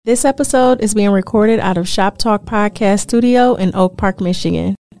This episode is being recorded out of Shop Talk Podcast Studio in Oak Park,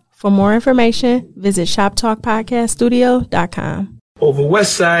 Michigan. For more information, visit shoptalkpodcaststudio.com. Over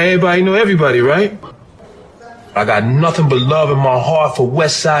West Side, everybody know everybody, right? I got nothing but love in my heart for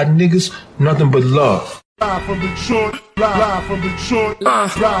West Side niggas, nothing but love. Live from Detroit, live from Detroit,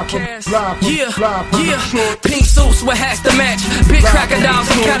 live from Detroit. Pink suits with hats to match, big crocodiles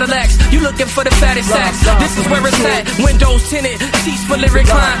and Cadillacs. You looking for the fattest sacks? This is where it's at. Windows tinted, seats fully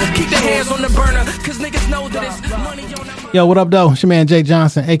reclined. Keep the hands on the burner, cause niggas know that it's money on the... Yo, what up, though? It's your man Jay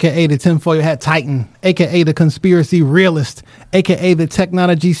Johnson, a.k.a. the tinfoil hat titan, a.k.a. the conspiracy realist, a.k.a. the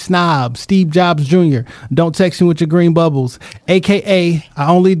technology snob, Steve Jobs Jr. Don't text me with your green bubbles, a.k.a. I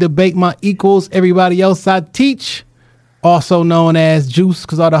only debate my equals, everybody else I teach, also known as Juice,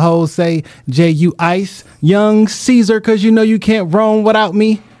 because all the hoes say J.U. Ice, Young Caesar, because you know you can't roam without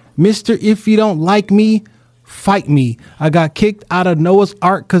me, Mr. If you don't like me, fight me. I got kicked out of Noah's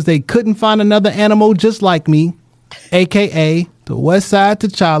Ark because they couldn't find another animal just like me. A.K.A. the West Side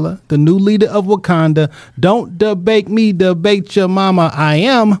T'Challa, the new leader of Wakanda. Don't debate me, debate your mama. I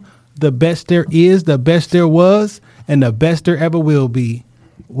am the best there is, the best there was, and the best there ever will be.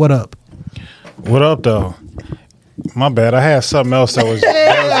 What up? What up, though? My bad. I had something else that was...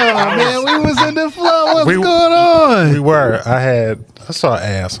 Man, we was in the flow. What's going on? We were. I saw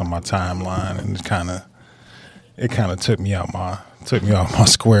ass on my timeline, and it kind of took me off my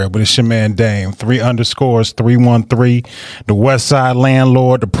square. But it's your man Dame, 3_313, the West Side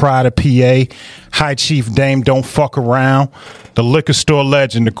landlord, the pride of PA, High Chief Dame, don't fuck around, the liquor store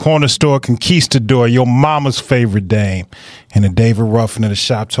legend, the corner store conquistador, your mama's favorite Dame, and the David Ruffin of the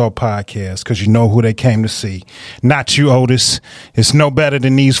Shop Talk Podcast, because you know who they came to see. Not you, Otis. It's no better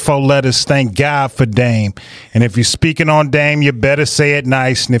than these 4 letters. Thank God for Dame. And if you're speaking on Dame, you better say it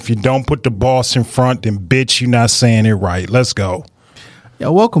nice. And if you don't put the boss in front, then bitch, you're not saying it right. Let's go.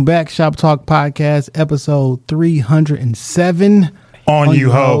 Yo, welcome back, Shop Talk Podcast, episode 307. On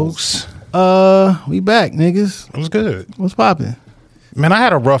you hoes. We back, niggas. It was good. What's popping? Man, I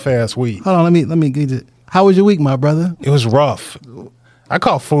had a rough ass week. Hold on, let me get it. How was your week, my brother? It was rough. I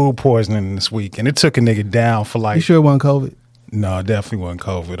caught food poisoning this week, and it took a nigga down for like... You sure it wasn't COVID? No, it definitely wasn't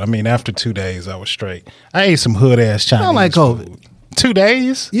COVID. I mean, after 2 days, I was straight. I ate some hood-ass Chinese Sound like COVID. food. 2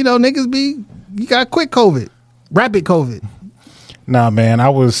 days? You know, niggas you got quick COVID. Rapid COVID. Nah, man,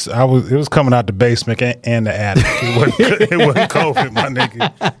 it was coming out the basement and the attic. It wasn't COVID, my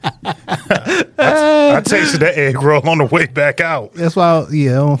nigga. I tasted that egg roll on the way back out. That's why, I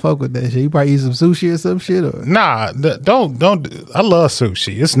don't fuck with that shit. You probably eat some sushi or some shit, or nah, don't. I love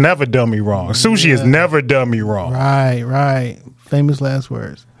sushi. It's never done me wrong. Sushi has never done me wrong. Right. Famous last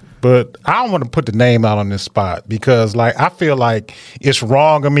words. But I don't want to put the name out on this spot because, like, I feel like it's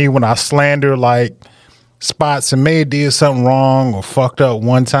wrong of me when I slander like spots and may did something wrong or fucked up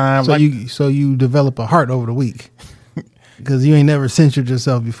one time. So you develop a heart over the week because you ain't never censored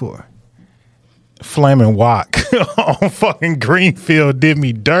yourself before. Flaming Wok on fucking Greenfield did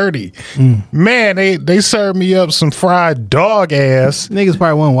me dirty. Man, they served me up some fried dog ass. Niggas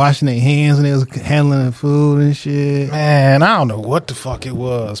probably wasn't washing their hands when they was handling the food and shit. Man, I don't know what the fuck it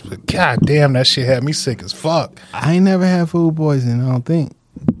was, but goddamn, that shit had me sick as fuck. I ain't never had food poisoning, I don't think.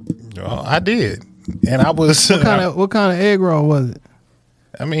 Well, I did. And I was... What kind of egg roll was it?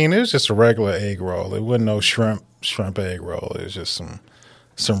 I mean, it was just a regular egg roll. It wasn't no shrimp egg roll. It was just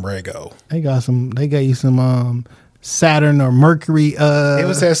some Rego. They got you some Saturn or Mercury it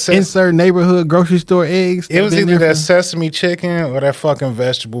was that insert neighborhood grocery store eggs. It was either that sesame chicken or that fucking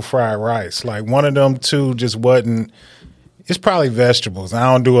vegetable fried rice. Like one of them two just wasn't. It's probably vegetables.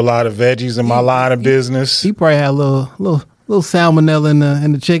 I don't do a lot of veggies in my line of business. He probably had a little salmonella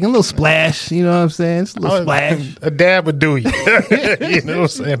in the chicken, a little splash, you know what I'm saying? Just a little splash. A dab would do you. You know what I'm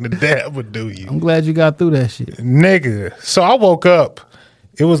saying? A dab would do you. I'm glad you got through that shit. Nigga. So I woke up.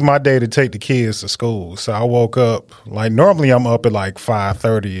 It was my day to take the kids to school. So I woke up, like normally I'm up at like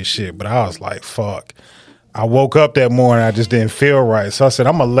 5:30 and shit, but I was like, fuck. I woke up that morning, I just didn't feel right. So I said,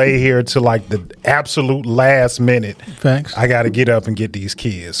 I'm going to lay here till like the absolute last minute. Thanks. I got to get up and get these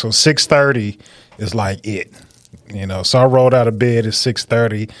kids. So 6:30 is like it. You know, so I rolled out of bed at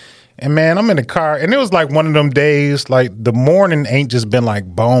 6:30, and man, I'm in the car, and it was like one of them days, like the morning ain't just been like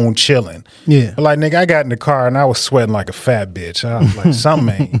bone chilling. Yeah. But like, nigga, I got in the car and I was sweating like a fat bitch. I was like,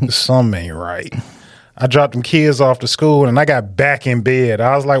 something ain't right. I dropped them kids off to school and I got back in bed.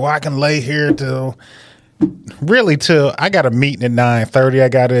 I was like, well, I can lay here till I got a meeting at 9:30. I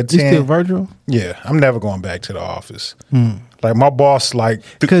got to attend. You still virtual? Yeah, I'm never going back to the office. Like my boss, like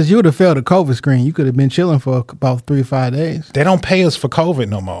because you would have failed the COVID screen, you could have been chilling for about 3 or 5 days. They don't pay us for COVID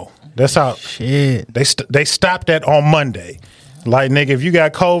no more. That's how shit. They stopped that on Monday. Like, nigga, if you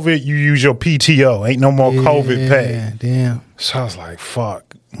got COVID, you use your PTO. Ain't no more COVID pay. Damn. So I was like,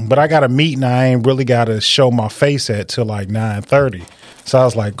 fuck. But I got a meeting I ain't really got to show my face at till like 9:30. So I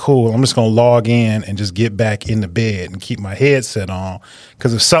was like, cool, I'm just going to log in and just get back in the bed and keep my headset on.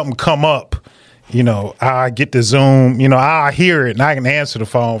 Because if something come up, you know, I get the Zoom, you know, I hear it and I can answer the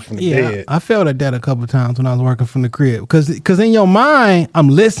phone from the bed. I felt at that a couple of times when I was working from the crib. Because in your mind, I'm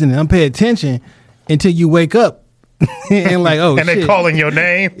listening, I'm paying attention until you wake up. And like, oh, and shit. they calling your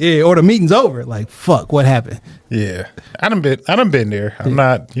name. Yeah, or the meeting's over. Like, fuck, what happened? Yeah, I done been there. I'm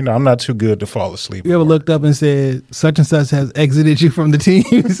not too good to fall asleep. You ever looked up and said such and such has exited you from the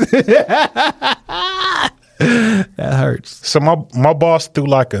teams? That hurts. So my boss threw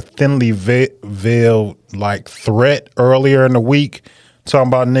like a thinly veiled like threat earlier in the week, talking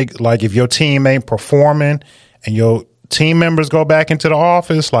about like if your team ain't performing and your team members go back into the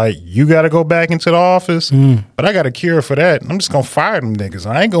office, like you got to go back into the office. But I got a cure for that. I'm just gonna fire them niggas.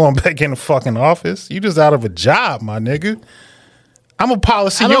 I ain't going back in the fucking office. You just out of a job, my nigga. I'm a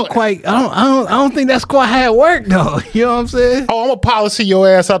policy. I don't think that's quite how it worked though. You know what I'm saying? Oh, I'm gonna policy your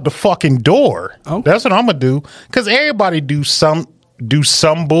ass out the fucking door. Okay. That's what I'm gonna do. Cause everybody do some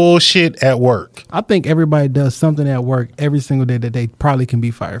bullshit at work. I think everybody does something at work every single day that they probably can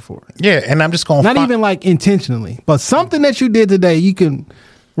be fired for. Yeah, and I'm just gonna not even like intentionally, but something that you did today, you can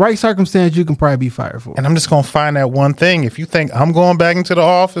right circumstance you can probably be fired for. And I'm just gonna find that one thing. If you think I'm going back into the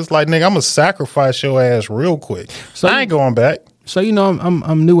office, like nigga, I'm gonna sacrifice your ass real quick. So I ain't going back. So you know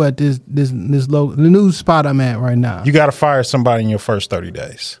I'm new at the new spot I'm at right now. You got to fire somebody in your first 30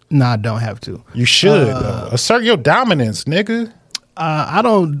 days. Nah, I don't have to. You should though. Assert your dominance, nigga. I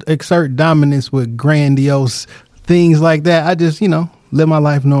don't exert dominance with grandiose things like that. I just, live my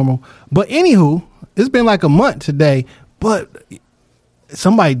life normal. But anywho, it's been like a month today, but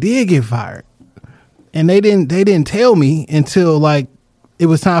somebody did get fired. And they didn't tell me until like it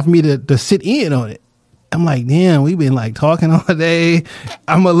was time for me to sit in on it. I'm like, damn, we've been like talking all day.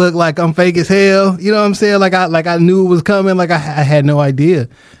 I'm gonna look like I'm fake as hell. You know what I'm saying? Like I knew it was coming. Like I had no idea.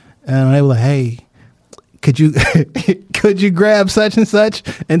 And they were like, hey, could you grab such and such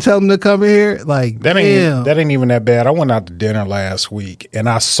and tell them to come here? Like that ain't even that bad. I went out to dinner last week and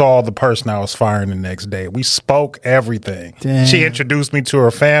I saw the person I was firing the next day. We spoke everything. Damn. She introduced me to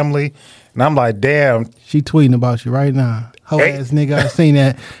her family, and I'm like, damn. She tweeting about you right now. Whole ass nigga, I seen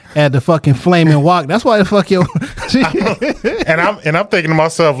that at the fucking Flaming Walk. That's why the fuck yo. and I'm thinking to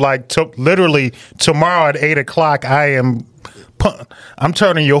myself like, literally tomorrow at 8:00, I'm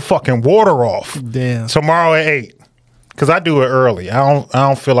turning your fucking water off. Damn. Tomorrow at 8, because I do it early. I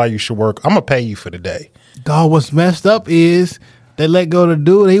don't feel like you should work. I'm gonna pay you for the day. Dog, what's messed up is they let go of the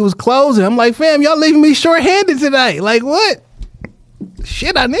dude. He was closing. I'm like, fam, y'all leaving me short-handed tonight. Like what?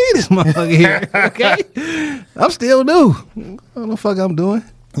 Shit, I need this motherfucker here. Okay, I'm still new. I don't know what the fuck I'm doing.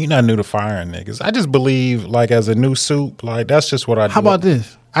 You're not new to firing niggas. I just believe, like, as a new soup, like, that's just what I do. How about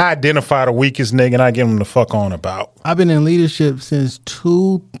this? I identify the weakest nigga and I get him the fuck on about. I've been in leadership since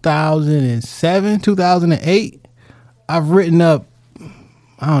 2007, 2008. I've written up,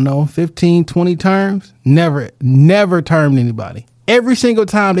 15, 20 terms. Never termed anybody. Every single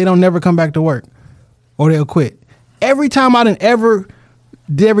time they don't never come back to work or they'll quit. Every time I didn't ever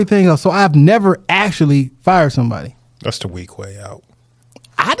did everything else. So I've never actually fired somebody. That's the weak way out.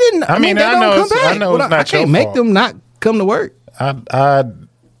 I didn't. I mean, I know it's not your fault. I can't make them not come to work. I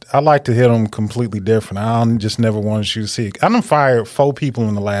like to hit them completely different. I just never wanted you to see it. I done fired 4 people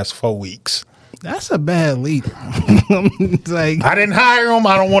in the last 4 weeks. That's a bad leader. Like, I didn't hire them.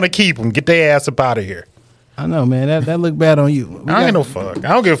 I don't want to keep them. Get their ass up out of here. I know, man. That look bad on you. I don't give no fuck.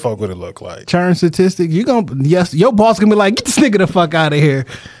 I don't give a fuck what it look like. Churn statistics. Your boss gonna be like, get this nigga the fuck out of here.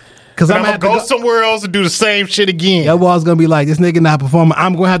 Because I'm gonna go somewhere else and do the same shit again. Your boss gonna be like, this nigga not performing.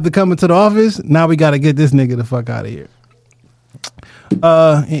 I'm gonna have to come into the office. Now we gotta get this nigga the fuck out of here.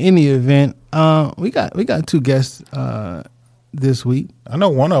 In any event, we got 2 guests this week. I know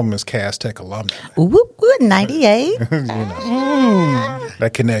one of them is Cass Tech alumni. Whoop, 98.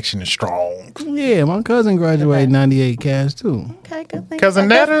 That connection is strong. Yeah, my cousin graduated 98 Cass too. Okay, good thing. Cousin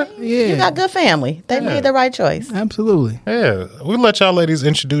Netta? Yeah. You got good family. They made the right choice. Absolutely. Yeah, we'll let y'all ladies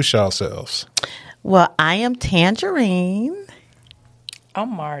introduce yourselves. Well, I am Tangerine. I'm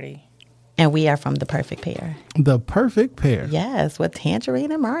Marty. And we are from The Perfect Pair. The Perfect Pair. Yes, with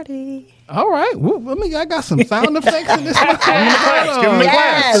Tangerine and Marty. All right. Well, I got some sound effects in this one. Give him the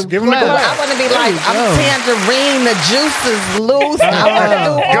class. Give him the I class. want to be like, I'm Tangerine, the juice is loose. I want to do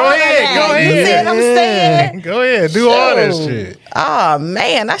Go all ahead. of that. You see what I'm saying? Go ahead. Do all this shit. Oh,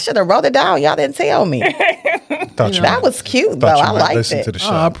 man. I should have wrote it down. Y'all didn't tell me. That was cute, though. I liked listen it. to the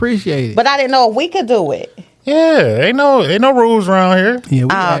show. I appreciate it. But I didn't know if we could do it. Yeah, ain't no rules around here.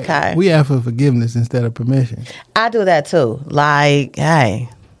 Yeah, okay. we ask for forgiveness instead of permission. I do that too. Like, hey,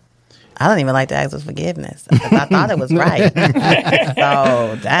 I don't even like to ask for forgiveness because I thought it was right.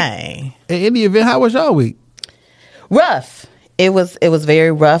 So, dang. In any event, how was y'all week? Rough. It was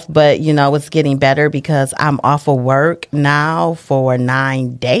very rough, but it's getting better because I'm off of work now for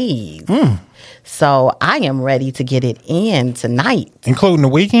 9 days. So I am ready to get it in tonight. Including the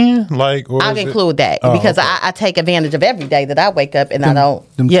weekend? I'll include that because okay. I take advantage of every day that I wake up and I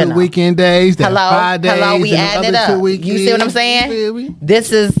don't. Them 2 weekend days, that 5 days. Hello, we and adding the it other 2 up. weekends. You see what I'm You feel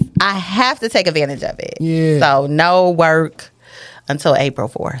saying? me? I have to take advantage of it. Yeah. So no work until April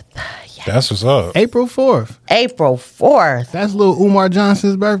 4th. That's what's up. April 4th. April 4th. That's little Umar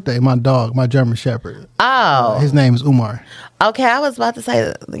Johnson's birthday. My dog, my German Shepherd. Oh. His name is Umar. Okay, I was about to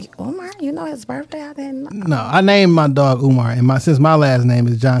say, Umar, his birthday? I didn't know. No, I named my dog Umar, and since my last name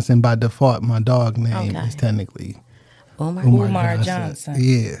is Johnson by default, my dog name is technically Umar Johnson.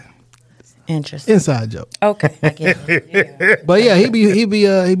 Yeah, interesting. inside joke. Okay. I get it. Yeah. But yeah, he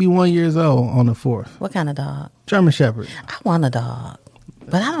be 1 year old on the 4th. What kind of dog? German Shepherd. I want a dog,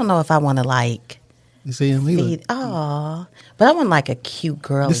 but I don't know if I want to You see him? feed. Oh, but I want like a cute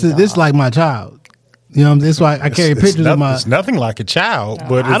girl. This like my child. You know, this why I carry pictures of my. It's nothing like a child,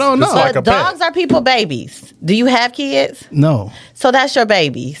 but I don't know. It's like a dogs pet. are people babies. Do you have kids? No, So that's your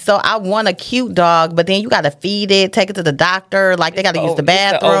baby. So I want a cute dog, but then you got to feed it, take it to the doctor. Like they got to use the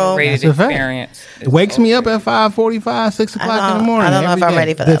bathroom. Overrated That's a fact. experience. it wakes me up at 5:45, 6 o'clock in the morning. I don't know if every I'm day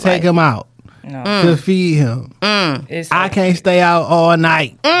ready for to that take life. him out. No. To feed him. It's I can't stay out all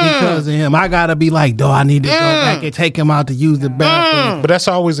night because of him. I gotta be like, I need to go back and take him out to use the bathroom. But that's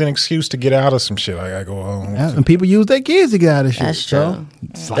always an excuse to get out of some shit. I gotta go home. Yeah, and people use their kids to get out of shit. That's so true.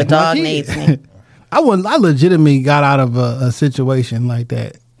 it's The like my dog kid. needs me. I legitimately got out of a situation like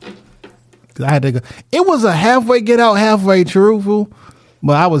that. 'Cause I had to go. It was a halfway get out, halfway truthful,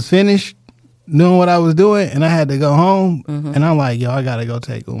 but I was finished doing what I was doing, and I had to go home. And I'm like, I gotta go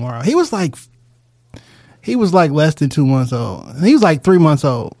take Umar out. He was like less than 2 months old. And he was like 3 months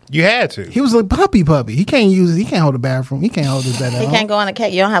old. You had to. He was like puppy. He can't hold the bathroom. He can't hold his bed at He home. can't go in a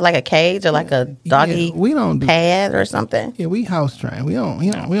cage. You don't have like a cage or like a doggy Yeah, we don't do pad or something. Yeah, we house trained. We don't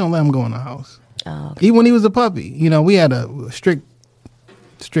let him go in the house. Oh, okay. Even when he was a puppy, we had a strict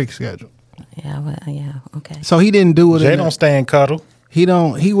schedule. Yeah, okay. So he didn't do it. Jay don't stay and cuddle. He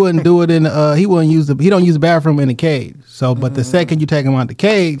wouldn't do it in. He don't use the bathroom in the cage. So, but the second you take him out the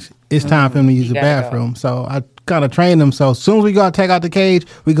cage, it's time for him to use the gotta bathroom. So I kind of trained him. So as soon as we go take out the cage,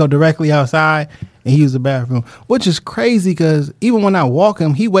 we go directly outside and he use the bathroom, which is crazy because even when I walk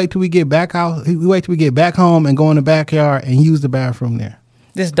him, he wait till we get back out. He wait till we get back home and go in the backyard and use the bathroom there.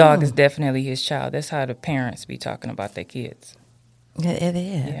 This dog is definitely his child. That's how the parents be talking about their kids. It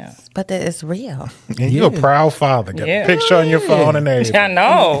is. Yeah. But it's real. And you're a proud father. Got a picture on your phone and everything. I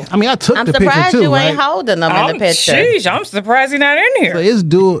know. I mean, I took I'm the picture surprised too. you ain't right? holding them in the picture. Sheesh, I'm surprised he's not in So here. it's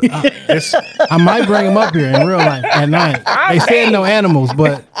dude. I might bring him up here in real life at night. They said no animals,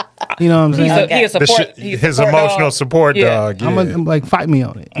 but you know what I'm saying. He a support. His emotional support dog. Yeah. I'm like, fight me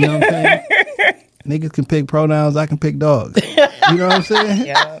on it. You know what I'm saying? Niggas can pick pronouns. I can pick dogs. You know what I'm saying?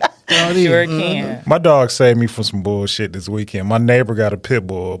 Yeah, That's all it is. sure can. My dog saved me from some bullshit this weekend. My neighbor got a pit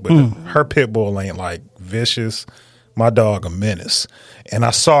bull, but her pit bull ain't like vicious. My dog a menace. And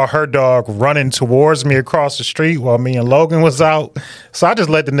I saw her dog running towards me across the street while me and Logan was out. So I just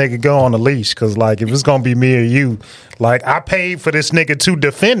let the nigga go on the leash because, like, if it's going to be me or you, like, I paid for this nigga to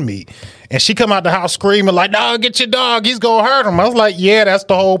defend me. And she come out the house screaming like, no, get your dog. He's going to hurt him. I was like, yeah, that's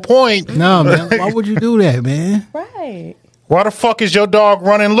the whole point. No, man. Why would you do that, man? Right. Why the fuck is your dog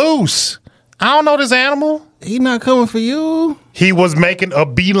running loose? I don't know this animal. He not coming for you. He was making a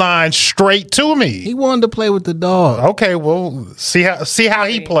beeline straight to me. He wanted to play with the dog. Okay, well, see how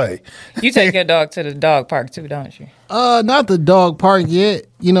he play. You take your dog to the dog park too, don't you? Not the dog park yet,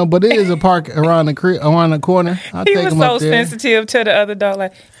 but it is a park around the corner. I'll He take was him so up there. sensitive to the other dog.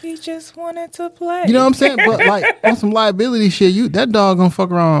 Like, he just wanted to play. You know what I'm saying? But like on some liability shit, that dog gonna fuck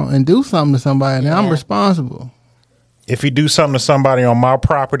around and do something to somebody. Now I'm responsible. If you do something to somebody on my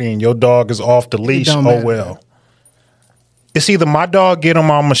property and your dog is off the leash, don't oh matter. well. It's either my dog get him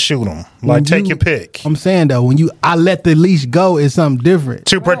or I'm gonna shoot him. Like, take your pick. I'm saying though, when I let the leash go, it's something different.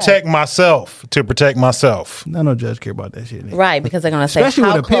 To protect myself. No judge care about that shit. Nigga. Right, because they're going to say, Especially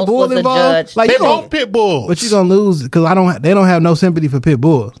how with a pit close bull was the involved. judge? Like, They you both don't, pit bulls. but you gonna lose because they don't have no sympathy for pit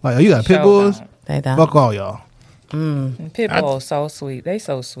bulls. Like, oh, you got pit Sure bulls? don't. They don't. Fuck all y'all. Pit bulls so sweet. They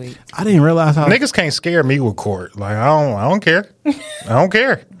so sweet. I didn't realize how. Niggas can't scare me with court. Like, I don't care. I don't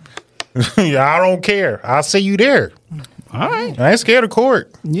care. Yeah, I don't care. I'll see you there. All right. I ain't scared of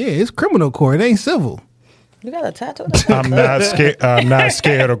court. Yeah, it's criminal court. It ain't civil. You got a tattoo? I'm not scared. I'm not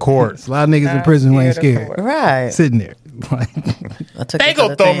scared of court. There's a lot of niggas in prison who ain't scared. Right. Sitting there. They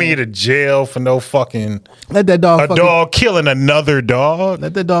gonna throw me to jail for no fucking Let that dog fuck dog killing another dog.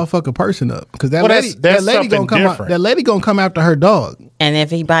 Let that dog fuck a person up. Because that Well, lady, that's that lady gonna something come out, different. that lady gonna come after her dog. And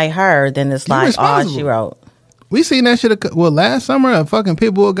if he bite her, then it's You like all responsible. she wrote. We seen that shit. Well, last summer, a fucking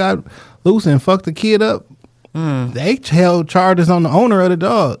pit bull got loose and fucked the kid up. They held charges on the owner of the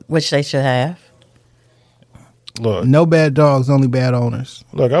dog. Which they should have. Look, No bad dogs, only bad owners.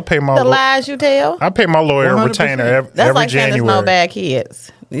 look. I pay my The lies you tell. I pay my lawyer 100%. retainer That's every like saying January. there's no bad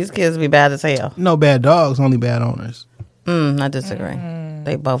kids. These kids be bad as hell. No bad dogs, only bad owners. I disagree.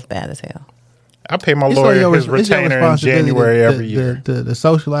 They both bad as hell. I pay my It's lawyer your his retainer in responsibility January every year. to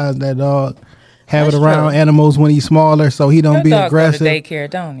socialize that dog, have That's it around true. animals when he's smaller, so he don't Your be dog aggressive. Go to daycare,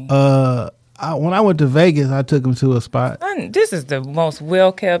 don't he? When I went to Vegas, I took him to a spot. This is the most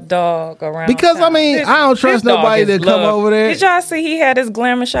well kept dog around. Because, I town. mean, I don't trust this dog nobody is to come loved. over there. Did y'all see he had his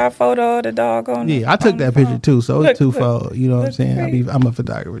glamour shot photo of the dog on? Yeah, I took that picture too, so it's Look, twofold. You know what I'm look saying? great. I'm a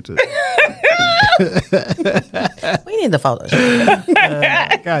photographer too. We need the photos.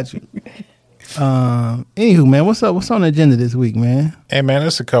 Got you. Anywho, man, what's up? What's on the agenda this week, man? Hey man,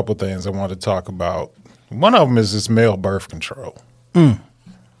 there's a couple things I want to talk about. One of them is this male birth control. You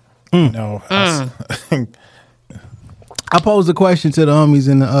know, I posed a question to the homies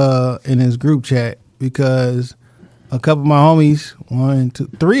in his group chat because a couple of my homies, 1, 2,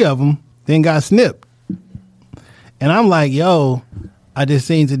 3 of them, then got snipped, and I'm like, yo, I just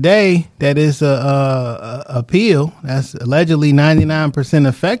seen today that it's a pill that's allegedly 99%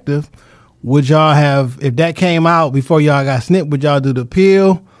 effective. Would y'all have, if that came out before y'all got snipped, would y'all do the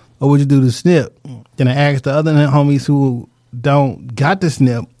pill or would you do the snip? Then I asked the other homies who don't got the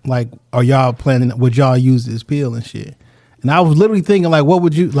snip, like, are y'all planning, would y'all use this pill and shit? And I was literally thinking, like, what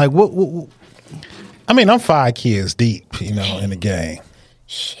would you, like, what I mean, I'm 5 kids deep, you know, in the game.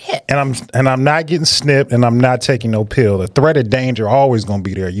 Shit. And I'm not getting snipped and I'm not taking no pill. The threat of danger always gonna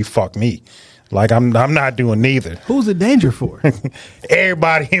be there. You fuck me. Like I'm not doing neither. who's it danger for?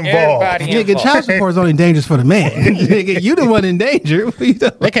 Everybody involved. Everybody Nigga, child support is only dangerous for the man. Nigga, you the one in danger.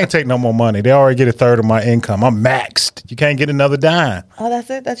 They can't take no more money. They already get a third of my income. I'm maxed. You can't get another dime. Oh, that's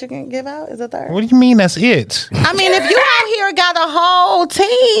it that you can give out? Is a third? What do you mean that's it? I mean, if you out here got a whole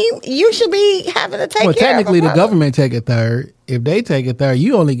team, you should be having to take Well, care technically, of the them. government take a third. If they take a third,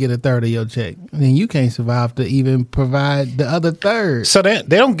 you only get a third of your check. And then you can't survive to even provide the other third. So they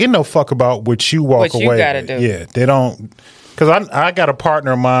don't give no fuck about what you walk What you away gotta with. do. Yeah, they don't. Because I got a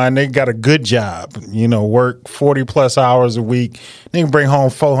partner of mine. They got a good job. You know, work 40 plus hours a week. They can bring home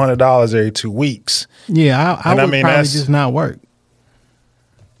 $400 every 2 weeks. Yeah, I And I would mean, probably that's- just not work.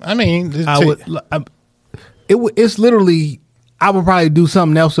 I mean, I would. It's literally. I would probably do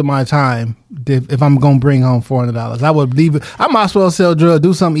something else with my time if I'm gonna bring home $400. I would leave it. I might as well sell drugs,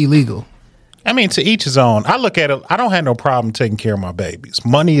 do something illegal. I mean, to each his own. I look at it, I don't have no problem taking care of my babies.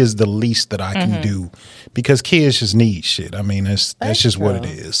 Money is the least that I can do because kids just need shit. I mean, that's just what it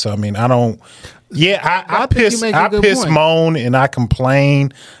is. So, I mean, I don't. Yeah, I think you make a good point. moan, and I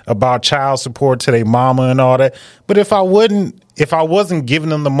complain about child support to their mama and all that. But if I wasn't giving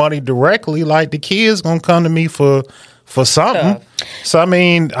them the money directly, like the kids gonna come to me for something. So, I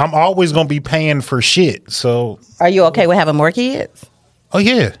mean, I'm always gonna be paying for shit. So, Are you okay with having more kids? oh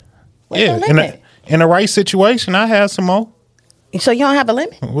yeah. What's Yeah, the in limit? the right situation, I have some more. So you don't have a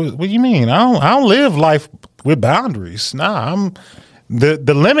limit? What do you mean? I don't live life with boundaries. Nah, I'm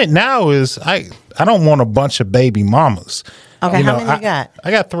the limit now is I don't want a bunch of baby mamas. Okay, how many you got?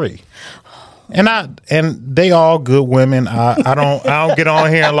 I got 3, and they all good women. I don't get on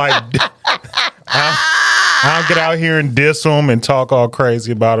here and like I don't get out here and diss them and talk all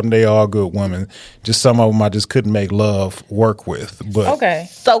crazy about them. They all good women. Just some of them I just couldn't make love work with. But Okay.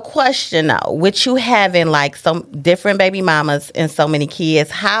 So question though, with you having like some different baby mamas and so many kids,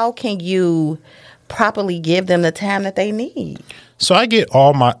 how can you properly give them the time that they need? So I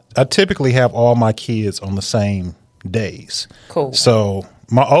typically have all my kids on the same days. Cool. So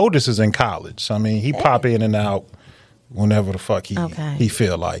my oldest is in college. So, I mean, he pop in and out whenever the fuck he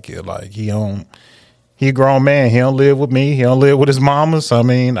feel like it. Like he a grown man. He don't live with me. He don't live with his mama. So, I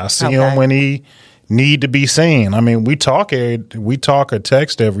mean, I see him when he need to be seen. I mean, we talk or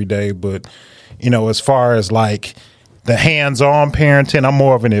text every day, but you know, as far as like the hands-on parenting, I'm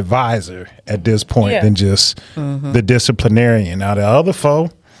more of an advisor at this point than just the disciplinarian. Now, the other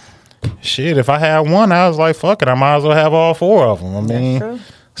four, shit, if I had one, I was like, fuck it, I might as well have all 4 of them. I mean,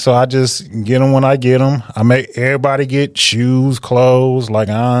 so I just get them when I get them. I make everybody get shoes, clothes. Like,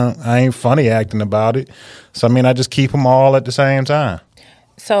 I ain't funny acting about it. So, I mean, I just keep them all at the same time.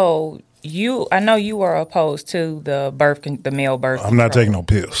 So I know you are opposed to the male birth. I'm not control. taking no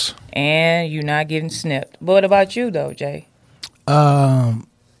pills. And you're not getting snipped. But what about you though, Jay?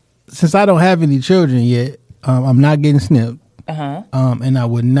 Since I don't have any children yet, I'm not getting snipped. And I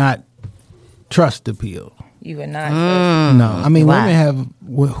would not trust the pill. You would not. No, I mean women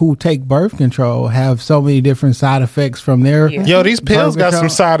who take birth control have so many different side effects from their. Yeah. Yo, these pills got some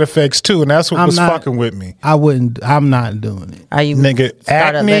side effects too, and that's what I'm was not- fucking with me. I'm not doing it. Are you Nigga,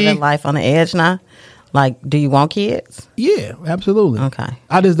 started acne. living life on the edge now? Like, do you want kids? Yeah, absolutely. Okay.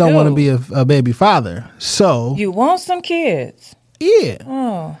 I just don't want to Ew. be a baby father. So You want some kids? yeah,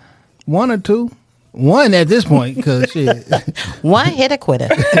 Oh, one or two. One at this point, because shit. One hit a quitter.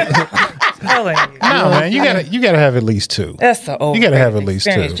 telling you. No, man, you gotta have at least two. That's the old. You gotta have at least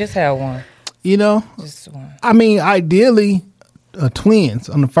experience. two. Just have one. You know, Just one. I mean, ideally, twins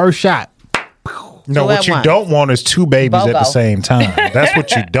on the first shot. No, Two what at you once. don't want is two babies at the Bogo. same time. That's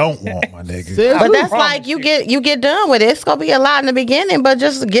what you don't want, my nigga. But that's like you get done with it. It's gonna be a lot in the beginning, but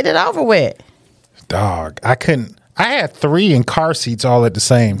just get it over with. Dog, I couldn't. I had 3 in car seats all at the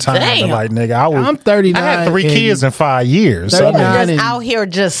same time. Damn. But like, nigga, I'm 39 I had 3 and- kids in 5 years. So, I, 39 mean, Just and- out here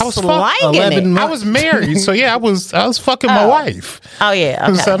just I was slanging 11 it. months. I was married, so yeah, I was fucking my wife. Oh yeah.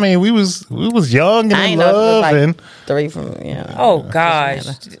 Okay. So, I mean, we was young and I in ain't know if it was love, like and 3 from yeah. Oh gosh.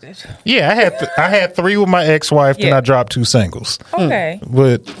 yeah, I had 3 with my ex-wife, then Yeah. I dropped 2 singles. Okay.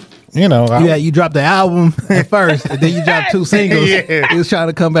 But you know, You dropped the album at first, and then you dropped 2 singles. Yeah. You was trying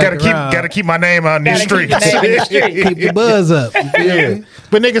to come back around. gotta keep my name out in these Gotta keep the streets. name in the street. keep the buzz up. You feel Yeah. me?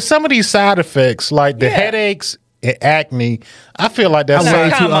 But nigga, some of these side effects, like the headaches and acne, I feel like that's I'm way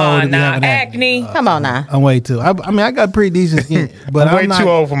Now, too come old to on be now, having acne. Come on now. I'm way too. I mean, I got pretty decent skin, but I'm way not, too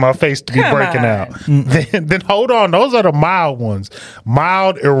old for my face to be Come breaking on. out. Then hold on, those are the mild ones.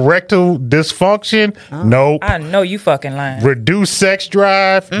 Mild erectile dysfunction, nope. I know you fucking lying. Reduced sex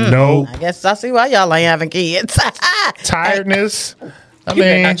drive, nope. I guess I see why y'all ain't having kids. Tiredness. I You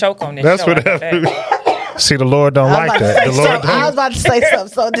better mean, not choke on this that's show what after See, the Lord don't like that. The Lord I was don't, about to say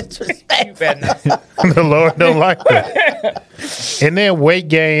something so You disrespectful. better not. the Lord don't like that. And then weight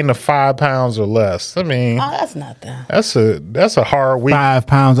gain of 5 pounds or less. I mean, Oh, that's nothing. that's a hard week. 5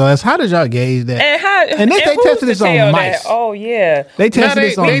 pounds or less. How did y'all gauge that? And how? And they who's tested to this on tell mice. that? Oh yeah. They tested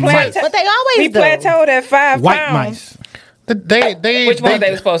this on they mice. But they always He do. plateaued at 5 White pounds. mice. They Which ones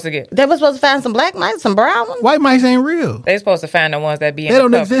they were supposed to get? They were supposed to find some black mice, some brown ones. White mice ain't real. They supposed to find the ones that be in They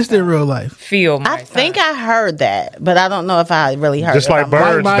don't the cover. exist in real life. Field I mice. think I heard that, but I don't know if I really heard Just it. like I'm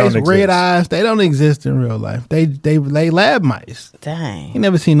birds. White mice, don't red exist. eyes, they don't exist in real life. They lab mice. Dang. You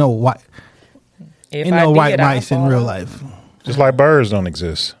never see no white If ain't I no did, white I'd mice in fall real off. life. Just like birds don't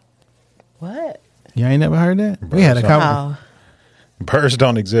exist. What? You ain't never heard that? We had a conversation. Oh, Birds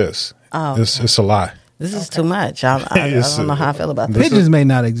don't exist. Oh, It's a lie. this is too much. I It's don't know how I feel about this. Pigeons may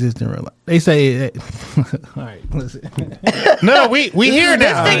not exist in real life. They say, all right, listen. No, we here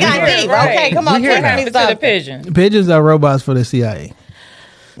This now. thing got deep. Right. Okay, come on, We here take now. What me happened to the something. pigeon? Pigeons are robots for the CIA.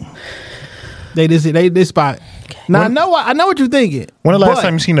 They spot. Now I know what you're thinking. When the last but-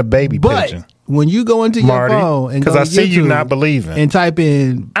 time you seen a baby But pigeon? when you go into your Marty, phone and 'cause go I to see you YouTube not believing. and type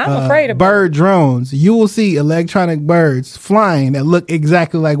in I'm afraid of bird drones, you will see electronic birds flying that look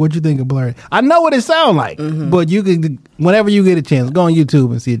exactly like what you think a bird. I know what it sounds like, but you can whenever you get a chance, go on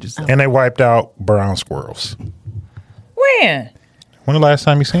YouTube and see it yourself. And they wiped out brown squirrels. When? When the last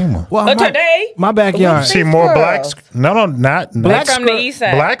time you seen one? Well, Today? my backyard. See more black? squirrels. No, not Black From the east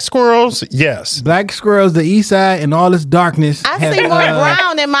side. black squirrels. Yes, Black squirrels, the east side, and all this darkness. I have, see more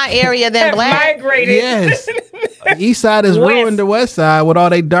brown in my area than Have black. migrated. Yes, the east side is West. ruined the west side with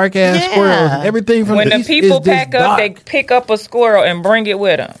all they dark ass Yeah. squirrels. Everything from When the the east people is just pack up, they dark. pick up a squirrel and bring it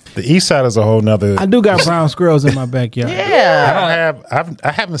with them. the east side is a whole nother. I do got brown squirrels in my backyard. Yeah.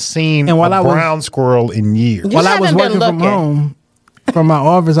 I haven't seen And while a I was- brown squirrel in years. You While I was haven't been working from looking. home, from my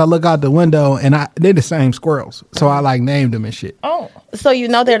office, I look out the window and they're the same squirrels. So I like named them and shit. Oh, So you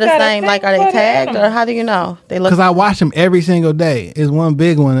know they're the gotta same. Like, are think they for the tagged, or animal. how do you know they look? Because I watch them every single day. It's one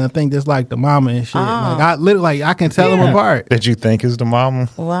big one. I think that's like the mama and shit. Like I literally, I can tell them apart. That you think is the mama?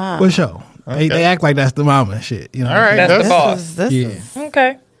 Wow. For sure. They act like that's the mama and shit. You know. All right, that's the that's, boss. This Yeah. is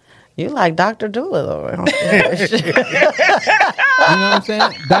Okay. you like Dr. Doolittle. You know what I'm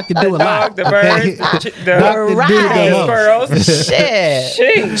saying? Doctor do a lot. Dog, the birds, the Doctor Right. do the most. squirrels. Shit.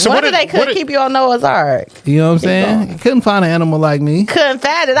 Jeez. So Wonder what they did- could what did- keep you on Noah's Ark. You know what I'm saying? Couldn't find an animal like me. Couldn't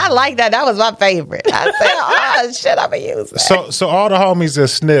find it. I like that. That was my favorite. I said, oh, shit, I'm going to use that. So all the homies that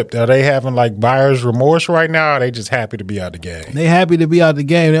snipped, are they having like buyer's remorse right now? Or are they just happy to be out the game? They happy to be out the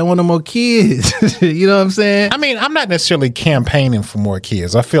game. They want no more kids. You know what I'm saying? I mean, I'm not necessarily campaigning for more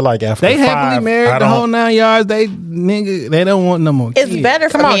kids. I feel like after They happily 5, married I the don't- whole 9 yards. They don't want no more. It's kids. better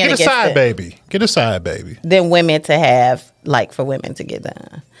for Come on, men get a to get side sick baby. Get a side baby. than women to have, like for women to get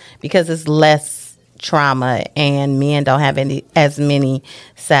done, because it's less trauma and men don't have as many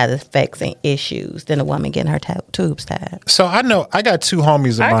side effects and issues than a woman getting her tubes tied. So I know I got 2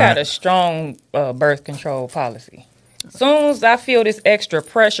 homies of I mine. got a strong birth control policy. Soon as I feel this extra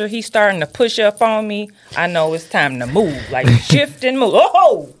pressure, he's starting to push up on me. I know it's time to move, like shift and move.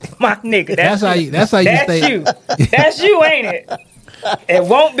 Oh, my nigga, That's how you. That's how you that's stay. you. That's you, ain't it? It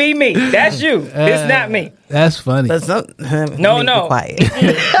won't be me. That's you. It's not me. That's funny. But some, No, be no. quiet.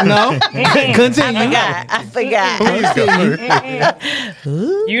 No, continue. I forgot.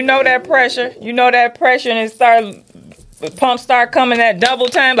 You know that pressure. You know that pressure, and pumps start coming at double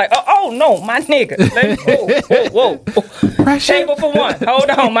time. Like, oh no, my nigga. Whoa. Pressure. Table for one. Hold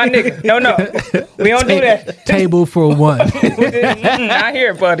on, my nigga. No, we don't do that. Table for one. Not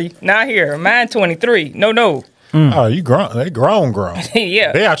here, buddy. Not here. Mine 23. No. Oh, you grown? They grown.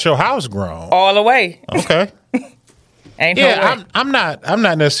 Yeah, They out your house grown. all the way. Okay. Ain't no Yeah, way. I'm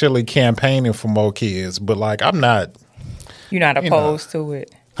not necessarily campaigning for more kids, but like I'm not opposed to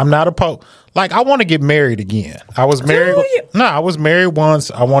it. I'm not opposed. Like I want to get married again. I was married. you? No, I was married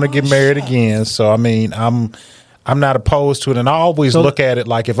once. I want to get married again. So I mean, I'm not opposed to it, and I always look at it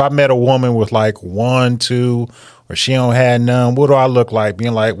like if I met a woman with like 1, 2, or she don't have none, what do I look like?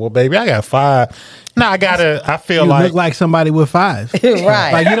 Being like, well, baby, I got 5. No, I feel You like look like somebody with 5.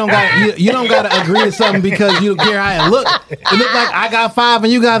 Right. Like you don't got to agree to something because you don't care how it look. It look like I got 5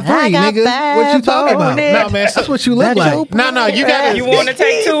 and you got 3, I got nigga. 5 What you talking on about? it. no, man. That's what you look like. No, you got You want to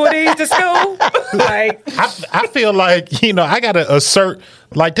take 2 of these to school? Like, I feel like I gotta assert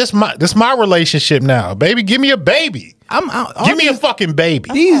like this my relationship now, baby. Give me a baby. Give me a fucking baby.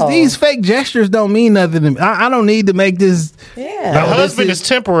 These fake gestures don't mean nothing to me. I don't need to make this. Yeah. A husband is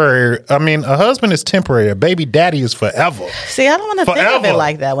temporary. I mean, a husband is temporary. A baby daddy is forever. See, I don't want to think of it Forever.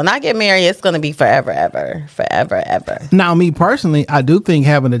 like that. When I get married, it's going to be forever, ever. Now, me personally, I do think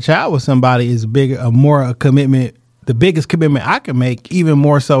having a child with somebody is a commitment. The biggest commitment I can make, even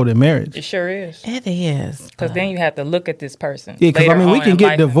more so than marriage. it sure is. It is. Because then you have to look at this person. Yeah, because I later mean, we on can in get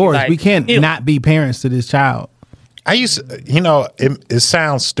life and be divorced. like, We can't "Ew." not be parents to this child. I used to, it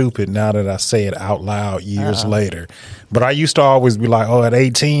sounds stupid now that I say it out loud years later, but I used to always be like, oh, at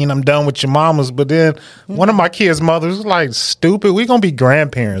 18, I'm done with your mamas. But then one of my kids' mothers was like, stupid, we're going to be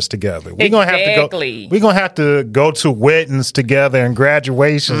grandparents together. We're going to have to go to weddings together and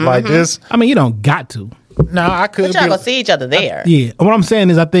graduations like this. I mean, you don't got to. No, I could But y'all be, going to see each other there. Yeah. What I'm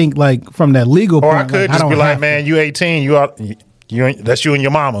saying is, I think like from that legal or point, I could like, just don't be like, have to. man, you 18, you ain't, that's you and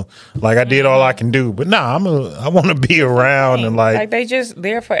your mama. Like I did all I can do, but I want to be around and Like they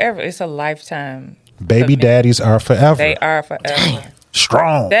they're forever. It's a lifetime. baby commitment. daddies are forever. They are forever.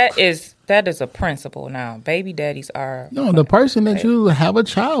 Strong. That is a principle now. Baby daddies are. No, the person that you have a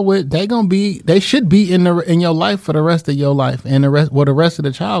child with, they should be in your life for the rest of your life and the rest of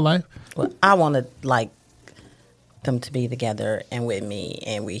the child life. Well, I want to like them to be together and with me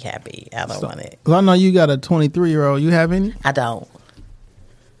and we happy. I don't want it. 'Cause I know you got a 23-year-old. You have any? I don't.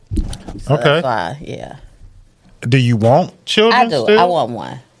 So Okay. that's why, yeah. Do you want children? I do. Still? I want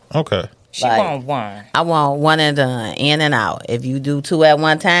one. Okay. She Like- want one. I want one and done, in and out. If you do 2 at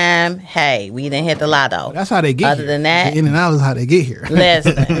one time, hey, we didn't hit the lotto. That's how they get Other here. than that, The in and out is how they get here.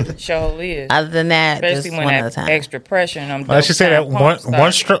 listen. Sure is. Other than that, Especially just when one at a that time. extra pressure and I'm. I should say that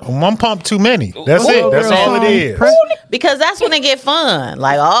one pump too many. That's it. That's all it is. Because that's when it get fun.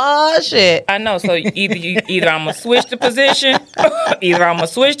 Like, oh shit. I know. So either I'm gonna switch the position,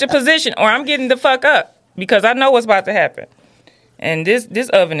 or I'm getting the fuck up because I know what's about to happen. And this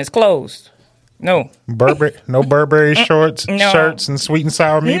oven is closed. No Burberry shorts, No. shirts, and sweet and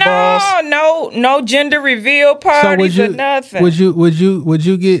sour meatballs. No gender reveal parties or nothing. Would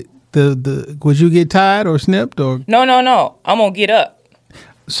you get would you get tied or snipped or? No. I'm gonna get up.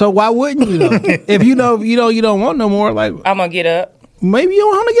 So why wouldn't you though? If you don't want no more, like I'm gonna get up. maybe you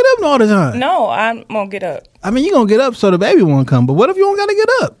don't want to get up all the time. No, I'm gonna get up. I mean, you gonna get up so the baby won't come. But what if you don't gotta get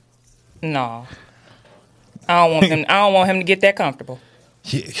up? No. I don't want him to get that comfortable.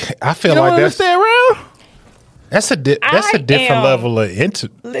 I feel You don't like want to that's stay around. that's a different am- level of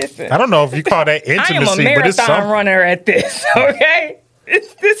intimacy. Listen. I don't know if you call that I am a intimacy, but it's marathon something. runner at this, okay?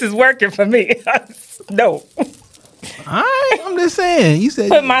 This is working for me. No. All right, I'm just saying. You said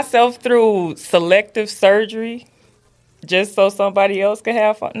Put myself through selective surgery just so somebody else can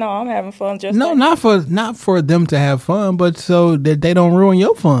have fun. No, I'm having fun just no, like- not for them to have fun, but so that they don't ruin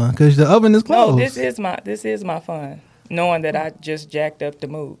your fun because the oven is closed. No, this is my fun. knowing that I just jacked up the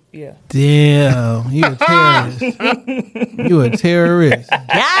mood. Yeah. Damn, you a terrorist. You a terrorist.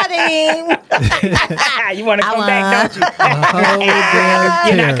 Got him. You want to come back, don't you?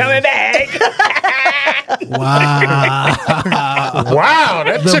 You're not coming back. Wow. Wow,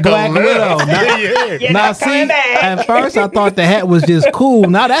 that The took Black a Widow. little. Now, You're now not see, coming back. at first I thought the hat was just cool.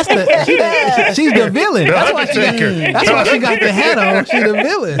 Now she's the villain. That's why she got the hat on. She's the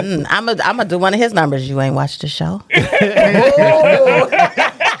villain. I'm gonna do one of his numbers. You ain't watched the show. She is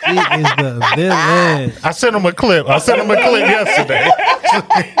the villain. I sent him a clip. Yesterday.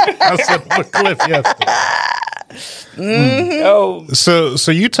 Oh,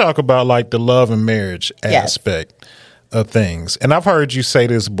 So you talk about like the love and marriage aspect of things, and I've heard you say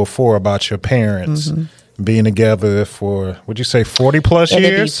this before about your parents being together for, would you say 40 plus It'll be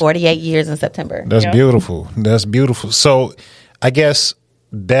years? 48 years in September. That's Yeah. beautiful. That's beautiful. So I guess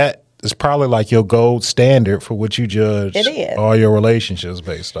that is probably like your gold standard for what you judge It is. all your relationships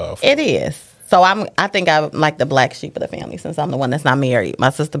based off. It is. So I think I'm like the black sheep of the family since I'm the one that's not married. My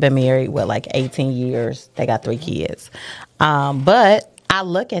sister been married like 18 years. They got 3 kids. But I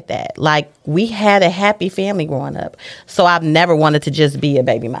look at that like we had a happy family growing up. So I've never wanted to just be a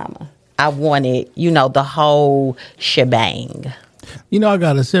baby mama. I wanted, the whole shebang. I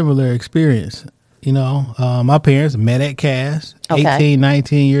got a similar experience. My parents met at Cass, Okay. 18,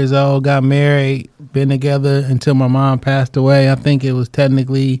 19 years old, got married, been together until my mom passed away. I think it was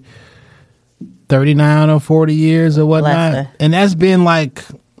technically 39 or 40 years or Bless whatnot. her. And that's been like,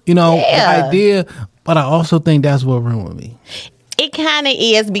 the Yeah. idea, but I also think that's what ruined me. It kind of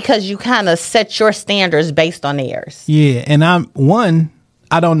is because you kind of set your standards based on theirs. Yeah, and I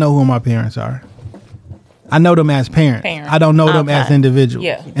don't know who my parents are. I know them as parents. I don't know them as Okay. individuals.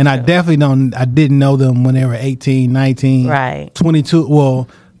 Yeah. And I definitely didn't know them when they were 18, 19, Right. 22,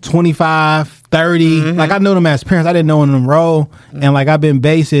 25, 30. Mm-hmm. Like I know them as parents. I didn't know them role. And like I've been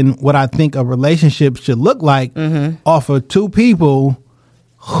basing what I think a relationship should look like Mm-hmm. off of 2 people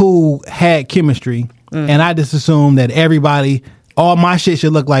who had chemistry. Mm. And I just assumed that all my shit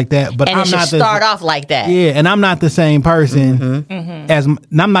should look like that. But And I'm it should not start off like that. Yeah, and I'm not the same person and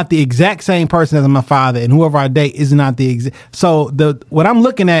I'm not the exact same person as my father, and whoever I date is not the exact. So what I'm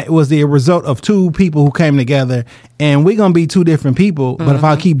looking at was the result of 2 people who came together, and we're gonna be 2 different people. But if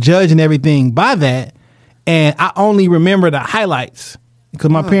I keep judging everything by that, and I only remember the highlights because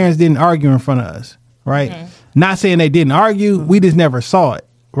my parents didn't argue in front of us, right? Not saying they didn't argue, we just never saw it,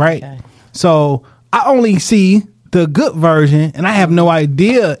 right? Okay. So I only see the good version, and I have no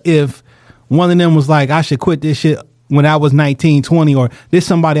idea if one of them was like, I should quit this shit when I was 19, 20, or this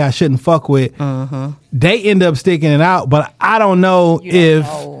somebody I shouldn't fuck with. They end up sticking it out, but I don't know if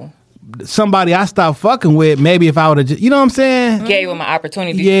somebody I stopped fucking with, maybe if I would have just, you know what I'm saying? gave him an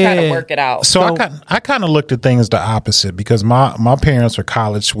opportunity to Yeah. try to work it out. So I kind of looked at things the opposite because my parents were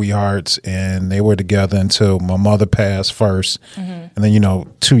college sweethearts and they were together until my mother passed first. And then,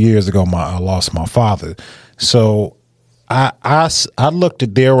 2 years ago, I lost my father. So I looked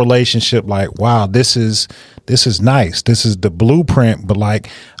at their relationship like, wow, this is nice. This is the blueprint. But like,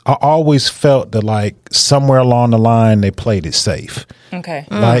 I always felt that like somewhere along the line, they played it safe. Okay.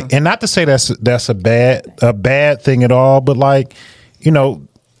 Like, and not to say that's a bad thing at all, but like,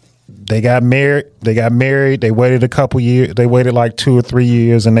 they got married. They waited a couple years. They waited like 2 or 3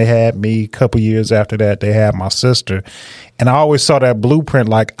 years, and they had me. A couple years after that, they had my sister. And I always saw that blueprint.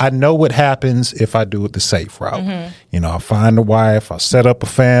 Like, I know what happens if I do it the safe route. I find a wife. I set up a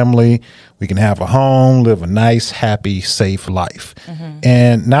family. We can have a home, live a nice, happy, safe life.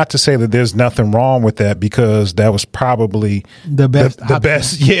 And not to say that there's nothing wrong with that, because that was probably The best the option.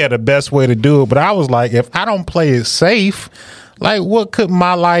 best, the best way to do it. But I was like, if I don't play it safe, like, what could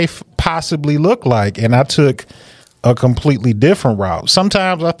my life possibly look like? And I took a completely different route.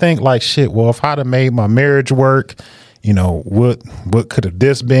 Sometimes I think like, shit, well, if I'd have made my marriage work, what could have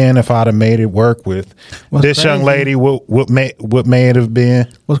this been if I'd have made it work with What's this young crazy- lady? What may it have been?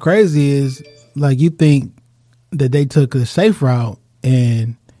 What's crazy is like you think that they took a safe route,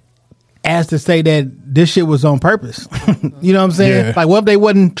 and as to say that this shit was on purpose. You know what I'm saying? Yeah. Like, what if they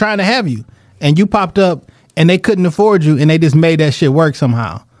wasn't trying to have you and you popped up and they couldn't afford you and they just made that shit work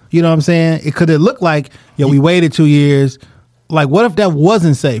somehow? You know what I'm saying? It could have looked like, we waited 2 years. Like, what if that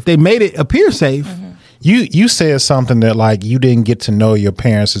wasn't safe? They made it appear safe. you said something that like you didn't get to know your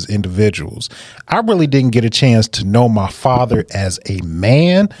parents as individuals. I really didn't get a chance to know my father as a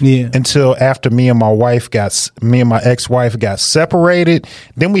man until after me and my ex-wife got separated.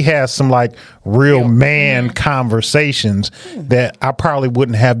 Then we had some like real man conversations that I probably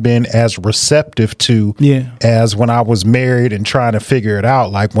wouldn't have been as receptive to as when I was married and trying to figure it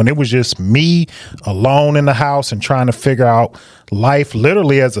out. Like when it was just me alone in the house and trying to figure out life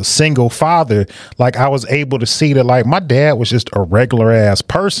literally as a single father, like I was able to see that like my dad was just a regular ass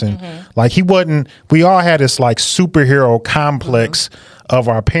person. Like he wasn't, we all had this like superhero complex of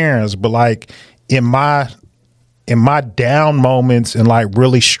our parents, but like in my down moments and like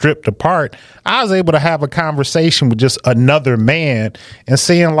really stripped apart, I was able to have a conversation with just another man and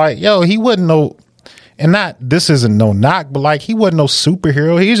saying like, yo, he wasn't no, and not, this isn't no knock, but like he wasn't no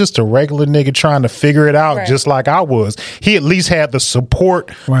superhero. He's just a regular nigga trying to figure it out just like I was. He at least had the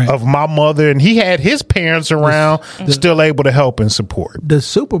support of my mother, and he had his parents around, still able to help and support. The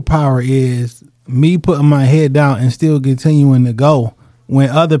superpower is me putting my head down and still continuing to go when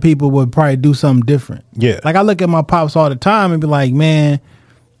other people would probably do something different. Yeah. Like I look at my pops all the time and be like, man,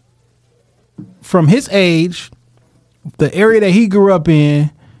 from his age, the area that he grew up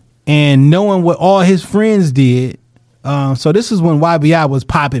in, and knowing what all his friends did. So this is when YBI was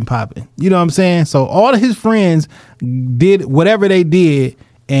popping. You know what I'm saying? So all of his friends did whatever they did.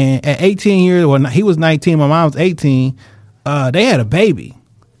 And at 18 years, well, he was 19, my mom was 18, they had a baby.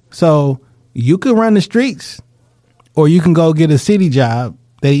 So you could run the streets or you can go get a city job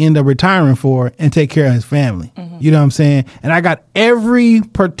that he ended up retiring for and take care of his family. You know what I'm saying? And I got every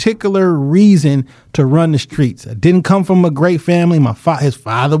particular reason to run the streets. I didn't come from a great family. His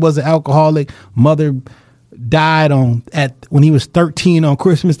father was an alcoholic. Mother died when he was 13 on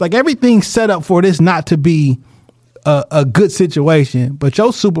Christmas. Like everything's set up for this not to be a good situation. But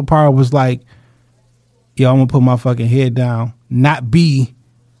your superpower was like, yo, I'm gonna put my fucking head down, not be.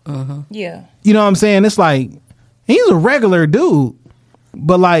 Yeah. You know what I'm saying? It's like, he's a regular dude.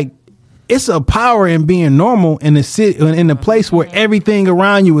 But like, it's a power in being normal in the city, in the place where everything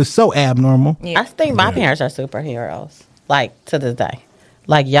around you is so abnormal. I think my parents are superheroes, like to this day.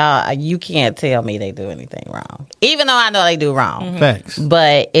 Like y'all, you can't tell me they do anything wrong, even though I know they do wrong. Facts.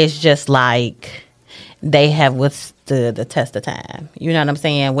 But it's just like they have withstood the test of time. You know what I'm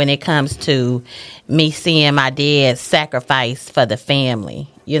saying? When it comes to me seeing my dad sacrifice for the family.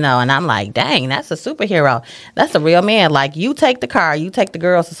 You know, and I'm like, dang, that's a superhero. That's a real man. Like, you take the car, you take the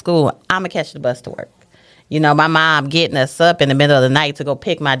girls to school, I'm going to catch the bus to work. You know, my mom getting us up in the middle of the night to go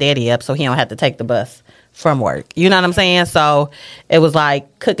pick my daddy up so he don't have to take the bus from work. You know what I'm saying? So it was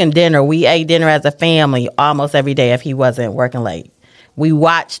like cooking dinner. We ate dinner as a family almost every day if he wasn't working late. We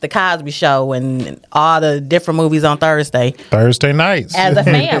watched The Cosby Show and all the different movies on Thursday nights as a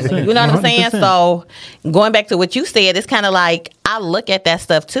family. You know what I'm saying? So going back to what you said, it's kind of like I look at that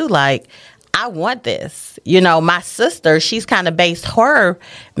stuff too. Like, I want this. You know, my sister, she's kind of based her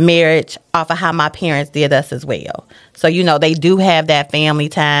marriage off of how my parents did us as well. So, you know, they do have that family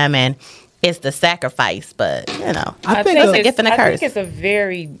time and it's the sacrifice, but, you know, I think it's a gift and a curse. I think it's a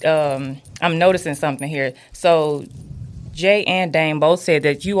very, I'm noticing something here. So Jay and Dane both said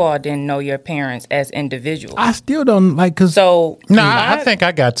that you all didn't know your parents as individuals. I still don't like, because I think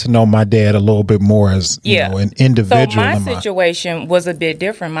I got to know my dad a little bit more as you know, an individual. So my situation was a bit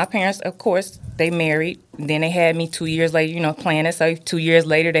different. My parents, of course, they married. Then they had me 2 years later, you know, playing it safe. 2 years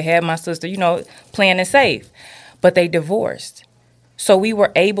later, they had my sister, you know, playing it safe. But they divorced. So we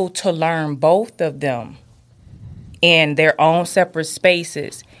were able to learn both of them in their own separate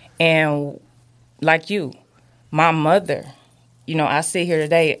spaces. And like you, my mother, you know, I sit here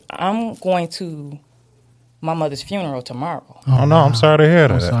today, I'm going to my mother's funeral tomorrow. Oh, no, I'm sorry to hear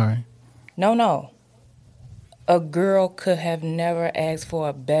that. I'm sorry. No. A girl could have never asked for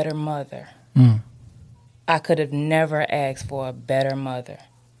a better mother. I could have never asked for a better mother.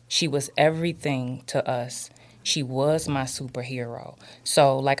 She was everything to us. She was my superhero.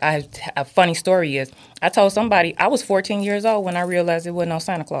 So, like, a funny story is, I told somebody, I was 14 years old when I realized there wasn't no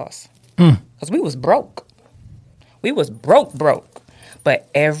Santa Claus. Because we was broke. We was broke. But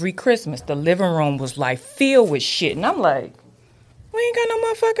every Christmas, the living room was like filled with shit. And I'm like, we ain't got no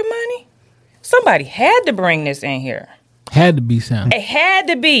motherfucking money. Somebody had to bring this in here. Had to be Santa. It had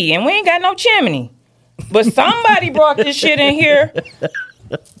to be. And we ain't got no chimney. But somebody brought this shit in here.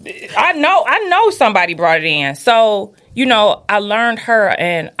 I know somebody brought it in. So, you know, I learned her,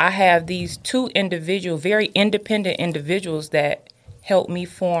 and I have these two individuals, very independent individuals that helped me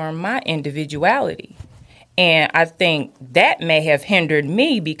form my individuality. And I think that may have hindered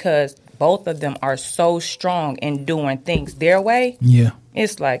me because both of them are so strong in doing things their way. Yeah.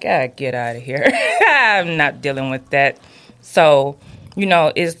 It's like, get out of here. I'm not dealing with that. So,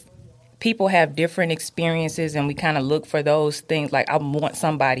 people have different experiences, and we kind of look for those things. Like, I want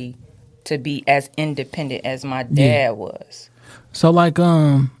somebody to be as independent as my dad was. So, like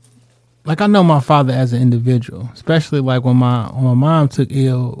I know my father as an individual, especially like when my mom took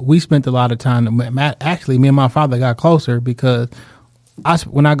ill. We spent a lot of time. Actually, me and my father got closer because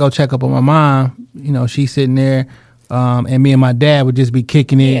when I go check up on my mom, she's sitting there. And me and my dad would just be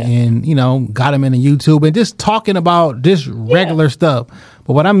kicking it and, got him into YouTube and just talking about just regular stuff.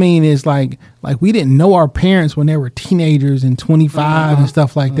 But what I mean is like we didn't know our parents when they were teenagers and 25 and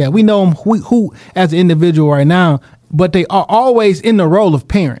stuff like that. We know them who as an individual right now, but they are always in the role of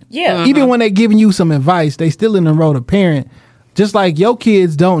parent. Yeah. Even when they're giving you some advice, they still in the role of parent. Just like your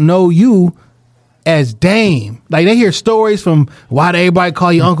kids don't know you as Dame. Like, they hear stories from why everybody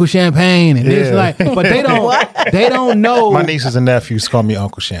call you Uncle Champagne and this, but they don't know. My nieces and nephews call me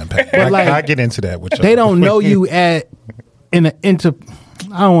Uncle Champagne. I get into that with you. They don't know you I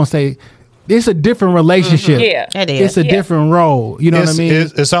don't want to say, it's a different relationship. Yeah, it is. It's a different role. You know what I mean?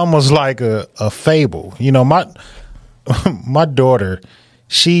 It's almost like a fable. My daughter,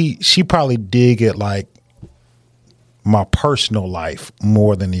 she probably dig at like my personal life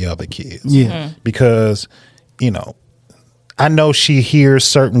more than the other kids. Yeah. Because, I know she hears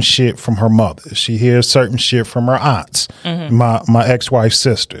certain shit from her mother. She hears certain shit from her aunts, my ex-wife's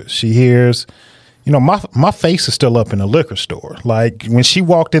sister. She hears, my face is still up in the liquor store. Like, when she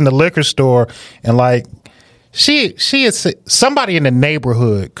walked in the liquor store and like, she is somebody in the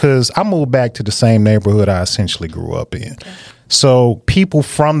neighborhood, because I moved back to the same neighborhood I essentially grew up in. Okay. So people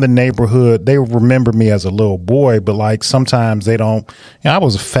from the neighborhood, they remember me as a little boy, but like sometimes they don't. I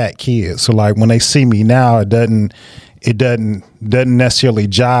was a fat kid, so like when they see me now, it doesn't necessarily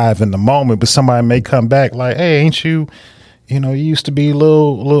jive in the moment. But somebody may come back like, "Hey, ain't you? You used to be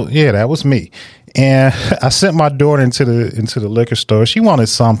little. Yeah, that was me." And I sent my daughter into the liquor store. She wanted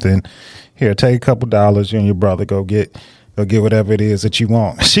something. Here, take a couple dollars. You and your brother go get whatever it is that you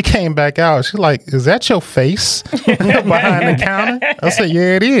want. She came back out. She's like, "Is that your face behind the counter?" I said,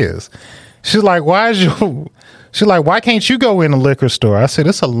 "Yeah, it is." She's like, "Why can't you go in the liquor store?" I said,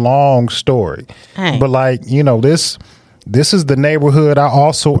 "It's a long story." Hey. But like, this is the neighborhood I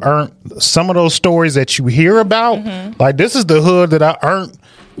also earned some of those stories that you hear about. Mm-hmm. Like, this is the hood that I earned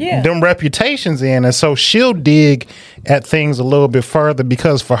them reputations in. And so she'll dig at things a little bit further,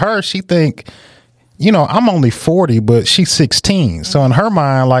 because for her, she think, I'm only 40, but she's 16. So in her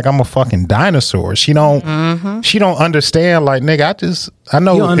mind, like, I'm a fucking dinosaur. She don't understand. Like, nigga, I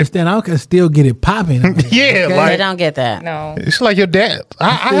know. You don't understand. I can still get it popping. Yeah, okay? They don't get that. No, it's like your dad.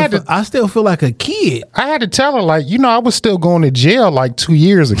 I still feel like a kid. I had to tell her, like, I was still going to jail like 2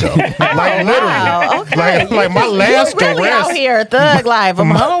 years ago. Like, literally. Wow, okay. Like my last you really arrest out here, thug life.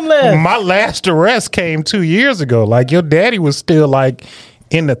 I'm homeless. My last arrest came 2 years ago. Like, your daddy was still like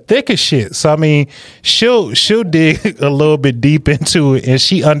in the thick of shit. So I mean, she'll dig a little bit deep into it, and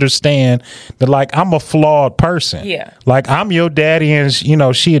she understand that like I'm a flawed person. Yeah. Like, I'm your daddy, and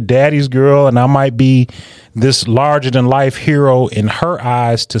she a daddy's girl, and I might be this larger than life hero in her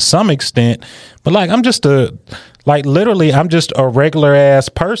eyes to some extent, but like I'm just literally I'm just a regular ass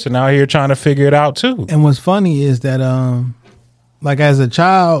person out here trying to figure it out too. And what's funny is that like as a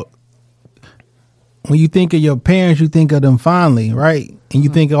child, when you think of your parents, you think of them fondly, right? And you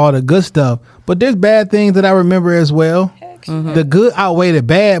think of all the good stuff. But there's bad things that I remember as well. Mm-hmm. The good outweigh the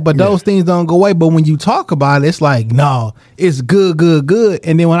bad, but those things don't go away. But when you talk about it, it's like, no, it's good, good, good.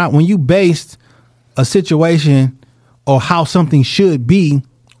 And then when you based a situation or how something should be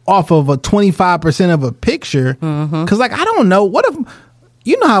off of a 25% of a picture, because like, I don't know, what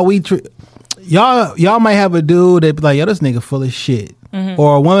if, how we y'all might have a dude that be like, yo, this nigga full of shit. Mm-hmm.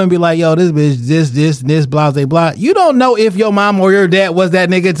 Or a woman be like, yo, this bitch, this, blah, blah, blah. You don't know if your mom or your dad was that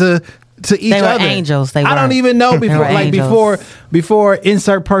nigga to each they were other. Angels. I don't even know before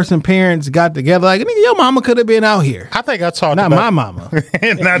insert person parents got together. Like, nigga, your mama could have been out here. I think I talked not about my mama.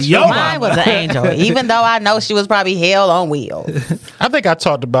 Not your mama. Mine was an angel, even though I know she was probably hell on wheels. I think I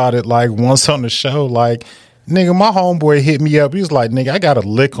talked about it like once on the show. Like, nigga, my homeboy hit me up. He was like, nigga, I got a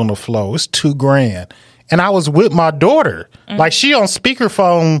lick on the floor. It's $2,000. And I was with my daughter. Mm-hmm. Like, she on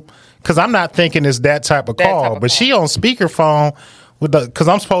speakerphone, because I'm not thinking it's that type of call, but she on speakerphone because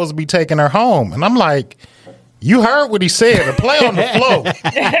I'm supposed to be taking her home. And I'm like, you heard what he said, to play on the floor.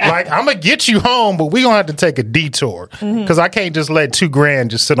 Like, I'm going to get you home, but we're going to have to take a detour, because I can't just let $2,000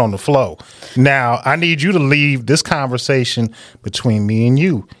 just sit on the floor. Now, I need you to leave this conversation between me and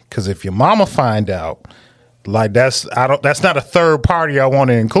you, because if your mama find out, Like that's not a third party I want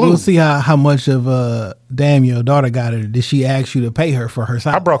to include. We'll see how much of damn your daughter got her. Did she ask you to pay her for her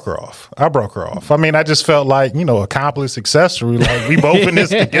side? I broke her off. I mean, I just felt like, accomplice accessory. Like we both in this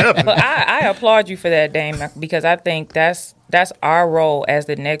together. But I applaud you for that, Dame, because I think that's our role as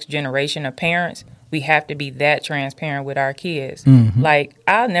the next generation of parents. We have to be that transparent with our kids. Mm-hmm. Like,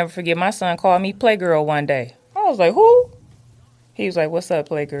 I'll never forget, my son called me Playgirl one day. I was like, who? He was like, what's up,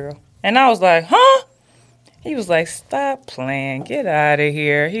 Playgirl? And I was like, huh? He was like, stop playing. Get out of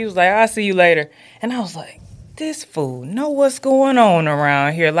here. He was like, I'll see you later. And I was like, this fool know what's going on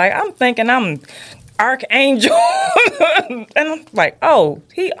around here. Like, I'm thinking I'm Archangel. And I'm like, oh,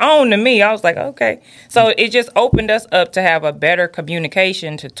 he owned to me. I was like, okay. So it just opened us up to have a better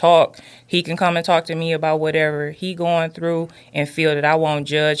communication, to talk. He can come and talk to me about whatever he going through and feel that I won't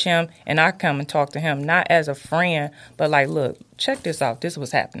judge him. And I come and talk to him, not as a friend, but like, look, check this out. This is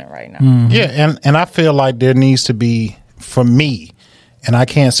what's happening right now. Mm-hmm. Yeah, and I feel like there needs to be, for me, and I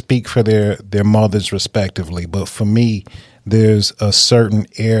can't speak for their mothers respectively, but for me, there's a certain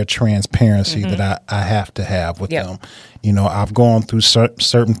air transparency that I have to have with them. I've gone through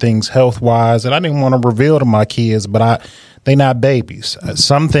certain things health-wise that I didn't want to reveal to my kids, but they not babies.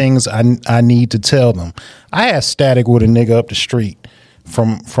 Some things I need to tell them. I had static with a nigga up the street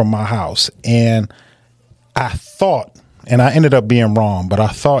from my house, and I thought, and I ended up being wrong, but I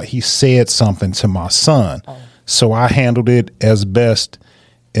thought he said something to my son. So I handled it as best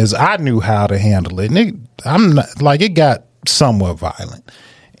as I knew how to handle it. And it got somewhat violent.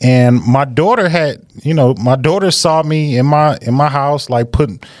 And my daughter saw me in my house, like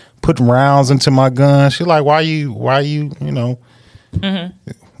putting rounds into my gun. She's like, why you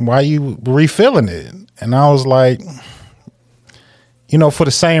refilling it? And I was like, for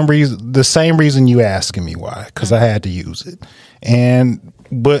the same reason you asking me why, because I had to use it.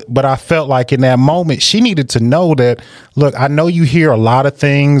 But I felt like in that moment, she needed to know that, look, I know you hear a lot of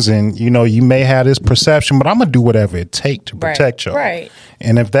things and, you may have this perception, but I'm going to do whatever it takes to protect you. Right.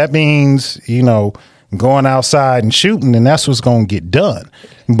 And if that means, going outside and shooting, then that's what's going to get done.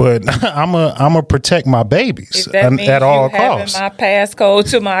 But I'm a protect my babies at all costs. Having my passcode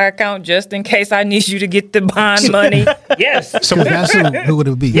to my account just in case I need you to get the bond money. Yes. So that's who would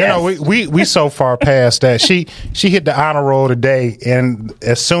it be? We so far past that. She hit the honor roll today, and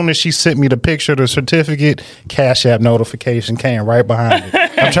as soon as she sent me the picture of the certificate, Cash App notification came right behind it.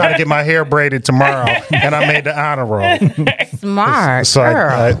 I'm trying to get my hair braided tomorrow, and I made the honor roll. Smart So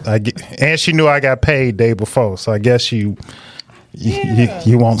girl. and she knew I got paid day before, so I guess you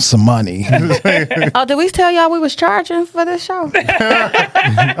want some money. Oh, did we tell y'all we was charging for this show? All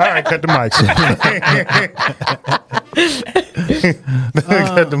right, cut the mics off.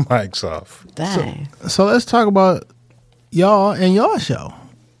 Cut the mics off. Dang. So let's talk about y'all and your show.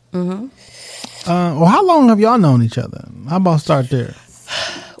 Mm-hmm. Well, how long have y'all known each other? How about start there?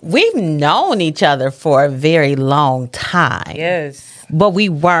 We've known each other for a very long time. Yes. But we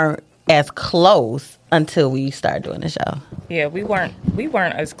weren't as close until we started doing the show. Yeah, we weren't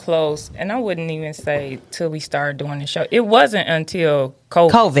as close, and I wouldn't even say till we started doing the show. It wasn't until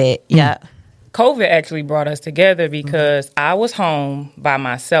COVID. Yeah. COVID actually brought us together because I was home by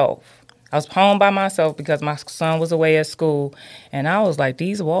myself. I was home by myself because my son was away at school, and I was like,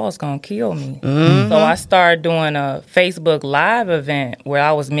 these walls gonna kill me. Mm-hmm. So I started doing a Facebook Live event where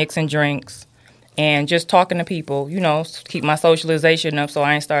I was mixing drinks and just talking to people, keep my socialization up so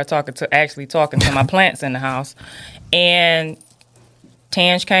I ain't start talking to my plants in the house. And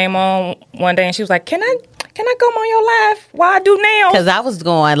Tange came on one day and she was like, Can I come on your live while I do nails? Because I was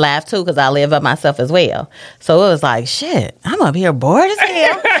going live too because I live by myself as well. So it was like, shit, I'm up here bored as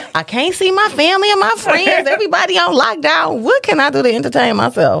hell. I can't see my family and my friends. Everybody on lockdown. What can I do to entertain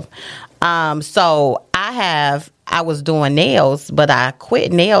myself? So I was doing nails, but I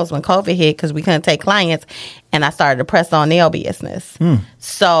quit nails when COVID hit because we couldn't take clients, and I started to press on nail business.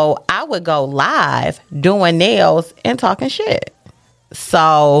 So I would go live doing nails and talking shit.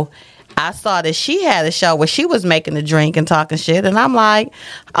 So I saw that she had a show where she was making a drink and talking shit, and I'm like,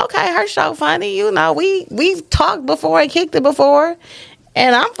 okay, her show funny. We've talked before and kicked it before,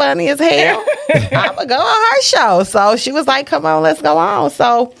 and I'm funny as hell. I'm going to go on her show. So she was like, come on, let's go on.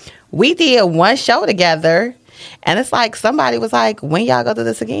 So we did one show together, and it's like somebody was like, when y'all go do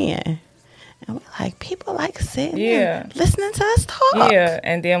this again? And we're like, people like sitting and listening to us talk. Yeah,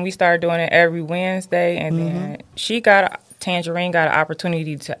 and then we started doing it every Wednesday, and then Tangerine got an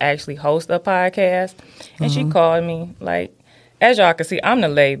opportunity to actually host a podcast, and she called me. Like, as y'all can see, I'm the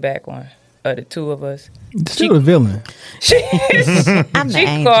laid back one. of the two of us. Still the villain. I'm the She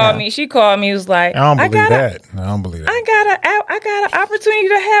angel. called me. She called me. Was like, I don't believe got that. I don't believe that. I got an opportunity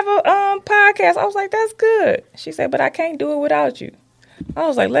to have a podcast. I was like, that's good. She said, but I can't do it without you. I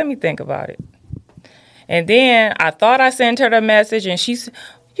was like, let me think about it. And then I thought I sent her the message, and she said,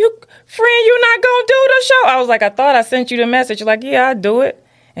 you not gonna do the show? I was like, I thought I sent you the message. She's like, yeah, I'll do it.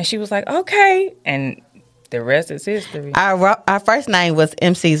 And she was like, okay. And the rest is history. Our first name was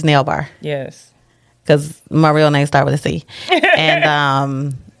MC's Nail Bar Yes. because my real name started with a C.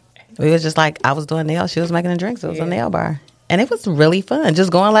 And we was just like, I was doing nails, she was making the drinks. It was a nail bar. And it was really fun,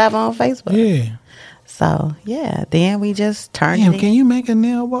 just going live on Facebook. Yeah. So, yeah, then we just turned Damn, it can in. you make a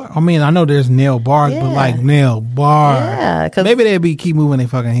nail bar? I mean, I know there's nail bars, but Yeah. like nail bar. Yeah, 'cause- maybe they'd keep moving their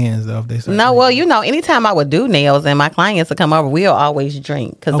fucking hands though if they start No, making- well, you know, anytime I would do nails and my clients would come over, we'll always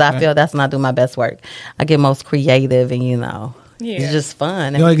drink because I Okay. feel that's when I do my best work. I get most creative and, Yeah. it's just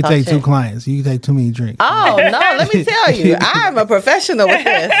fun. You only can talk take 2 shit. clients. You can take too many drinks. Oh, no, let me tell you, I'm a professional with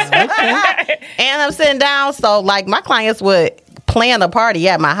this. And I'm sitting down, so like my clients would plan a party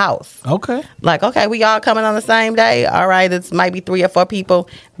at my house. Okay. Like, okay, we all coming on the same day. All right, it's might be 3 or 4 people.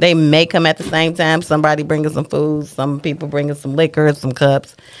 They may come at the same time. Somebody bringing some food. Some people bringing some liquor, some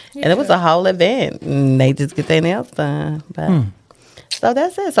cups. And it was a whole event. And they just get their nails done. But, So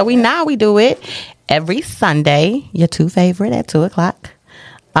that's it. So we do it every Sunday, your 2 favorite at 2 o'clock.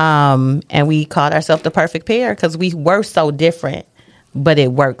 And we called ourselves the perfect pair because we were so different, but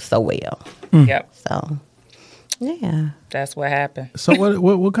it worked so well. Yep. So, yeah, That's what happened. So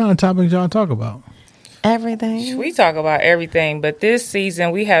what kind of topics y'all talk about? everything. We talk about everything, but this season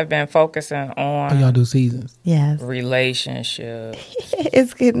we have been focusing Oh, on y'all do seasons. Yes. relationships.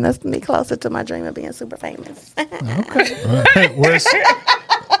 It's getting me closer to my dream of being super famous. Where's-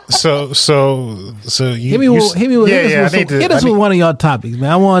 so you, Hit me with hit us with one of y'all topics,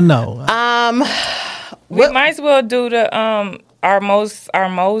 man. I want to know. We might as well do the our most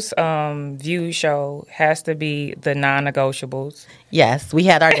viewed show has to be the non-negotiables. Yes, we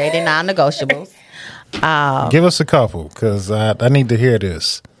had our dating non-negotiables. give us a couple because I need to hear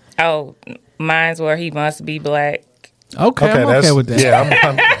this. Oh, mine's where he must be black. Okay, I'm okay with that. Yeah,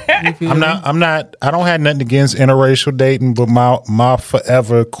 I'm not. I don't have nothing against interracial dating, but my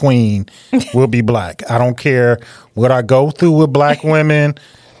forever queen will be black. I don't care what I go through with black women,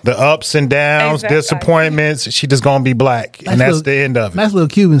 the ups and downs, Exactly. disappointments. She just gonna be black, and that's the end of it. Nice little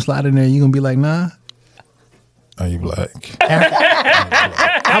Cuban slide in there. You gonna be like, nah. Are you black?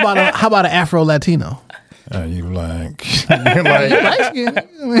 How about an Afro Latino? Are you black? Like,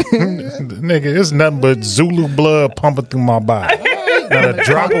 nigga, it's nothing but Zulu blood pumping through my body. Not a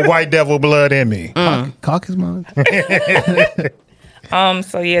drop of white devil blood in me. Caucus mode.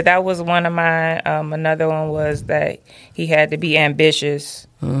 So yeah, that was one of mine. Another one was that he had to be ambitious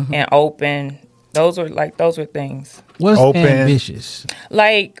and open. Those were things. What's Open. ambitious?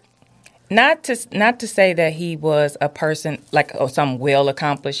 Like not to say that he was a person like some well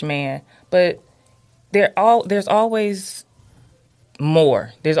accomplished man, but there's always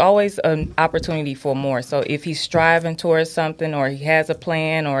more. There's always an opportunity for more. So if he's striving towards something or he has a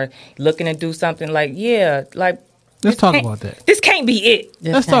plan or looking to do something, like Let's talk about that. This can't be it.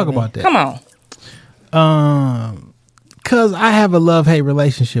 Let's talk about that. Come on. Cause I have a love-hate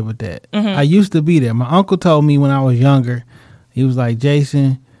relationship with that. I used to be there. My uncle told me when I was younger, he was like,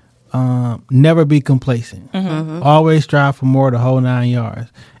 Jason, never be complacent. Always strive for more, the whole 9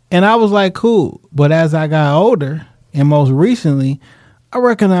 yards. And I was like, cool. But as I got older, and most recently, I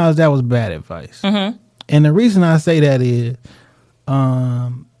recognized that was bad advice. And the reason I say that is,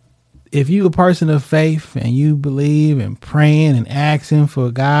 if you a person of faith and you believe in praying and asking for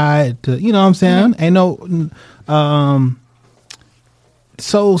God to, you know what I'm saying? Ain't no,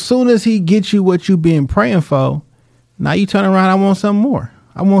 so soon as he gets you what you've been praying for, now you turn around, I want something more.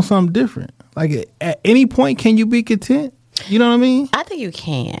 I want something different. Like at any point, can you be content? You know what I mean? I think you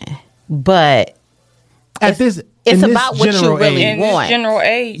can, but At it's in about what you general really age. In this want. general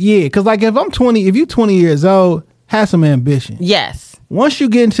age. Yeah, because like if you're 20 years old, have some ambition. Yes. Once you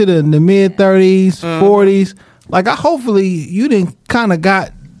get into the mid 30s, 40s, like hopefully you didn't kind of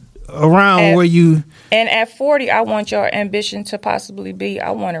got around where you. And at 40, I want your ambition to possibly be,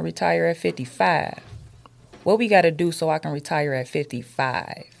 I want to retire at 55. What we got to do so I can retire at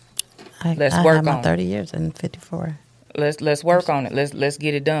 55? Let's I work have my on it. 30 years and 54. Let's work on it. Let's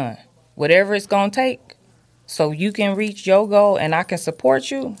get it done. Whatever it's going to take so you can reach your goal and I can support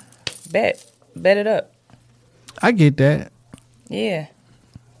you, bet it up. I get that. Yeah.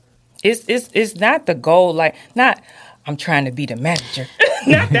 It's not the goal, like not I'm trying to be the manager.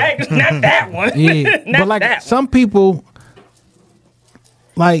 not that one. Yeah, Not but like that some people,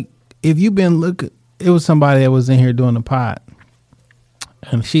 like if you've been looking, it was somebody that was in here doing the pod,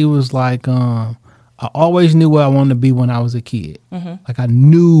 and she was like, I always knew what I wanted to be when I was a kid. Like I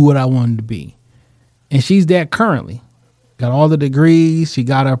knew what I wanted to be, and she's that currently. Got all the degrees. She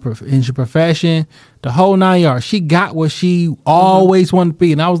got her in her profession, the whole 9 yards. She got what she always wanted to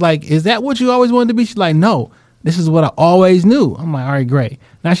be, and I was like, "Is that what you always wanted to be?" She's like, "No, this is what I always knew." I'm like, "All right, great."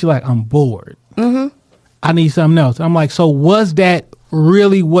 Now she's like, "I'm bored. I need something else." I'm like, "So was that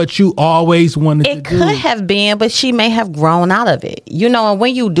really what you always wanted to do?" It could have been, but she may have grown out of it. You know, and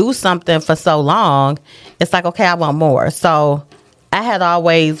when you do something for so long, it's like, okay, I want more. So I had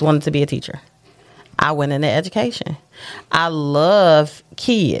always wanted to be a teacher. I went into education. I love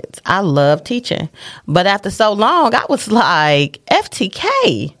kids. I love teaching. But after so long, I was like,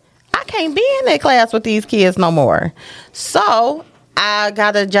 FTK, I can't be in that class with these kids no more. So I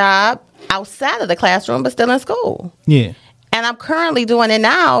got a job outside of the classroom, but still in school. Yeah. And I'm currently doing it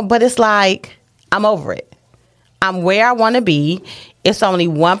now, but it's like, I'm over it. I'm where I want to be. It's only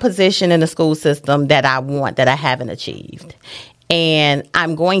one position in the school system that I want that I haven't achieved. And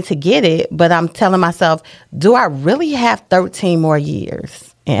I'm going to get it, but I'm telling myself, do I really have 13 more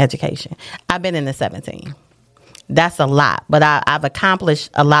years in education? I've been in the 17. That's a lot, but I've accomplished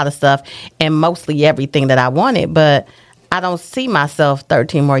a lot of stuff and mostly everything that I wanted, but I don't see myself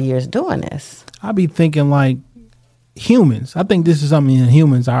 13 more years doing this. I be thinking like humans. I think this is something that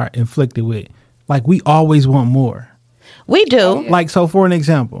humans are inflicted with. Like we always want more. We do. Like, so for an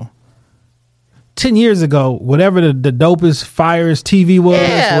example, 10 years ago, whatever the dopest Fires TV was,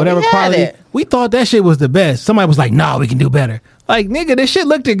 whatever we had quality, it. we thought that shit was the best. Somebody was like, "No, we can do better." Like, nigga, this shit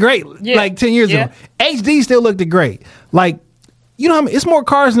looked great like 10 years ago. HD still looked great. Like, you know what I mean? It's more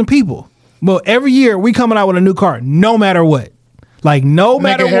cars than people. But every year we coming out with a new car, no matter what. Like, no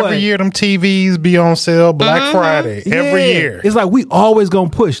matter what. Every year them TVs be on sale Black Friday. Every year. It's like we always gonna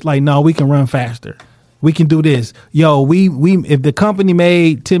push. Like, no, we can run faster. We can do this. Yo, we if the company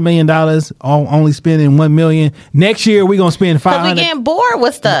made $10 million, only spending $1 million, next year we gonna spend $500. Because we getting bored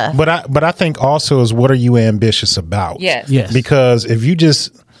with stuff. But I think also is, what are you ambitious about? Yes. Because if you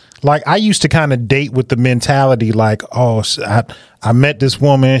just, like, I used to kind of date with the mentality like, oh, I met this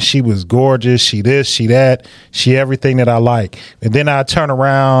woman, she was gorgeous, she this, she that, she everything that I like. And then I turn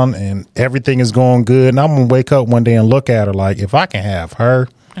around and everything is going good, and I'm gonna wake up one day and look at her like, if I can have her,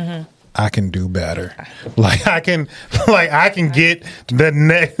 I can do better. Like I can get the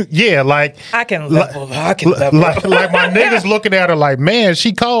next. Yeah, like I can level. Like my niggas looking at her like, man,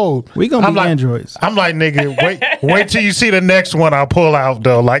 she cold. We gonna be androids. I'm like, nigga, wait till you see the next one I pull out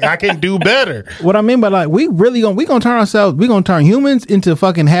though. Like I can do better. What I mean by like, we gonna turn humans into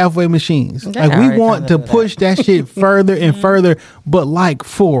fucking halfway machines. They Like we already want trying to to do push that shit further and further, but like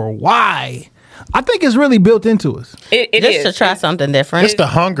for why? I think it's really built into us. It Just is to try something different. It's the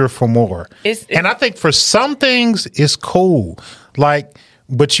hunger for more. And I think for some things it's cool. Like,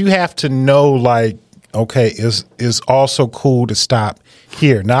 but you have to know, like, okay, it's also cool to stop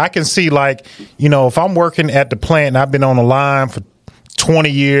here. Now I can see, like, you know, if I'm working at the plant and I've been on the line for 20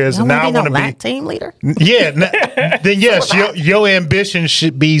 years and now I want to be team leader. Yeah, then yes, your ambition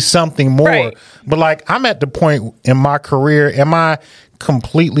should be something more. Right. But like, I'm at the point in my career, am I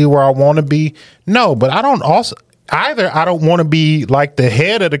completely where I want to be? No, but I don't want to be like the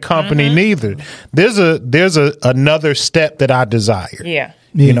head of the company neither. There's another step that I desire. Yeah.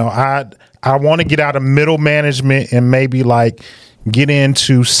 You know, I want to get out of middle management and maybe like get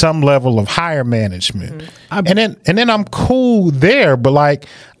into some level of higher management. And then I'm cool there, but like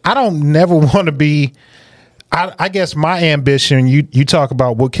I don't never want to be. I guess my ambition, you talk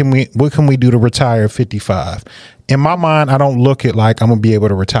about what can we do to retire at 55. In my mind, I don't look at like I'm gonna be able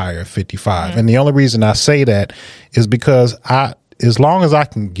to retire at 55. And the only reason I say that is because as long as I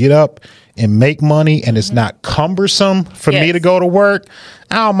can get up and make money and it's not cumbersome for me to go to work,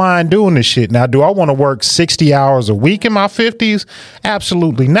 I don't mind doing this shit. Now, do I want to work 60 hours a week in my 50s?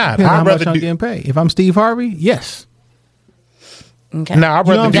 Absolutely not. Depends on how much I'm getting paid. If I'm Steve Harvey, yes. Okay. Now, I'd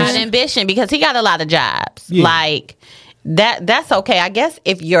rather got ambition because he got a lot of jobs. Yeah. Like that's okay. I guess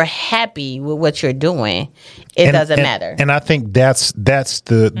if you're happy with what you're doing, it doesn't matter. And I think that's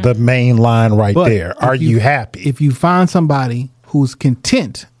the main line right But there. Are you happy? If you find somebody who's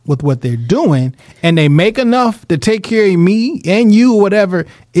content with what they're doing and they make enough to take care of me and you or whatever,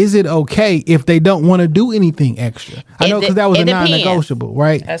 is it okay if they don't want to do anything extra? I know, because that was a non-negotiable,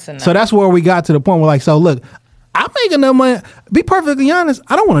 right? So that's where we got to the point where like, so look, I make enough money. Be perfectly honest,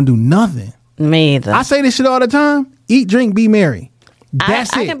 I don't want to do nothing. Me either. I say this shit all the time. Eat, drink, be merry.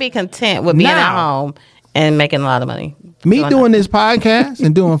 That's I it. can be content with being at home and making a lot of money. Me doing this podcast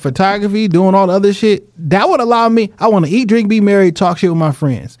and doing photography, doing all the other shit, that would allow me, I want to eat, drink, be merry, talk shit with my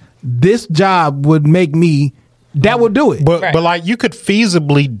friends. this job would make me. That would do it. But like you could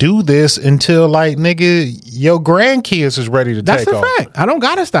feasibly do this until like nigga your grandkids is ready to That's take off. a fact. I don't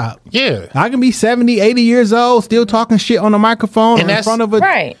gotta stop. Yeah. I can be 70, 80 years old, still talking shit on a microphone in front of a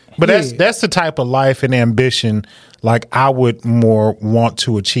right. But Yeah. that's the type of life and ambition like I would more want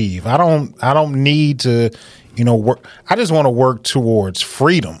to achieve. I don't need to, work. I just want to work towards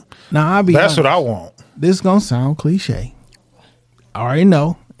freedom. Now I'll be That's honest. what I want. This is gonna sound cliche. I already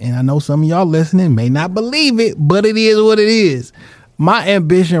know, and I know some of y'all listening may not believe it, but it is what it is. My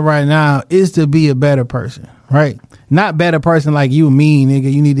ambition right now is to be a better person, right? Not better person like you and me,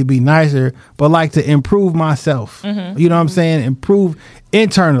 nigga. You need to be nicer, but like to improve myself. You know what I'm saying? Improve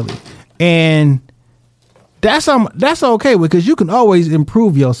internally, and that's okay because you can always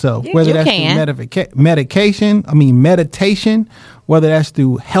improve yourself. Whether you that's can. through meditation, whether that's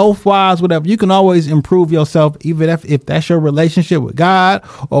through health wise, whatever. You can always improve yourself, even if that's your relationship with God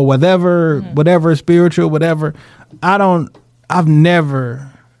or whatever spiritual, whatever. I've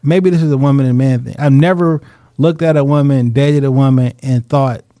never. Maybe this is a woman and man thing. I've never looked at a woman, dated a woman, and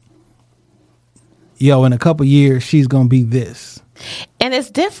thought, yo, in a couple years she's gonna be this. And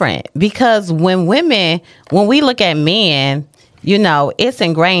it's different because when we look at men, it's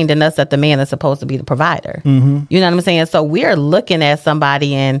ingrained in us that the man is supposed to be the provider. You know what I'm saying? So we're looking at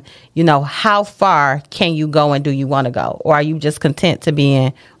somebody and, how far can you go and do you want to go? Or are you just content to be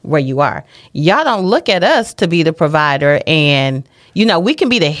in where you are? Y'all don't look at us to be the provider and, we can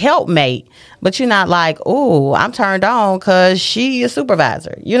be the helpmate, but you're not like, oh, I'm turned on because she a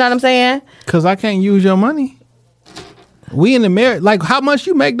supervisor. You know what I'm saying? Because I can't use your money. We in the marriage, like how much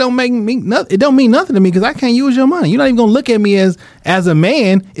you make don't make me nothing. It don't mean nothing to me because I can't use your money. You're not even gonna look at me as a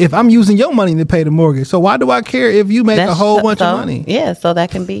man if I'm using your money to pay the mortgage. So why do I care if you make a whole bunch of money? Yeah, so that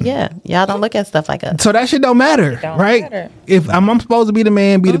can be y'all don't look at stuff like us. So that shit don't matter, right? matter. If I'm supposed to be the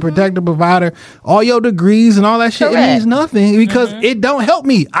man, be the protector, provider, all your degrees and all that shit, Correct. it means nothing because it don't help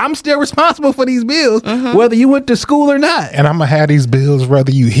me. I'm still responsible for these bills, whether you went to school or not. And I'm gonna have these bills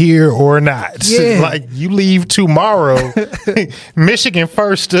whether you here or not. Yeah. Like you leave tomorrow, Michigan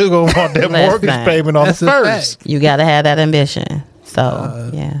First still gonna want that Listen, mortgage payment on the that's a first. You got to have that ambition. So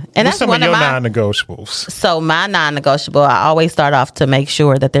yeah, and What's that's some one of your of my. non-negotiables? So my non-negotiable, I always start off to make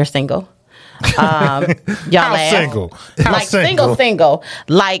sure that they're single. Y'all How laugh. single? How Like single.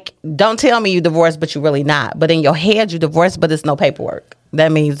 Like, don't tell me you divorced, but you're really not. But in your head, you divorced, but it's no paperwork.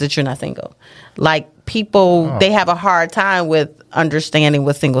 That means that you're not single. Like people, they have a hard time with understanding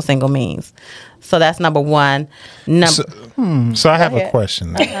what single means. So that's number one. So I have a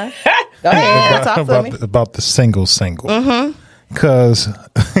question Go ahead, talk to me. about the single. Because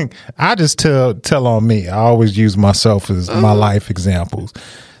I just tell on me. I always use myself as my life examples.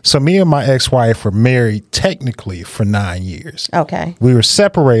 So me and my ex-wife were married technically for 9 years. Okay. We were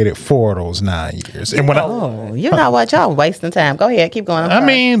separated for those 9 years. And when Oh, you know what? Y'all wasting time. Go ahead, keep going. I'm I sorry.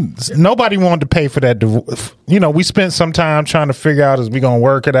 mean, nobody wanted to pay for that divorce. We spent some time trying to figure out, is we going to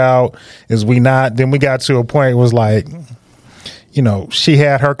work it out? Is we not? Then we got to a point it was like, she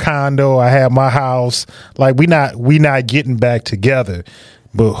had her condo, I had my house. Like we not getting back together,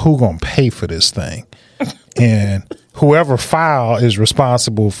 but who going to pay for this thing? And whoever filed is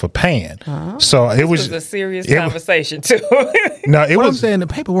responsible for paying. So it It was was a serious it- conversation too. No, it What I'm was. saying, the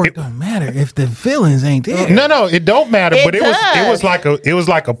paperwork don't matter if the feelings ain't there. No, it don't matter. It but it was does.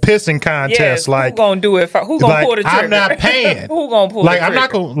 like a pissing contest. yes, Like who gonna do it? Who gonna pull the trigger? I'm not paying. Who gonna pull like the I'm not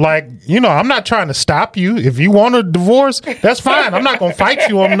trigger? gonna I'm not trying to stop you. If you want a divorce, that's fine. I'm not gonna fight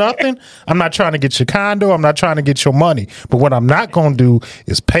you on nothing. I'm not trying to get your condo. I'm not trying to get your money. But what I'm not gonna do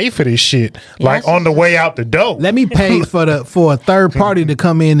is pay for this shit like on the way out the door. Let me pay for a third party to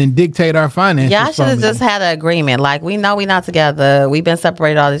come in and dictate our finances. Y'all should from have me. just had an agreement. Like, we know we're not together. We've been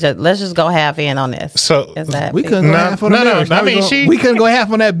separated all this. Let's just go half in on this. So Is that We couldn't go No, half on the no, no, marriage. I Now we mean, go- she- we couldn't go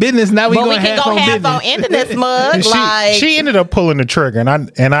half on that business. Now we But going we can go on half business. on ending this mug. Like, she ended up pulling the trigger,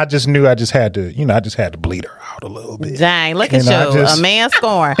 and I just knew I just had to bleed her out a little bit. dang, look at And I you. just- A man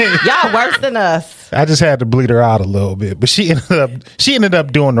scoring. Y'all worse than us. I just had to bleed her out a little bit, but she ended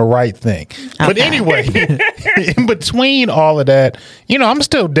up doing the right thing. But Okay. anyway, in between all of that, I'm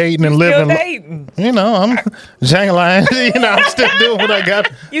still dating and Still living. dating. I'm jangling. I'm still doing what I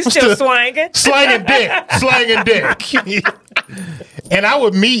got. You I'm still swanging? slanging dick. And I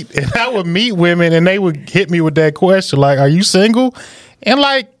would meet women, and they would hit me with that question, like, "Are you single?" And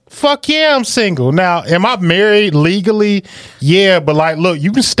like, fuck yeah, I'm single. Now, am I married legally? Yeah, but like, look,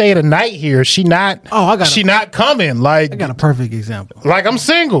 you can stay the night here. She not coming. Like, I got a perfect example. like I'm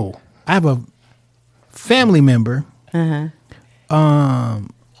single. I have a family member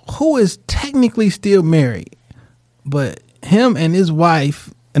who is technically still married, but him and his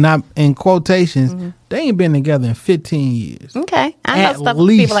wife and I'm in quotations, they ain't been together in 15 years. Okay, I know At stuff with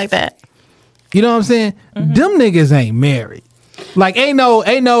least. people like that. You know what I'm saying? Them niggas ain't married. Like ain't no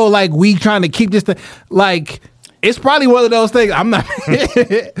like we trying to keep this thing. Like it's probably one of those things. I'm not,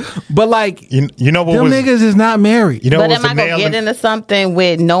 but like You know what them was niggas is not married. you know But what am was I the gonna nail get in- into something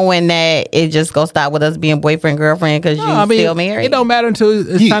with knowing that it just gonna stop with us being boyfriend girlfriend because No, you I mean, still married? it don't matter until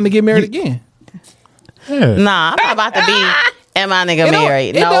it's time to get married again. Yeah. Nah, I'm not about to be. Am I nigga It don't-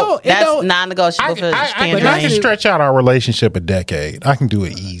 married? it No, don't- it that's don't- non-negotiable for I Tangerine. can stretch out our relationship a decade. I can do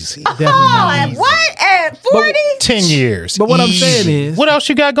it easy. Oh, at what? At 40? 10 years. But what I'm Easy. saying is- what else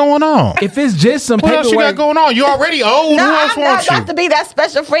you got going on? If it's just some What else you got paperwork, going on? You already old. No, Who else I'm not wants about you? to be that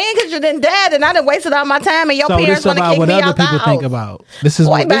special friend because you done dead and I done wasted all my time and your so parents this want to about kick what me other out the people think house. about. This is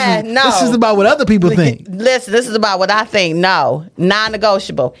Boy, what man, no. this is about what other people think. Listen, this is about what I think. No,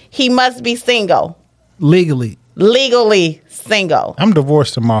 non-negotiable. He must be single, Legally, legally single. I'm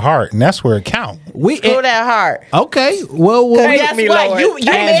divorced in my heart, and that's where it counts. Screw that heart. Okay, well, Guess me, what? Lord. You Thank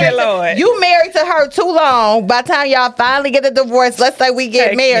me, married. Lord. You married to her too long. By the time y'all finally get a divorce, let's say we get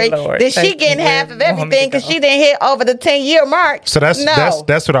Thank me, married, Lord. then she Thank getting you, half Lord. of You want me everything to because go? she didn't hit over the 10-year mark. So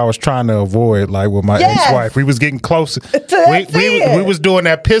that's what I was trying to avoid. Like with my Yes. ex-wife, we was getting close. That's we it. was doing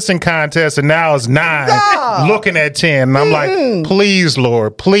that pissing contest, and now it's 9, Stop. looking at 10. And I'm like, please,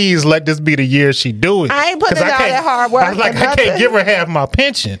 Lord, please let this be the year she do it. I ain't putting 'Cause in all can't- that hard work I was like, for I can't nothing. give her half my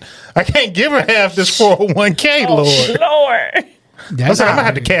pension. I can't give her half this 401k, Lord. Lord. I said, I'm gonna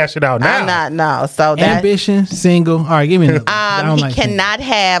have to cash it out now. I'm not. No. So that ambition, single. All right, give me. I don't he like cannot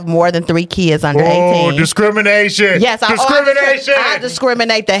have more than 3 kids under Oh, 18. discrimination! Yes, discrimination. I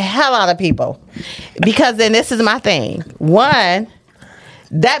discriminate the hell out of people because then this is my thing. One,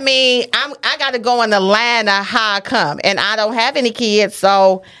 that means I got to go in the line of how I come, and I don't have any kids,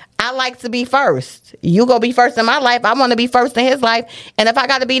 so I like to be first. You go be first in my life. I want to be first in his life, and if I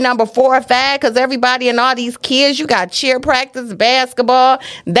got to be number 4 or 5, because everybody and all these kids, you got cheer practice, basketball,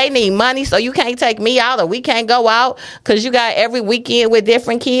 they need money, so you can't take me out, or we can't go out because you got every weekend with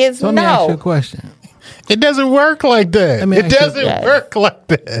different kids. So let me ask you a No. question. It doesn't work like that. Let me It ask you- doesn't Yes. work like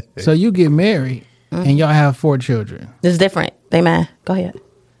that. So you get married and y'all have 4 children. It's different. They man. Go ahead.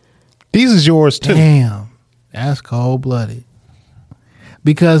 These is yours too. Damn, that's cold blooded.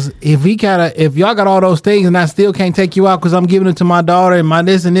 Because if y'all got all those things and I still can't take you out because I'm giving it to my daughter and my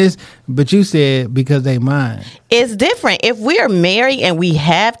this and this, but you said because they mine. It's different. If we're married and we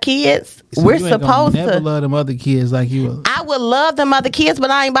have kids, So we're you ain't gonna supposed never to. love them other kids like you will. I would love them other kids,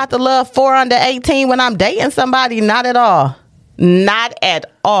 but I ain't about to love 4 under 18 when I'm dating somebody. Not at all. Not at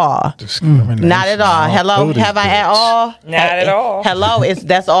all. Discrimination. Not at all. Hello, through this have I bitch. at all? Not at all. Hello,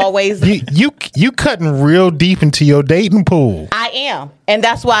 that's always. You cutting real deep into your dating pool. I am, and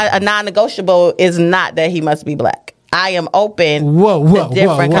that's why a non-negotiable is not that he must be black. I am open. Whoa, to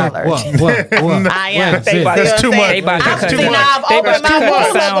different colors. whoa. I am. Wait, sis. That's too much. They about to That's cut too the- much. I've They opened about to my cut pool the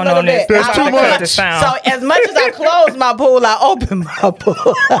up a sound little on this. bit. They That's about too to cut much. the So sound. as much as I close my pool, I open my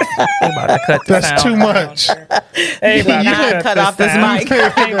pool. They about to cut the That's sound. too much. They about You to gotta cut off this sound. mic.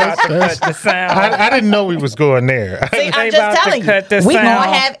 They about to cut the sound. I didn't know we was going there. See, They I'm about just to telling cut you, the we gonna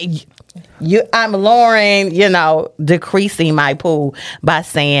sound. have you. I'm lowering, decreasing my pool by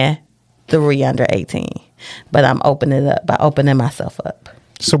saying 3 under 18, but I'm opening it up by opening myself up.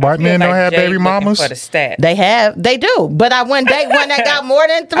 So white Feel men don't like have Jay baby looking mamas? for the stats. They do, but I wouldn't date one that got more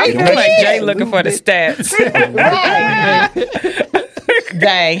than 3 I feel like Jay kids. looking for the stats. Right.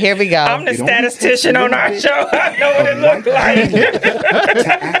 Dang, here we go. I'm the statistician on our show. I know what it look like.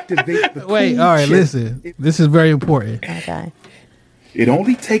 To activate the Wait, cool all right, chip. listen. This is very important. Okay. It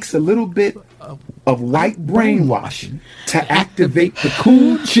only takes a little bit of white brainwashing to activate the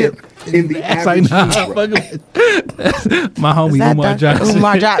cool chip in the It's like, average nah, Negro. fuck it. My homie That Umar Johnson.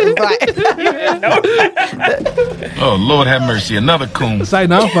 Umar Johnson. Right. Oh, Lord have mercy. Another coon. It's like,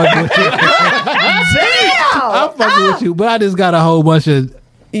 no, I'm fucking with you. I'm fucking with you, but I just got a whole bunch of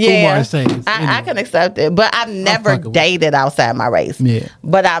Umar sayings. I can accept it, but I've never fucking with dated outside my race. Yeah.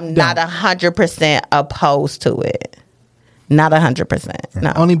 But I'm not 100% opposed to it. Not 100%.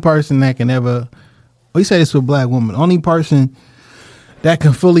 No. Only person that can ever, we say this with black women, only person that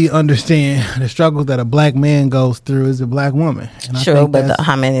can fully understand the struggles that a black man goes through is a black woman. And I True, think but that's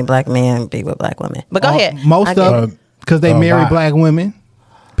how many black men be with black women? But go ahead. Most I of get it. them, because they marry lot. black women,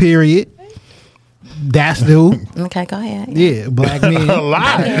 period. That's who. Okay, go ahead. Yeah, black men. A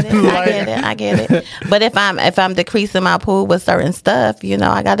lot. I get it. But if I'm decreasing my pool with certain stuff,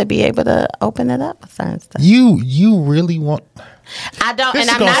 I got to be able to open it up with certain stuff. You really want? I don't, This and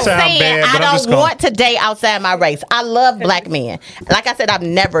is I'm gonna not sound saying bad, I but I'm just don't gonna- want to date outside my race. I love black men. Like I said, I've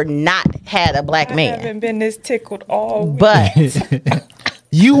never not had a black I man, haven't been this tickled all week. but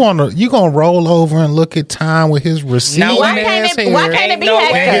You gonna roll over and look at time with his receding No, Why ass can't it? hair Why can't it be no way.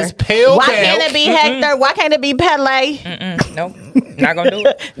 and Hector? his pale Why belt? can't it be Hector? Why can't it be Pele? Nope, not gonna do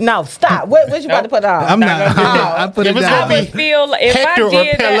it. No, stop. What you about to put on? I'm not. gonna do I put it If it's down. gonna I would feel like if Hector I or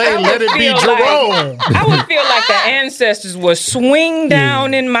did Pele, that, I let would it be feel Jerome. like I would feel like the ancestors would swing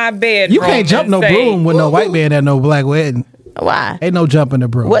down in my bedroom. You can't jump and no say, broom with no white man at no black wedding. Why? Ain't no jumping the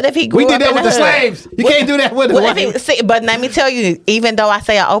broom. What if he grew We did up that in with the the hood? slaves. You can't do that with the What if white. he, see, but let me tell you, even though I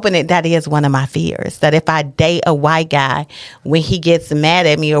say I open it, that is one of my fears. That if I date a white guy, when he gets mad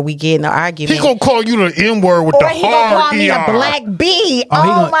at me or we get in an argument, He gonna call you the N word with or the he gonna call hard me a ER. black bee. Oh, he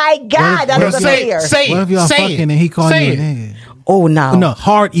Oh, gonna- my God, that Well, is a say, fear. say What if y'all say fucking it. and he call Say you a it. nigga? Oh no, No,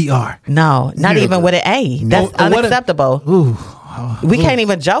 hard ER. no, not Yeah. even with an A. That's What if- unacceptable. Ooh. We can't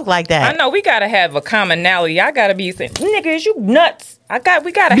even joke like that. I know we gotta have a commonality. I gotta be saying, nigga, is you nuts? We gotta have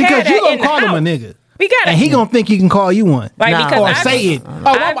Because that you in gonna the call him house. a nigga. We gotta. And he gonna think he can call you one. like No. because Or I've- say it.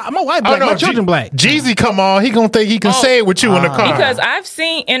 Oh, my white black. My children black. Jeezy, come on. He gonna think he can say it with you in the car. Because I've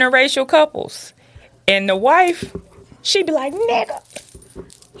seen interracial couples, and the wife, she be like, nigga,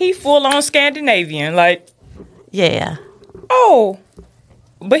 he full on Scandinavian, like, Yeah. oh,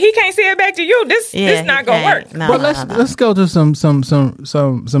 but he can't say it back to you. This Yeah, not he gonna can't. work. No, But no. let's go to some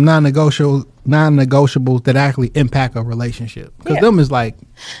non-negotiables that actually impact a relationship. Because Yeah. them is like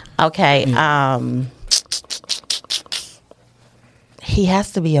Okay. He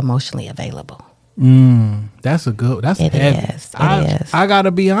has to be emotionally available. that's a good. That's It heavy. is. It is. I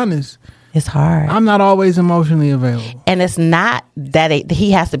gotta be honest. It's hard. I'm not always emotionally available. And it's not that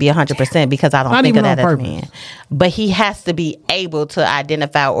he has to be 100% because I don't Not think of even that on as purpose. man. But he has to be able to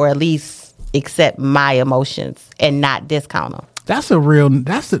identify or at least accept my emotions and not discount them. That's a real.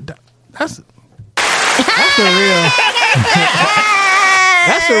 That's a real.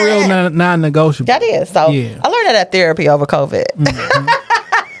 That's a real non-negotiable. That is. So Yeah. I learned that at therapy over COVID.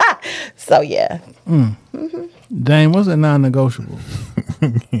 So yeah. Dane, what's a non-negotiable?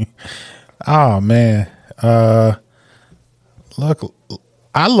 Oh man. Look,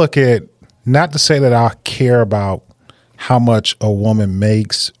 I look at, not to say that I care about how much a woman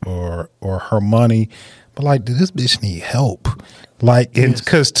makes or her money, but like, does this bitch need help? Like, it's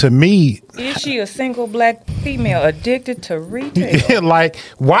because to me, Is she a single black female addicted to retail? like,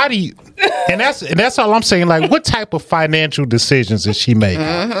 why do you? And that's all I'm saying. Like, what type of financial decisions is she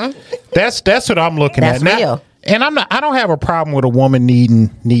making? That's what I'm looking That's at. Now, real. and I don't have a problem with a woman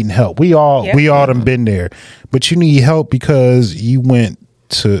needing help. We all done been there. But you need help because you went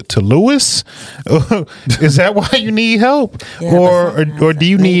to Lewis? Is that why you need help? Yeah, or do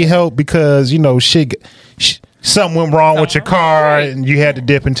you need help because, you know, something went wrong with your car and you had to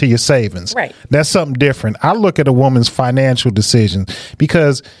dip into your savings? Right. That's something different. I look at a woman's financial decisions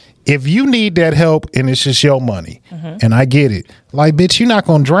because if you need that help and it's just your money, and I get it, like, bitch, you're not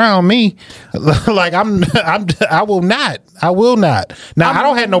gonna drown me. Like, I will not. Now, I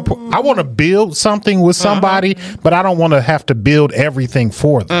don't have no. I want to build something with somebody, but I don't want to have to build everything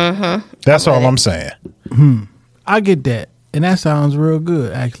for them. That's all I'm saying. I get that, and that sounds real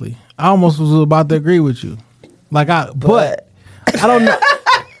good. Actually, I almost was about to agree with you. But I don't know.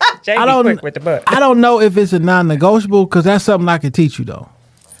 Jay I be don't. quick with the butt. I don't know if it's a non-negotiable because that's something I can teach you though.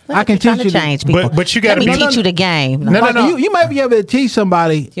 I can Trying teach to you. change people. But you gotta Let me be- teach you the game. No, Like, no. You might be able to teach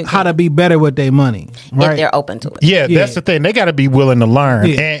somebody You how can. to be better with their money, right? If they're open to it. Yeah, Yeah. that's the thing. They got to be willing to learn.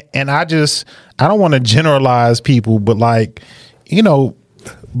 Yeah. And I don't want to generalize people, but like, you know,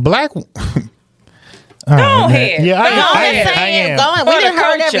 black. Go ahead. Yeah, Go I ahead, am. say it. I Go am. ahead. We For the done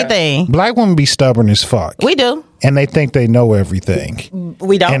heard culture. everything. Black women be stubborn as fuck. We do. And they think they know everything.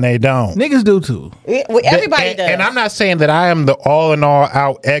 We don't. And they don't. Niggas do too. Everybody and, does. And I'm not saying that I am the all in all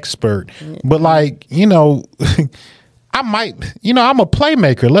out expert, but like, you know, I might, you know, I'm a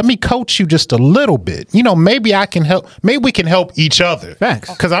playmaker. Let me coach you just a little bit. You know, maybe I can help. Maybe we can help each other.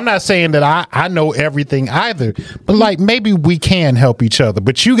 Facts. Because I'm not saying that I know everything either, but like maybe we can help each other.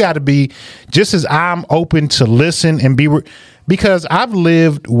 But you got to be just as I'm open to listen and be, because I've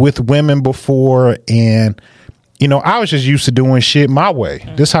lived with women before and, you know, I was just used to doing shit my way.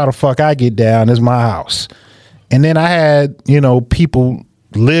 This how the fuck I get down. This is my house. And then I had, you know, people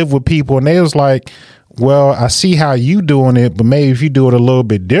live with people and they was like, well, I see how you doing it, but maybe if you do it a little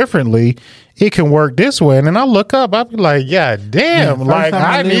bit differently, it can work this way. And then I look up, I be like, yeah, damn, First like time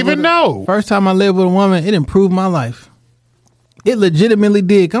I didn't lived even with- know. First time I lived with a woman, it improved my life. It legitimately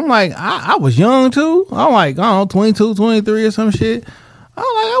did. I'm like, I was young too. I'm like, I don't know, 22, 23 or some shit. I'm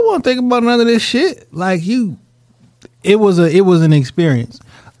like, I wasn't thinking about none of this shit. Like it was an experience.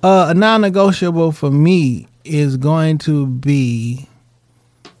 A non-negotiable for me is going to be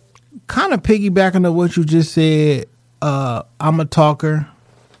kind of piggybacking on what you just said. I'm a talker.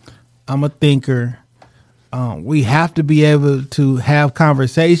 I'm a thinker. We have to be able to have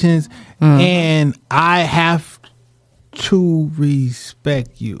conversations, and I have to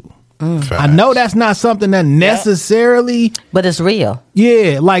respect you. I know that's not something that necessarily, but it's real.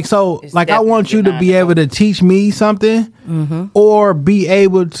 Yeah, like so, It's like I want you to be definitely able to teach me something, or be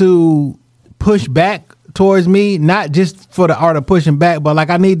able to push back towards me, not just for the art of pushing back, but like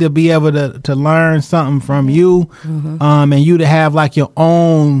I need to be able to learn something from you, and you to have like your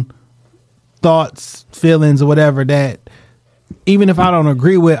own thoughts, feelings, or whatever that even if I don't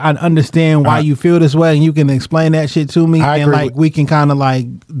agree with, I understand why you feel this way, and you can explain that shit to me, and like we can kind of like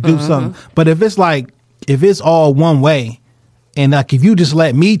do something. But if it's all one way, and like if you just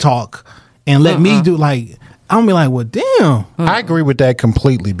let me talk and let me do, like I'm gonna be like, well, damn. I agree with that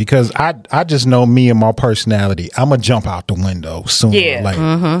completely, because I just know me and my personality. I'm gonna jump out the window sooner or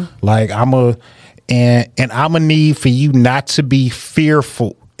later. Like I'm a need for you not to be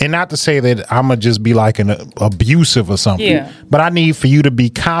fearful. And not to say that I'm going to just be like an abusive or something. Yeah. But I need for you to be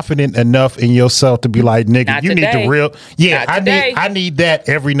confident enough in yourself to be like, nigga, not you today. need the real. Yeah, Not I need that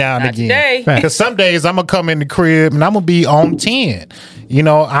every now and Not again. today. Because some days I'm going to come in the crib and I'm going to be on 10. You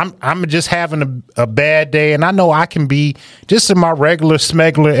know, I'm just having a bad day, and I know I can be just in my regular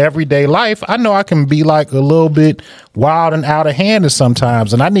smuggler everyday life. I know I can be like a little bit wild and out of hand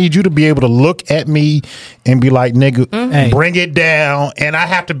sometimes, and I need you to be able to look at me and be like, nigga, bring it down. And I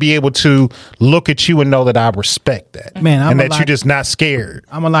have to be able to look at you and know that I respect that, man, and that you're just not scared.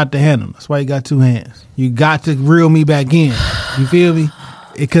 I'm a lot to handle. That's why you got two hands. You got to reel me back in. You feel me?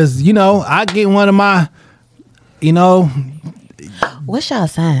 Because you know I get one of my, you know. What's y'all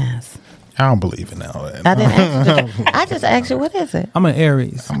signs? I don't believe in all that. I didn't ask you. I just asked you, what is it? I'm an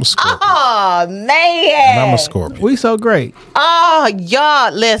Aries. I'm a Scorpio. Oh, man. And I'm a Scorpio. We so great. Oh,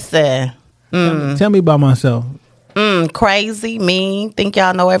 y'all, listen. Tell me about myself. Crazy, mean, think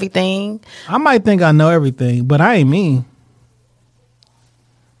y'all know everything. I might think I know everything, but I ain't mean.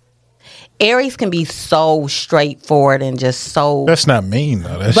 Aries can be so straightforward and just so. That's not mean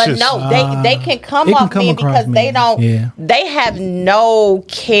though. That's but just, no, they can come it can off come mean across because they mean. don't. Yeah. They have no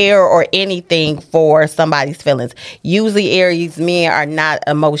care or anything for somebody's feelings. Usually, Aries men are not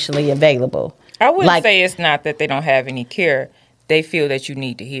emotionally available. I wouldn't say it's not that they don't have any care. They feel that you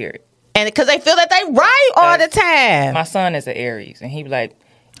need to hear it. And because they feel that they right all the time. My son is an Aries, and he be like,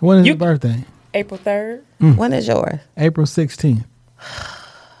 When is your birthday? April 3rd. When is yours? April 16th.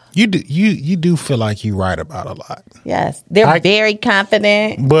 You do feel like you right about a lot. Yes, they're very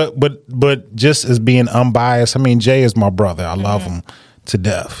confident. But just as being unbiased, I mean, Jay is my brother. I love him to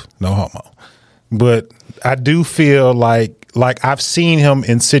death. No homo. But I do feel like I've seen him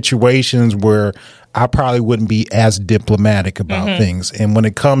in situations where I probably wouldn't be as diplomatic about things. And when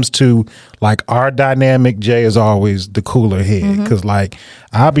it comes to like our dynamic, Jay is always the cooler head. Because like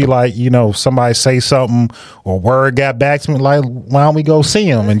I'll be like, you know, somebody say something or word got back to me, like, why don't we go see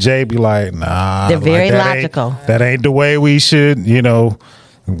him? And Jay be like, nah. They're very that logical. That ain't the way we should, you know.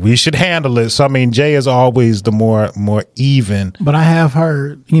 We should handle it. So I mean, Jay is always the more even. But I have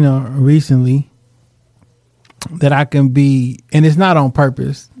heard, you know, recently that I can be, and it's not on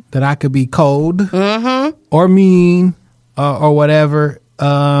purpose, that I could be cold or mean or whatever.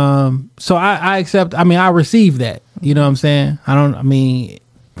 So I accept. I mean, I receive that. You know what I'm saying? I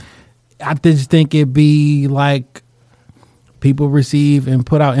just think it'd be like people receive and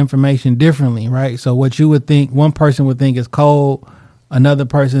put out information differently, right? So what you would think, one person would think is cold, another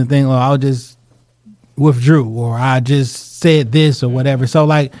person would think, well, I'll just withdrew, or I just said this or whatever. So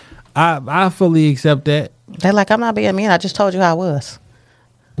like, I fully accept that. They're like, I'm not being mean. I just told you how it was.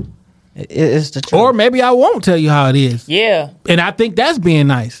 It's the truth. Or maybe I won't tell you how it is. Yeah. And I think that's being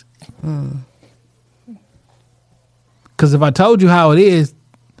nice. Because if I told you how it is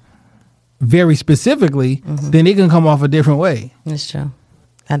very specifically, then it can come off a different way. It's true.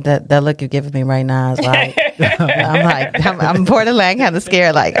 And that look you're giving me right now is like, I'm borderline kind of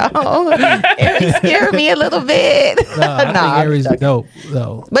scared. Like, oh, Aries scared me a little bit. I think Aries is dope,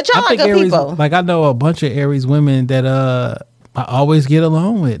 though. But y'all are good Aries, people. Like, I know a bunch of Aries women that I always get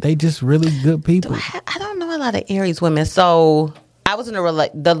along with. They just really good people. I don't know a lot of Aries women. So I was in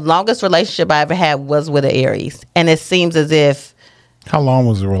the longest relationship I ever had was with an Aries. And it seems as if. How long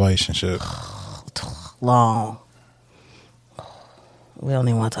was the relationship? Long. We don't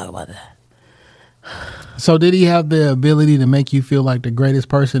even want to talk about that. So did he have the ability to make you feel like the greatest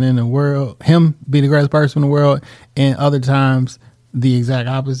person in the world? Him be the greatest person in the world, and other times the exact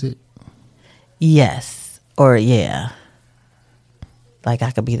opposite? Yes. Or yeah. Like I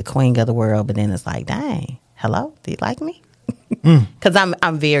could be the queen of the world, but then it's like, dang, hello, do you like me? Because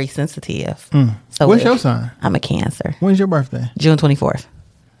I'm very sensitive. So what's your sign? I'm a Cancer. When's your birthday? June 24th.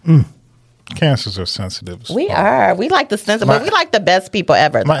 Cancers are sensitive. We are. We like the sensitive, but we like the best people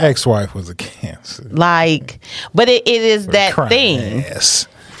ever. My ex-wife was a Cancer. Like, but it is that Crying thing. ass.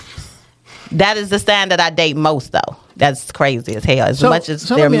 That is the sign that I date most, though. That's crazy as hell. As much as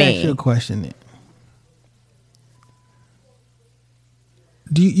so they're let me ask you a mean. question then.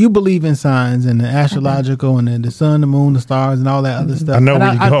 Do you believe in signs and the astrological and the sun, the moon, the stars, and all that other stuff? I know And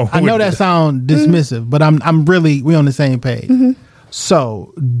where you're going I know with that this. sounds dismissive, but I'm really we on the same page.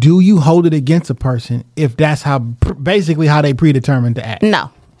 So, do you hold it against a person if that's basically how they predetermined to act? No,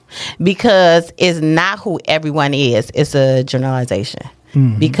 because it's not who everyone is. It's a generalization.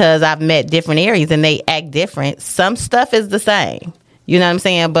 Because I've met different areas and they act different. Some stuff is the same. You know what I'm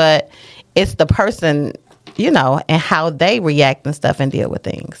saying? But it's the person, and how they react and stuff and deal with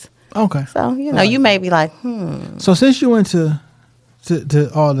things. Okay. So, you may be like, So since you into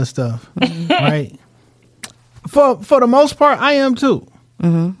to all this stuff, right? For the most part, I am too.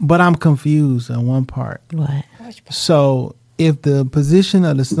 But I'm confused on one part. What? So if the position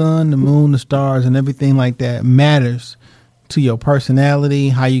of the sun, the moon, the stars, and everything like that matters to your personality,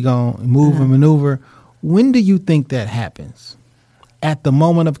 how you gonna move and maneuver, when do you think that happens? At the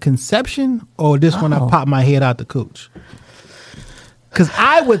moment of conception, or just when I pop my head out the cooch? Because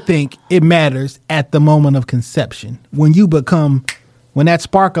I would think it matters at the moment of conception. When that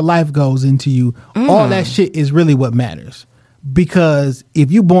spark of life goes into you, all that shit is really what matters. Because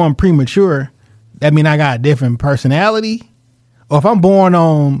if you're born premature, that means I got a different personality. Or if I'm born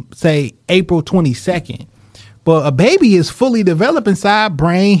on, say, April 22nd, but a baby is fully developed inside,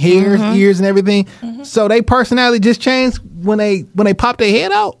 brain, hairs, ears, and everything. So they personality just changed when they pop their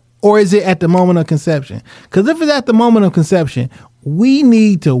head out? Or is it at the moment of conception? Because if it's at the moment of conception, we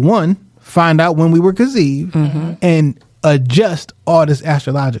need to, one, find out when we were conceived and adjust all this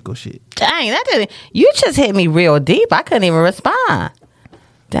astrological shit. Dang, you just hit me real deep. I couldn't even respond.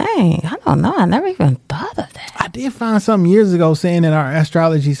 Dang, I don't know. I never even thought of that. I did find something years ago saying that our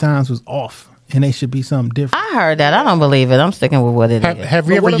astrology signs was off and they should be something different. I heard that. I don't believe it. I'm sticking with what it is. Have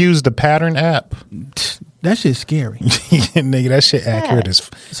you ever used the pattern app? That shit's scary. Nigga, that shit accurate as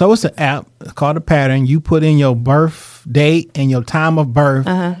So it's an app called a pattern. You put in your birth date and your time of birth,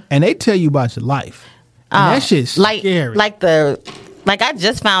 and they tell you about your life. And that shit's scary. Like I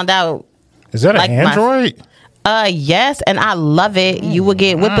just found out. Is that like an Android? Yes, and I love it. You will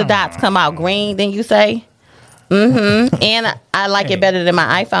get with the dots come out green, then you say. And I like it better than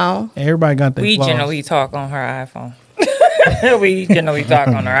my iPhone. Everybody got their We flaws. generally talk on her iPhone. We generally talk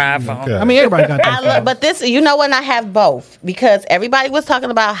on her iPhone. I mean, everybody got their flaws. But this, when I have both, because everybody was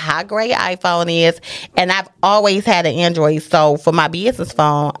talking about how great iPhone is, and I've always had an Android. So for my business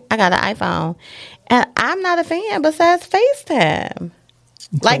phone, I got an iPhone, and I'm not a fan besides FaceTime.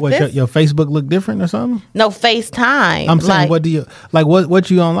 Like So this, your Facebook look different or something? no FaceTime. I'm saying, like, what do you like? What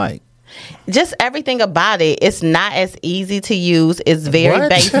you don't like? just everything about it. It's not as easy to use. It's very What?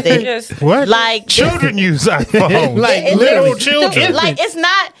 basic. Just What? Like Children use iPhones. Like, little literally. children. Like it's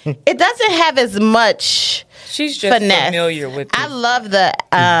not. It doesn't have as much. she's just finesse. familiar with it. I love the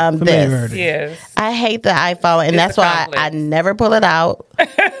this. Familiarity. Yes. I hate the iPhone, and It's that's a why complex. I never pull it out.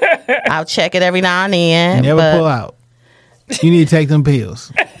 I'll check it every now and then. Never but pull out. You need to take them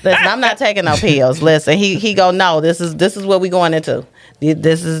pills. Listen, I'm not taking no pills. Listen, he go, no, this is what we going into.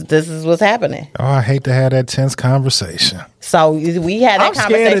 This is what's happening. Oh, I hate to have that tense conversation. So we had that I'm scared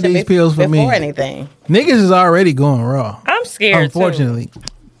conversation of these pills for before me. anything. Niggas is already going raw. I'm scared Unfortunately. too.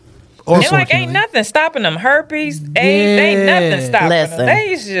 And like ain't nothing stopping them. Herpes, AIDS, ain't nothing stopping Listen. them.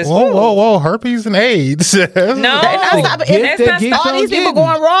 They just Whoa, herpes and AIDS. No, They not stopping. Get that's not that, get All some these people getting.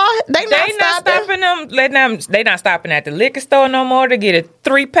 going raw. They They not stopping them. They not stopping at the liquor store no more to get a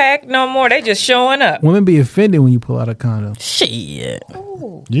 3-pack no more. They just showing up. Women be offended when you pull out a condom. Shit. You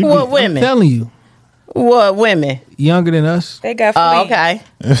What be- I'm women? telling you, What women? younger than us. They got Oh,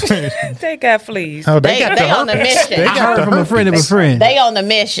 fleas. okay. They got fleas. Oh, They got the on the herpes. mission. They I got heard the from a friend of a friend. They on the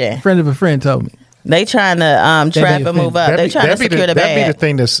mission. Friend of a friend told me. They trying to trap and move up. They trying to secure the That'd be bag. the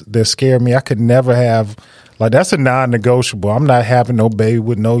thing that scared me. I could never have, like, that's a non-negotiable. I'm not having no baby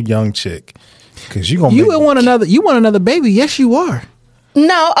with no young chick. Because you going to You would want another. You want another baby? Yes, you are.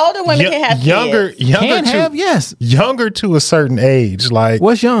 No, older women can have younger, kids. Can have, yes. younger to a certain age, like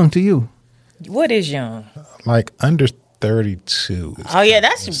What's young to you? What is young? like under 32. Oh yeah,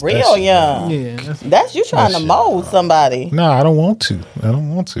 that's real young. Yeah. That's you trying to mold somebody. No, I don't want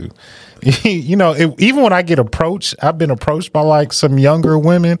to. You know, even when I get approached, I've been approached by like some younger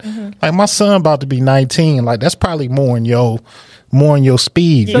women. Like my son about to be 19. Like that's probably more in your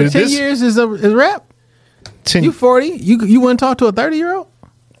speed. So But 10 this- years is a rap. 10 You 40. You wouldn't talk to a 30-year-old?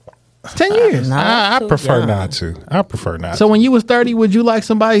 10 years. No, I too prefer young. not to. I prefer not. So when you was 30, would you like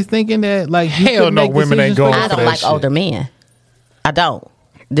somebody thinking that like you Hell could no, make women ain't decisions going for I for don't that like shit. older men. I don't.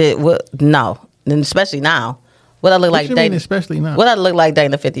 No, and especially now. What I look What like you mean, dating? especially now? What I look like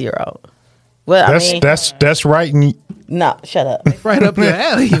dating a 50-year-old? Well, I mean, That's right. And no, shut up. Right up your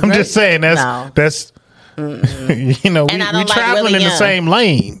alley. I'm right? just saying No. that's you know we And I don't like traveling really in the young. same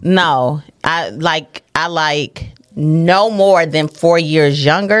lane. No, I like no more than 4 years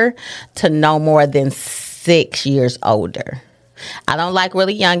younger to no more than 6 years older. I don't like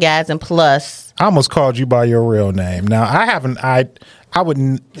really young guys, and plus, I almost called you by your real name. Now I haven't. I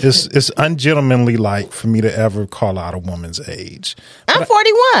wouldn't. It's ungentlemanly like for me to ever call out a woman's age. I'm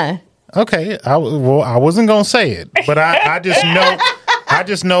 41. Okay, I wasn't gonna say it, but I just know. I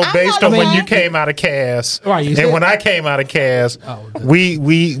just know based on when you came out of Cass, Right, you and said- when I came out of Cass,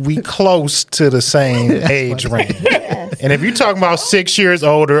 we close to the same age range. And if you're talking about 6 years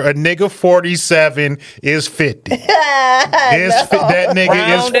older, a nigga 47 is 50. That nigga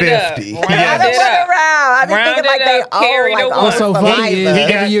Round is it up. 50. Round I don't it put up. around. I be Round thinking it like they up. Carry old. the Like one. What's so old funny is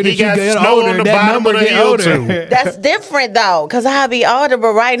survivors. every year that you got get snow on older, the that bottom number of the get hill, older. too. That's different though, because I'll be older.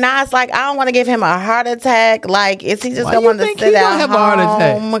 But right now, it's like I don't want to give him a heart attack. Like, is he just Why gonna you want to think sit he gonna at have a heart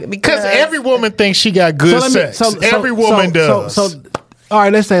attack? home? Because every woman thinks she got good sex. Every woman does. So, all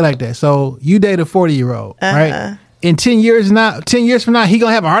right, let's say it like that. So you date a 40-year-old, right? In 10 years from now, he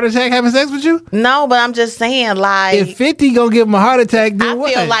gonna have a heart attack having sex with you? No, but I'm just saying, like, If 50 gonna give him a heart attack, then I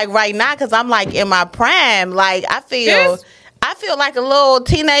what? feel like right now, because I'm like in my prime, like I feel Yes. like a little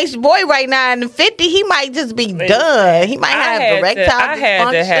teenage boy right now. And 50, he might just be done. He might have erectile I had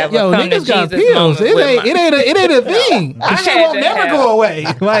to dysfunction. have Yo, a come to niggas got Jesus pills. moment with It ain't a thing. I The shit had won't to never have- go away.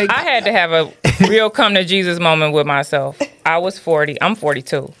 Like I had to have a real come to Jesus moment with myself. I was 40. I'm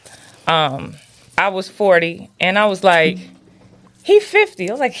 42. I was 40, and I was like, he 50.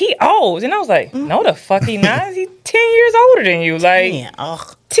 I was like, he old. And I was like, no, the fuck he not. He 10 years older than you. Like, Man,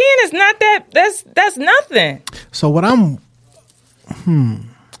 ugh. 10 is not that. That's nothing. So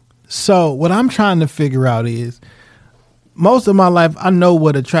what I'm trying to figure out is most of my life I know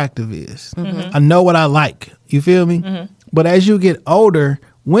what attractive is. I know what I like. You feel me? But as you get older,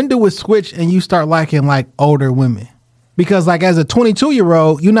 when do it switch and you start liking like older women? Because like as a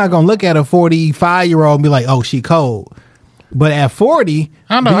 22-year-old, you're not gonna look at a 45-year-old and be like, oh, she cold. But at 40,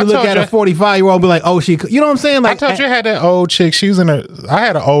 I know, do I you look told at you. a 45-year-old and be like, oh, she cold. You know what I'm saying? I Like thought you had that old chick. She was I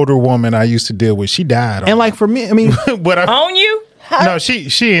had an older woman I used to deal with. She died. and like for me, I mean, but On you? no, she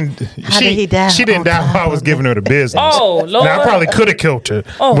didn't he die? She didn't die while I was giving her the business. Oh, Lord. Now I probably could have killed her,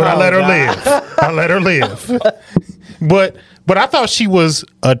 but I let her live. I let her live. But I thought she was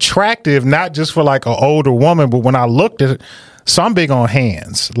attractive, not just for like an older woman, but when I looked at it, so I'm big on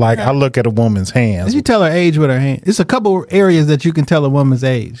hands. Like I look at a woman's hands. you tell her age with her hand. It's a couple areas that you can tell a woman's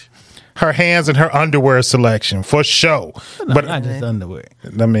age. Her hands and her underwear selection for sure. But Not just underwear.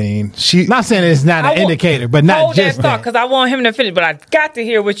 I mean, she Not saying it's not an indicator, but not hold just that thought that. because I want him to finish, but I got to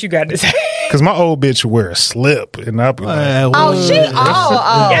hear what you got to say. because my old bitch would wear a slip and up. Oh, she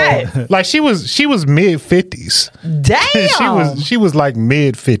Yes. Like she was mid 50s. damn. She was like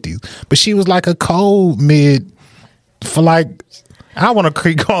mid 50s, but she was like a cold mid for like I want to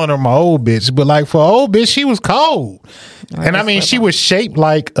keep calling her my old bitch, but like for old bitch, she was cold. And I mean, she was shaped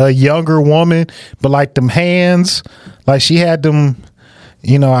like a younger woman, but like them hands, like she had them.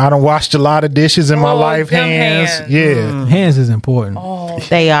 You know, I done washed a lot of dishes in my life. them Hands, hands. yeah, Hands is important.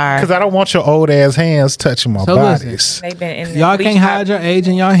 They are. because I don't want your old ass hands touching my So listen. bodies. They've been in the Y'all bleach can't hide your age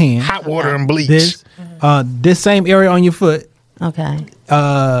in your hand. Hot water and bleach. This same area on your foot, Okay.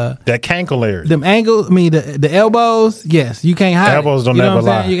 That cankle area. them angles. I mean, the elbows. Yes, you can't hide. Elbows it. don't You know never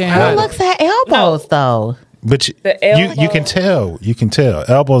what I'm saying? lie. You can't Who hide. it. looks at elbows though? But The you can tell. You can tell.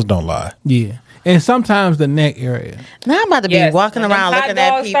 Elbows don't lie. Yeah, and sometimes the neck area. Now I'm about to be Yes. walking When them around hot looking at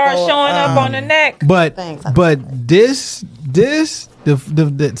dogs people. start showing up on the neck. But Thanks.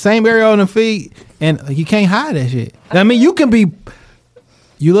 the same area on the feet, and you can't hide that shit. I mean, you can be.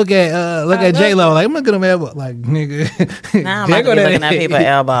 You look at J Lo like I'm looking at him elbow like nigga. Now I'm about to be looking at people's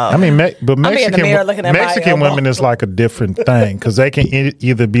elbows. I mean, but I'm in the mirror looking at my Mexican elbow. women is like a different thing because they can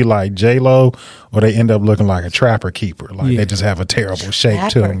either be like J Lo or they end up looking like a trapper keeper. Like they just have a terrible shape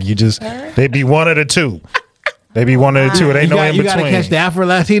to them. They be one of the two. They be one of the two. It ain't no in You gotta between. catch the Afro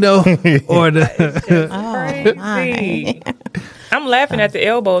Latino or the. Crazy. I'm laughing at the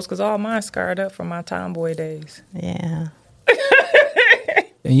elbows because all mine scarred up from my tomboy days. Yeah.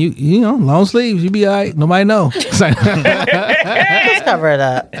 And you know, long sleeves, you be all right. Nobody know. It's like- Just cover it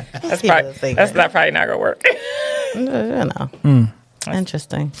up. That's probably not gonna work. You know.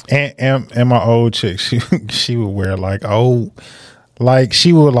 Interesting. And my old chick, she would wear like like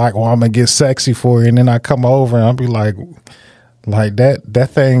she would like, well, I'm gonna get sexy for you, and then I come over and I'll be like that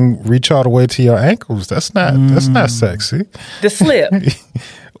thing reach all the way to your ankles. That's not sexy. The slip.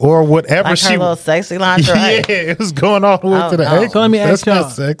 Or whatever Like her little sexy lingerie. Yeah, it was going all the way to the ankles. So let me ask That's y'all.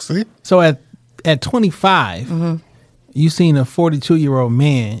 not sexy. So at 25, you seen a 42-year-old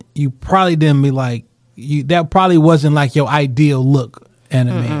man, you probably didn't be like, that probably wasn't like your ideal look at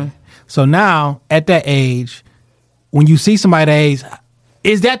a man. So now, at that age, when you see somebody that age,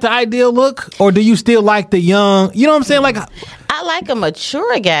 is that the ideal look? Or do you still like the young, you know what I'm saying? Like, I like a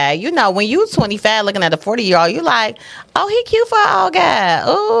mature guy. You know, when you 25 looking at a 40-year-old, you like, oh, he cute for an old guy.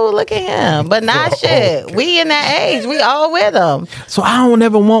 Oh, look at him. But not shit. We in that age. We all with him. so I don't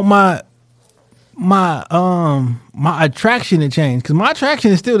ever want my attraction to change, because my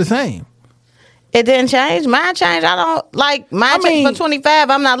attraction is still the same. It didn't change. Mine changed. I don't like mine changed for 25.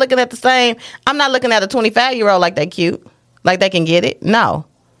 I'm not looking at the same. I'm not looking at a 25-year-old like they cute. Like they can get it. No.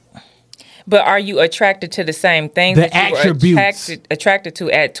 But are you attracted to the same things The that you attributes. were attracted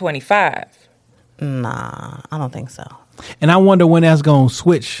to at 25? Nah, I don't think so. And I wonder when that's gonna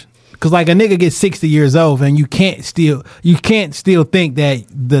switch. Cause like a nigga gets 60 years old and you can't still think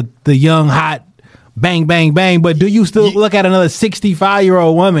that the young hot bang bang bang. But do you still look at another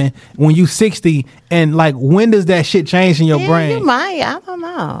 65-year-old woman when you 60, and like when does that shit change in your brain? You might. I don't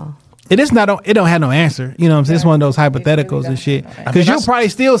know. It don't have no answer. You know what I'm saying? It's one of those hypotheticals and shit. Because you'll probably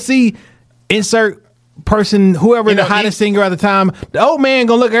still see insert person, whoever the hottest singer at the time. The old man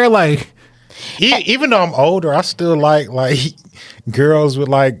gonna look at her like. Even though I'm older, I still like girls with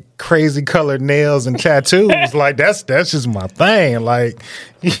like crazy colored nails and tattoos. Like that's just my thing. Like,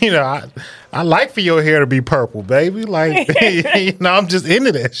 you know, I like for your hair to be purple, baby. Like, you know, I'm just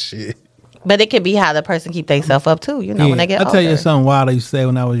into that shit. But it could be how the person keep themselves up too. You know, when they get older. I'll tell you something wild I used to say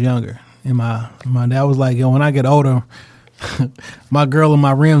when I was younger. And my dad was like, yo, when I get older, my girl and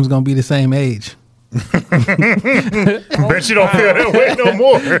my rims gonna be the same age. Bet you don't feel that way no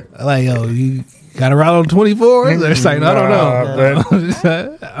more. Like, yo, you got to ride on 24s? Or something? I don't know.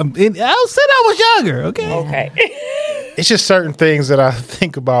 I said I was younger. Okay. It's just certain things that I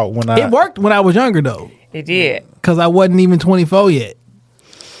think about when It worked when I was younger though. It did. Because I wasn't even 24 yet.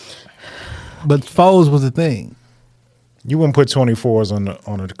 But foes was a thing. You wouldn't put 24s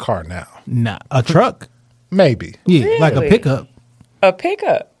on a car now. Nah, a truck. Maybe. Yeah, Really? like a pickup. A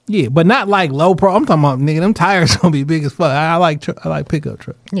pickup. Yeah, but not like low pro. I'm talking about, nigga, them tires gonna be big as fuck. I like pickup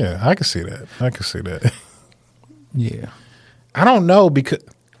truck. Yeah, I can see that. Yeah. I don't know because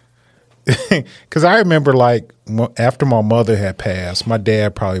I remember like after my mother had passed, my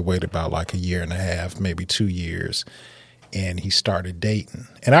dad probably waited about like a year and a half, maybe 2 years, and he started dating.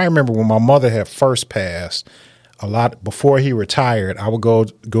 And I remember when my mother had first passed, a lot before he retired, I would go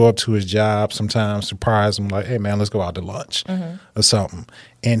up to his job sometimes, surprise him, like, hey man, let's go out to lunch or something.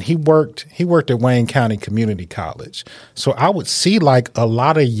 And he worked at Wayne County Community College. So I would see like a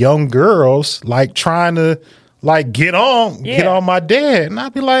lot of young girls like trying to like get on my dad. And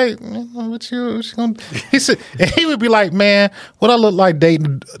I'd be like, what you gonna do? He would be like, man, what I look like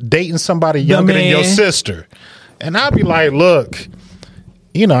dating somebody younger than your sister. And I'd be like, look,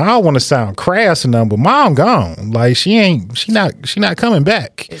 you know, I don't want to sound crass or nothing, but mom gone. Like she not coming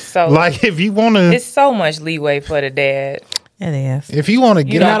back. It's so like if you want to, it's so much leeway for the dad. It is. If you want to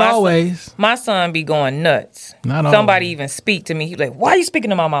get Not always. My son be going nuts. Not Somebody always. even speak to me. He like, why are you speaking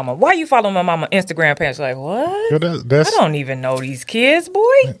to my mama? Why are you following my mama Instagram page? Like, what? That's, I don't even know these kids,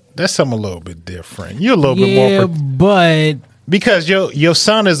 boy. That's something a little bit different. You're a little bit Yeah, more but because your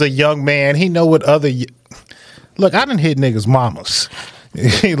son is a young man. He know what other look. I done hit niggas' mamas.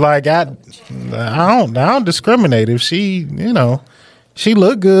 Like I don't discriminate if she, you know, she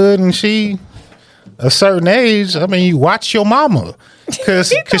look good and she a certain age. I mean, you watch your mama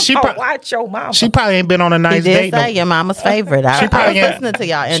because she watch your mama. She probably ain't been on a nice He date. did say your mama's favorite. I was listening to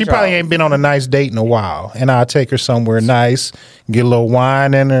y'all intro. She probably ain't been on a nice date in a while, and I'll take her somewhere nice, get a little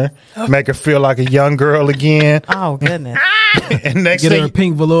wine in her, make her feel like a young girl again. Oh goodness! And next get thing, her a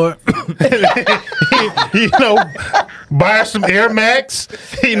pink velour. you know, buy her some Air Max.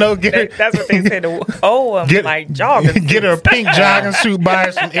 You know, get her. That's what they said. Like jogging. Get her a pink jogging suit. Buy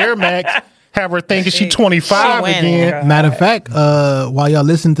her some Air Max. Have her thinking she's 25 again. Matter of fact, while y'all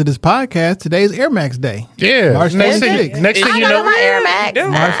listen to this podcast, today is Air Max Day. Yeah. March 26th. Next thing you know, my Air Max.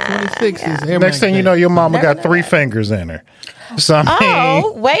 March 26th is Air Max next thing Day. you know, your mama got 3 fingers in her. So I mean,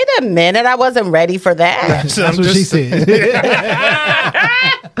 Oh, wait a minute! I wasn't ready for that. That's what she said. The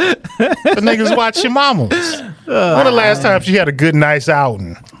niggas watch your mamas. When the last time she had a good, nice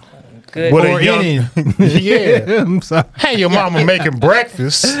outing? Good. With Or a young, in. yeah. I'm sorry. Hey, your mama making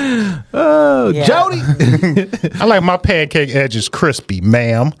breakfast. Oh, Yeah. Jody. I like my pancake edges crispy,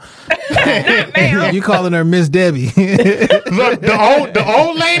 ma'am. You calling her Miss Debbie? Look, the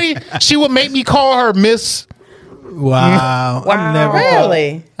old lady, she would make me call her Miss. Wow. I never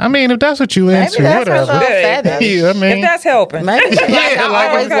Really? I mean, if that's what you Maybe answer, that's her whatever. little Yeah. fetish. Yeah, I mean, If that's helping. Maybe she like, Yeah, I like,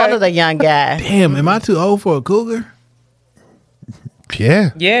 always okay. wanted a young guy. Damn, am I too old for a cougar?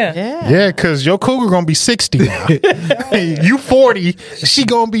 yeah. Yeah. Yeah, because your cougar going to be 60 now. You 40, she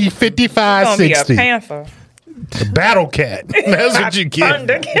going to be 55, Gonna be a 60. panther. A battle cat. That's what you get.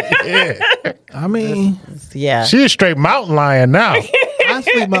 Yeah. I mean, Yeah. She a straight mountain lion now. I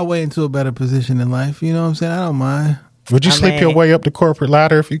sleep my way into a better position in life. You know what I'm saying? I don't mind. Would you I sleep your mean- way up the corporate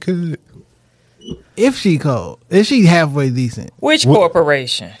ladder if you could? If she cold, if she halfway decent. Which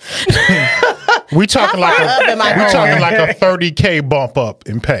corporation? We talking like up am I we going? talking like a 30K bump up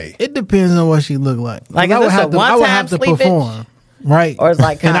in pay. It depends on what she look like. Like, I is would this a have to. I would one-time have to sleepage? perform, right? Or it's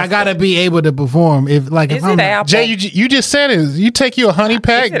like and I constant? gotta be able to perform. If like if Is I'm it Apple? Jay, you just said it. You take you a honey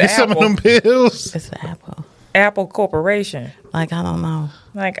pack, it get some of Apple? them pills. It's the Apple. Apple Corporation. Like, I don't know.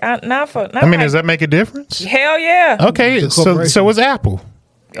 Like, not for. Not I mean, like, does that make a difference? hell yeah. Okay, so it's Apple.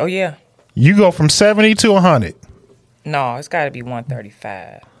 Oh yeah. You go from 70 to 100. No, it's got to be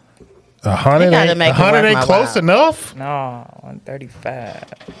 135. 100 You gotta ain't, make it 100 worth ain't my close while. enough. No, 135.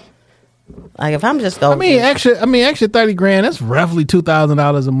 Like, if I'm just going, I mean, extra 30 grand. That's roughly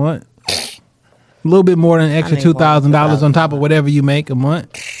 $2,000 a month. A little bit more than extra need more than $2,000 on top of whatever you make a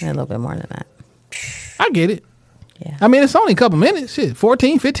month. a little bit more than that. I get it. Yeah. I mean, it's only a couple minutes. Shit,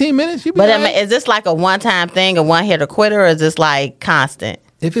 14, 15 minutes. You be But all right. is this like a one-time thing, a one-hitter quitter, or is this like constant?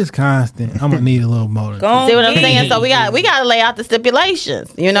 If it's constant, I'm gonna need a little more. Go See what I'm get saying? it. So we got to lay out the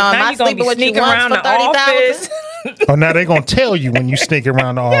stipulations. You know, am Now I you gonna sleeping be with you sneaking once around for the 30,000? office. Oh, now they gonna tell you when you sneak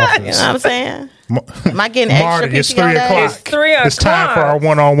around the You know office. what I'm saying? Am I getting extra Marty, it's PTO 3 days? o'clock. It's 3 It's time for our o'clock.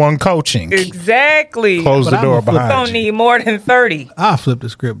 one-on-one coaching. Exactly. Close But the I'm door a flip- behind Don't you. need more than 30. I'll flip the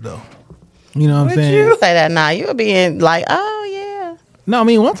script though. You know what I'm Would saying? you? Say that now. You'll be in like, oh yeah. No, I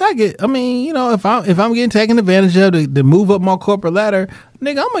mean once I get, I mean you know if I'm getting taken advantage of to move up my corporate ladder,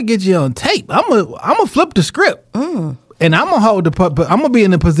 nigga, I'm gonna get you on tape. I'm gonna flip the script, and I'm gonna hold the. But I'm gonna be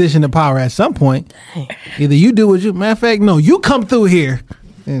in a position of power at some point. Either you do what you. Matter of fact, no, you come through here.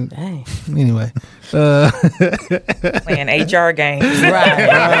 And Dang. anyway, Playing HR games.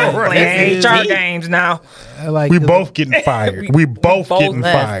 Right. Playing HR games now. I like We both getting fired. We both getting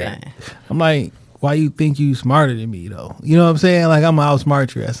fired. I'm like, why you think you smarter than me though? You know what I'm saying? Like I'm gonna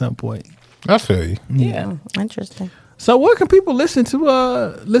outsmart you at some point. I feel you. Yeah. Interesting. So where can people listen to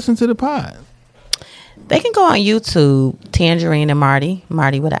the pod? They can go on YouTube, Tangerine and Marty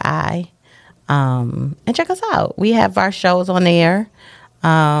with an I, and check us out. We have our shows on there.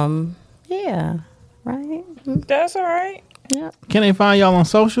 Yeah, right. That's all right. Yep. Can they find y'all on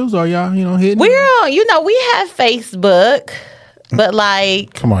socials or y'all hitting? We're on. We have Facebook, but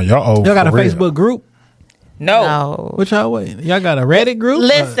like, Come on, y'all old. Y'all got a for real. Facebook group? No. no. What y'all wait? Y'all got a Reddit group?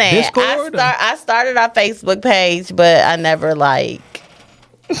 Listen, Discord? I started our Facebook page, but I never like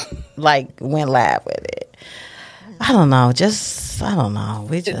went live with it. I don't know. I don't know.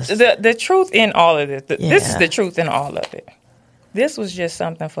 We just The truth in all of this. This is Yeah. the truth in all of it. This was just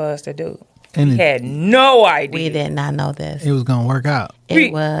something for us to do. And We it, had no idea. we did not know this. it was gonna work out. we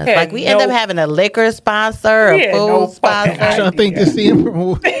It was had like we ended up no- having a liquor sponsor, We a had food no fucking sponsor. I'm trying to think the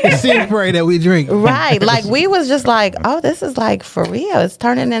CM spray that we drink. Right. Like we was just like, oh, this is like for real. It's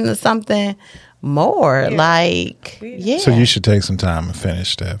turning into something more. Like, yeah. So you should take some time and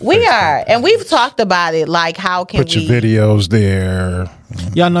finish that. We Facebook. are. And we've talked about it. Like, how can Put we your videos there.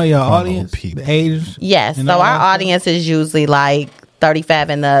 Y'all know your Follow audience, people. the age. Yes. and So all our that audience is usually like 35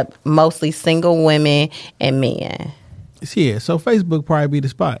 and up, mostly single women and men. stuff? Yeah, so Facebook probably be the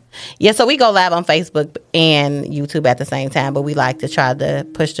spot. Yeah, so we go live on Facebook and YouTube at the same time, but we like to try to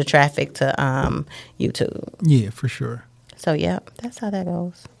push the traffic to YouTube. Yeah, for sure. So yeah, that's how that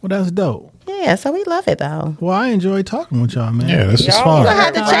goes. Well, that's dope. Yeah, so we love it though. Well, I enjoy talking with y'all, man. Yeah, this is Y'all fun. You'll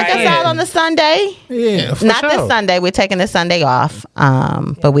have to check us Right. out on the Sunday. Yeah. For Not sure. this Sunday. We're taking this Sunday off.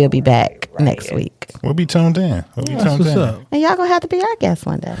 But we'll be back next week. We'll be tuned in. We'll be That's tuned what's in. up. And y'all gonna have to be our guest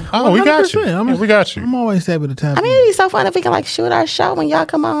one day. Oh, we got you. 100%. Yeah, we got you. I'm always happy to tap I mean, in. it'd be so fun if we can like shoot our show when y'all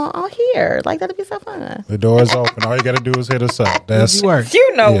come on here. Like that'd be so fun. The door is open. All you got to do is hit us up. That's Easy work.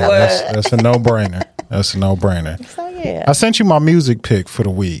 You know yeah, what? that's a no-brainer. That's a no-brainer. So yeah. I sent you my music pick for the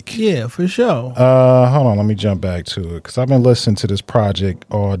week. Yeah, for sure. Hold on, let me jump back to it because I've been listening to this project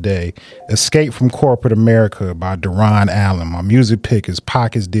all day. Escape from Corporate America by Deron Allen. My music pick is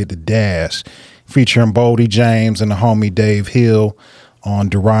Pockets Did the Dash, featuring Boldy James and the homie Dave Hill. on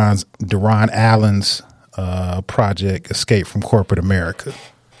Deron Allen's project, Escape from Corporate America.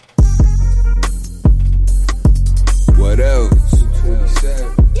 What else?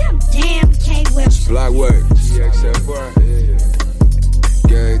 27. Damn, K-Web. Block work. GXFR.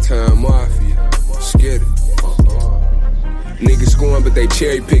 Gang time mafia. Skid it. Niggas scoring, but they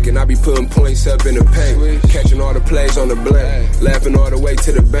cherry picking. I be putting points up in the paint. Catching all the plays on the blank. Laughing all the way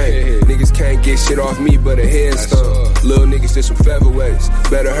to the bank. Niggas can't get shit off me but a headstone. Little niggas just some featherweights.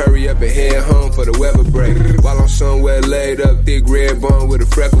 Better hurry up and head home for the weather break. While I'm somewhere laid up, thick red bone with a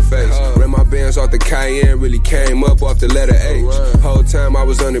freckle face. Ran my bands off the Cayenne, really came up off the letter H. Whole time I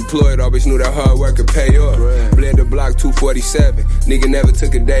was unemployed, always knew that hard work could pay off. Bled the block 247, nigga never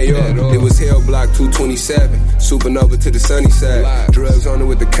took a day off. It was hell block 227, supernova to the sunny side. Drugs on it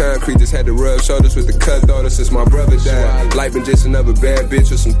with the concrete, just had to rub shoulders with the cut daughter since my brother died. Life been just another bad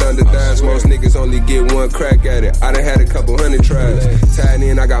bitch with some thunder thighs. Most niggas only get one crack at it. I done had a couple hundred tries. Tied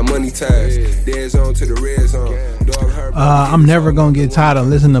in, I got money ties. Dead zone to the red zone. I'm never gonna get tired of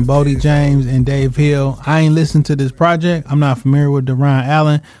listening to Bodie James and Dave Hill. I ain't listened to this project. I'm not familiar with Deron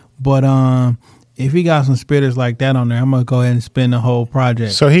Allen, but if he got some spitters like that on there, I'm gonna go ahead and spin the whole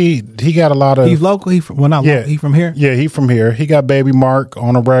project. So he got a lot of. He's local. He from he from here. Yeah, he from here. He got Baby Mark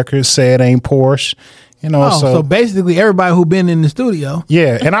on a record. Say It Ain't Porsche. You know, so basically everybody who been in the studio.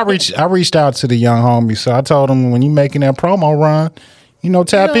 Yeah, and I reached out to the young homie. So I told him, when you making that promo run,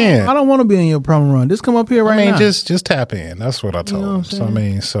 tap in. I don't want to be in your promo run. Just come up here now. Just tap in. That's what I told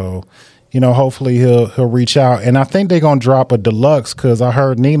him. So hopefully he'll reach out, and I think they're gonna drop a deluxe because I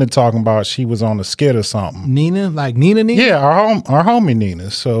heard Nina talking about she was on the skit or something. Nina, like Nina. Yeah, our homie Nina.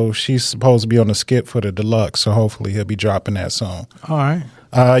 So she's supposed to be on the skit for the deluxe. So hopefully he'll be dropping that song. All right.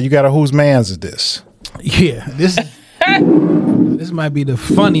 You got a Whose Mans Is This? Yeah, this might be the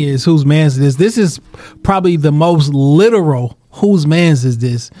funniest Whose Mans Is This. This is probably the most literal Whose Mans Is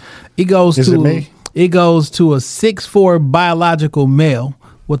This. It goes to me? It goes to a 6'4" biological male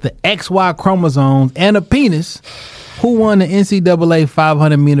with the XY chromosomes and a penis who won the NCAA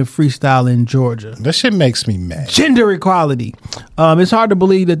 500-meter freestyle in Georgia. That shit makes me mad. Gender equality. It's hard to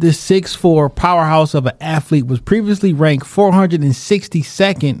believe that this 6'4" powerhouse of an athlete was previously ranked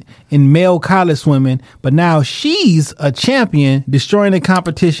 462nd in male college swimming, but now she's a champion, destroying the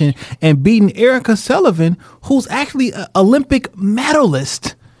competition and beating Erica Sullivan, who's actually an Olympic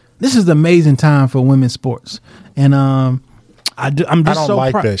medalist. This is an amazing time for women's sports. And I'm just so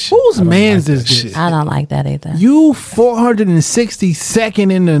like proud. That shit. Whose man's is this? Shit. I don't like that either. You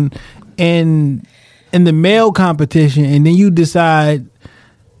 462nd in the male competition, and then you decide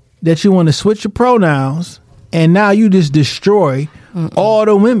that you want to switch your pronouns, and now you just destroy all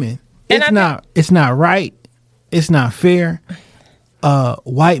the women. It's not right. It's not fair.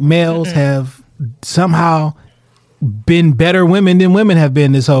 White males have somehow been better women than women have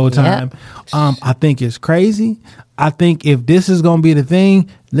been this whole time. Yep. I think it's crazy. I think if this is going to be the thing,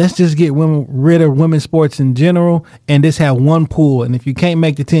 let's just get rid of women's sports in general and just have one pool. And if you can't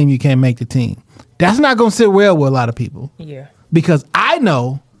make the team, you can't make the team. That's not going to sit well with a lot of people. Yeah. Because I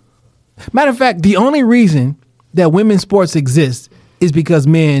know, matter of fact, the only reason that women's sports exist is because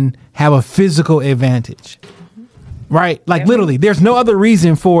men have a physical advantage. Right? Like literally, there's no other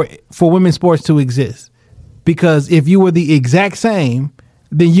reason for women's sports to exist. Because if you were the exact same,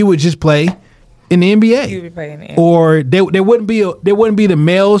 then you would just play in the NBA. You would be playing in the NBA. Or there wouldn't be the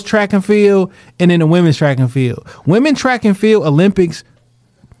males track and field and then the women's track and field. Women track and field Olympics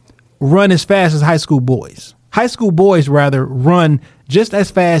run as fast as high school boys. High school boys rather run just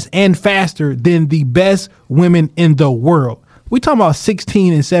as fast and faster than the best women in the world. We talking about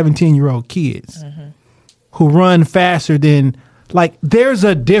 16 and 17-year-old kids who run faster than. Like, there's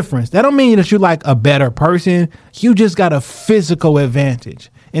a difference. That don't mean that you're like a better person. You just got a physical advantage.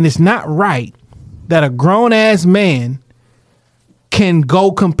 And it's not right that a grown-ass man can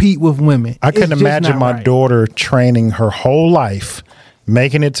go compete with women. I couldn't imagine my daughter training her whole life,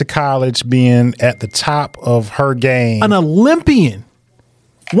 making it to college, being at the top of her game. An Olympian.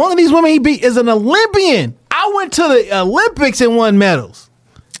 One of these women he beat is an Olympian. I went to the Olympics and won medals.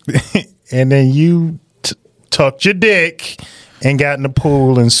 And then you tucked your dick and got in the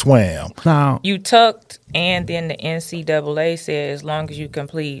pool and swam. Now, you tucked, and then the NCAA said as long as you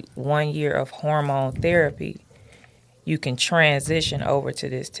complete 1 year of hormone therapy, you can transition over to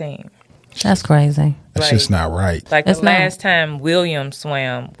this team. That's crazy. That's just not right. Like the last time Williams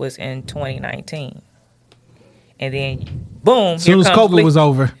swam was in 2019. And then, boom. As soon as COVID was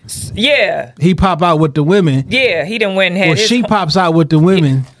over. Yeah. He pop out with the women. Yeah, he done went and had Well, she pops out with the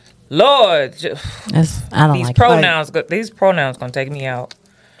women. Lord, I don't these like pronouns. These pronouns gonna take me out.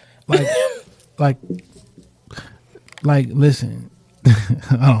 Like, listen.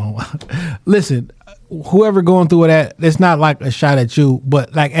 I don't know. Listen, whoever going through that, it's not like a shot at you,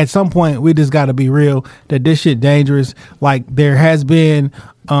 but like at some point we just got to be real that this shit dangerous. Like there has been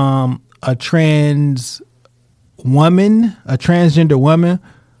a transgender woman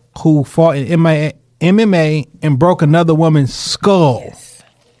who fought in MMA and broke another woman's skull. Yes.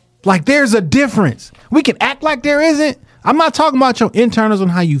 Like there's a difference. We can act like there isn't. I'm not talking about your internals on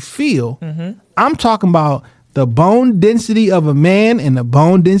how you feel. Mm-hmm. I'm talking about the bone density of a man and the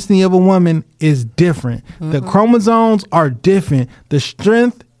bone density of a woman is different. Mm-hmm. The chromosomes are different. The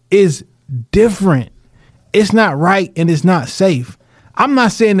strength is different. It's not right and it's not safe. I'm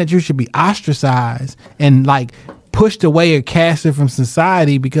not saying that you should be ostracized and like pushed away or casted from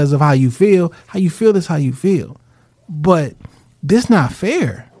society because of how you feel. How you feel is how you feel. But this not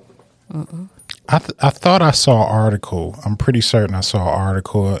fair. Uh-uh. I thought I saw an article. I'm pretty certain I saw an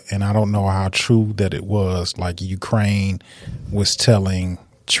article, and I don't know how true that it was. Like Ukraine was telling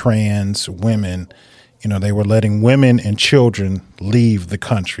trans women, you know, they were letting women and children leave the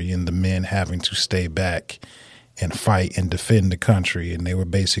country and the men having to stay back and fight and defend the country. And they were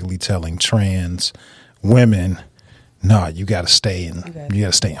basically telling trans women, no, you got to stay and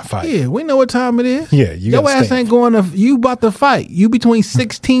fight. Yeah, we know what time it is. Yeah, your ass ain't going to. You about to fight. You between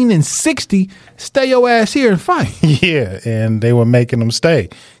 16 and 60. Stay your ass here and fight. Yeah, and they were making them stay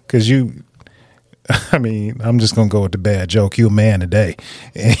because you. I mean, I'm just gonna go with the bad joke. You a man today,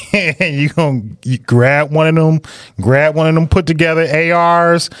 and you grab one of them, put together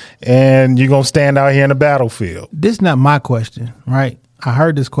ARs, and you gonna stand out here in the battlefield. This is not my question, right? I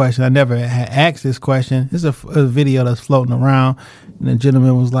heard this question. I never had asked this question. This is a video that's floating around. And the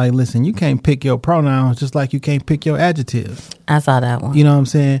gentleman was like, listen, you can't pick your pronouns just like you can't pick your adjectives. I saw that one. You know what I'm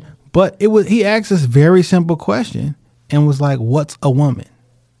saying? But he asked this very simple question and was like, what's a woman?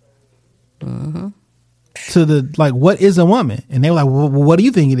 Mm-hmm. To the, like, what is a woman? And they were like, well, what do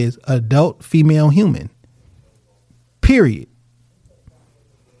you think it is? Adult female human. Period.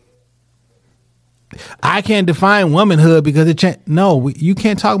 I can't define womanhood because you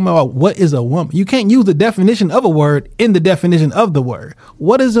can't talk about what is a woman. You can't use the definition of a word in the definition of the word.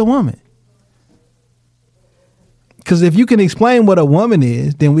 What is a woman? Because if you can explain what a woman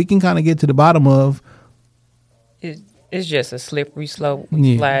is, then we can kind of get to the bottom of. It's just a slippery slope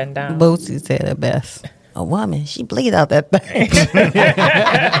sliding down. Bootsy said it best. A woman, she bleed out that thing.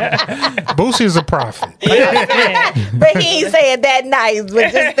 Boosie is a prophet. But he ain't saying that nice.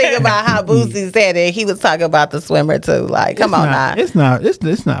 But just think about how Boosie said it. He was talking about the swimmer too. Like, come on now. It's not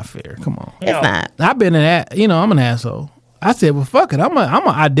fair. Come on. It's not. I've been I'm an asshole. I said, well, fuck it. I'm gonna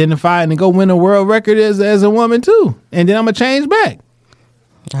identify and go win a world record as a woman too, and then I'm gonna change back.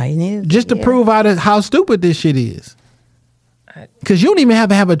 All you need just to prove how stupid this shit is. Because you don't even have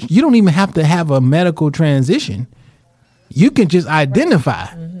to have a medical transition. You can just identify.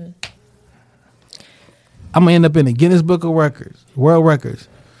 Mm-hmm. I'm gonna end up in the Guinness Book of Records, World Records.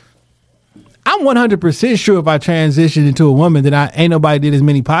 I'm 100% sure if I transition into a woman that ain't nobody did as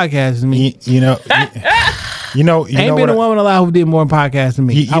many podcasts as me. Ain't been a woman alive who did more podcasts than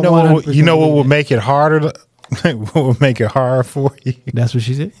me. You know what would make it harder? What would make it hard for you? That's what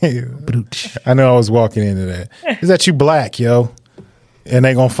she said. I know I was walking into that. Is that you black, yo? And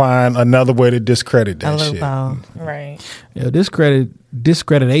they gonna find another way to discredit that shit. Right. Yeah,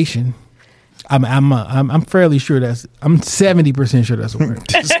 discreditation. I'm fairly sure I'm 70% sure that's a word.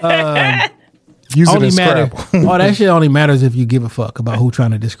 Use it in Scrabble. All that shit only matters if you give a fuck about who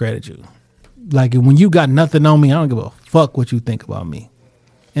trying to discredit you. Like when you got nothing on me, I don't give a fuck what you think about me.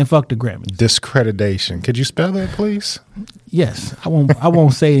 And fuck the Grammys. Discreditation. Could you spell that, please? Yes. I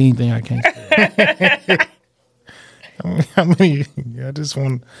won't say anything I can't say.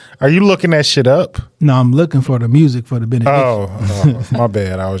 Are you looking that shit up? No, I'm looking for the music for the benediction. Oh, my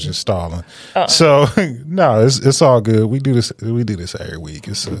bad. I was just stalling. So no, it's all good. We do this every week.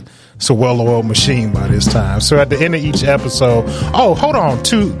 It's a well-oiled machine by this time. So at the end of each episode, hold on,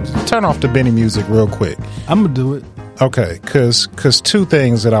 turn off the Benny music real quick. I'm gonna do it. Okay, because two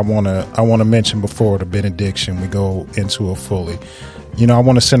things that I wanna mention before the benediction we go into it fully. You know, I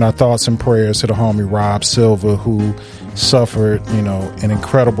want to send our thoughts and prayers to the homie Rob Silva, who suffered, an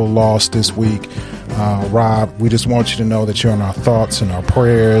incredible loss this week. Rob, we just want you to know that you're in our thoughts and our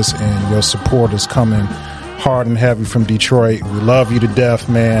prayers, and your support is coming hard and heavy from Detroit. We love you to death,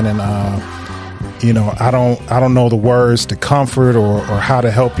 man, and I don't know the words to comfort or how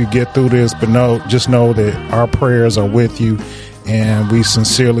to help you get through this, but just know that our prayers are with you. And we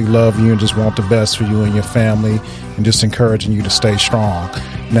sincerely love you and just want the best for you and your family and just encouraging you to stay strong.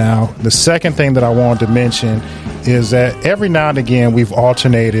 Now, the second thing that I wanted to mention is that every now and again we've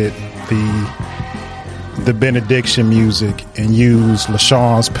alternated the benediction music and use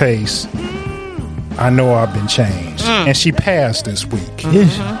LaShawn's Pace, I Know I've Been Changed. And she passed this week.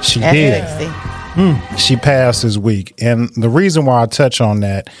 She did. She passed this week. And the reason why I touch on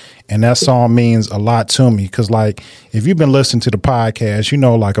that, and that song means a lot to me, because like if you've been listening to the podcast, you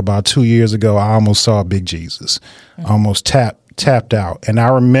know, like about 2 years ago, I almost saw Big Jesus. I almost tapped out. And I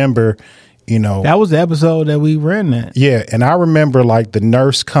remember, you know, that was the episode that we ran that. Yeah, and I remember like the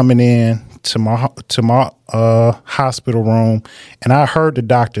nurse coming in to my hospital room, and I heard the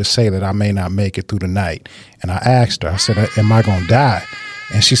doctor say that I may not make it through the night. And I asked her, I said, am I going to die?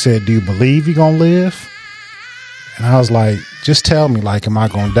 And she said, do you believe you're going to live? And I was like, just tell me, like, am I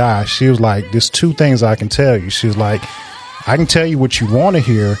going to die? She was like, there's two things I can tell you. She was like, I can tell you what you want to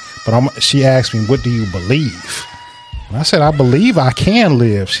hear, but she asked me, what do you believe? And I said, I believe I can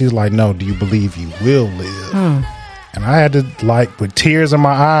live. She's like, no, do you believe you will live? And I had to, like, with tears in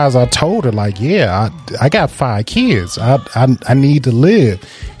my eyes, I told her, like, yeah, I got 5 kids. I need to live.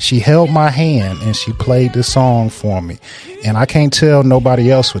 She held my hand and she played this song for me. And I can't tell nobody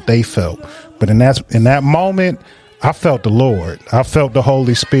else what they felt. But in that moment, I felt the Lord. I felt the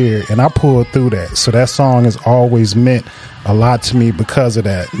Holy Spirit, and I pulled through that. So that song has always meant a lot to me because of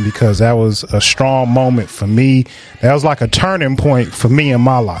that, because that was a strong moment for me. That was like a turning point for me in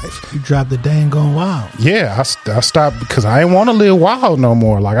my life. You dropped the dang gone wild. Yeah, I stopped because I didn't want to live wild no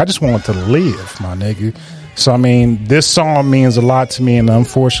more. Like, I just wanted to live, my nigga. So, I mean, this song means a lot to me, and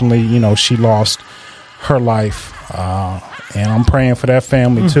unfortunately, you know, she lost her life. And I'm praying for that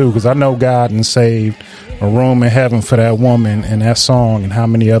family, too, because I know God done saved a room in heaven for that woman and that song and how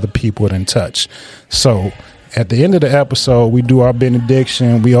many other people it done touched. So at the end of the episode, we do our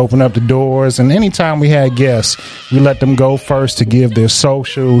benediction. We open up the doors. And anytime we had guests, we let them go first to give their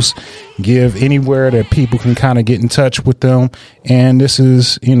socials, give anywhere that people can kind of get in touch with them. And this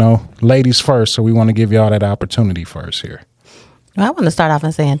is, you know, ladies first. So we want to give y'all that opportunity first here. Well, I want to start off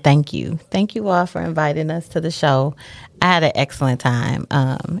and saying thank you. Thank you all for inviting us to the show. I had an excellent time.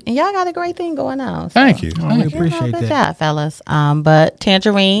 And y'all got a great thing going on. So, thank you. We appreciate that. Good job, fellas. But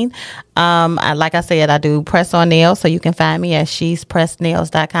Tangerine, like I said, I do press on nails. So you can find me at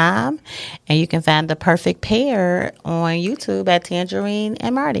she'spressednails.com. And you can find the perfect pair on YouTube at Tangerine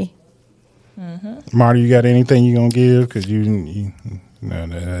and Marty. Marty, you got anything you going to give? Because you no,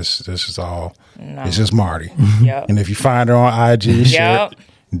 that's just all. No. It's just Marty. Yep. And if you find her on IG, share it,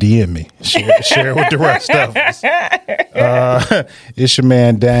 DM me. Share it with the rest of us. It's your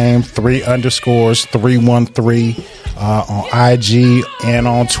man Dame 3_313 on IG and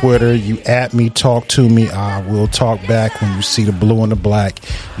on Twitter. You at me, talk to me. I will talk back when you see the blue and the black.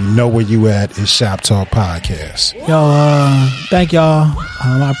 You know where you at. It's Shop Talk Podcast. Yo, thank y'all.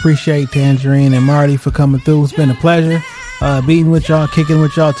 I appreciate Tangerine and Marty for coming through. It's been a pleasure. Beating with y'all, kicking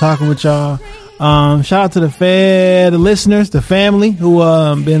with y'all, talking with y'all. Shout out to the listeners, the family who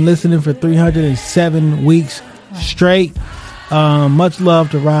been listening for 307 weeks straight. Much love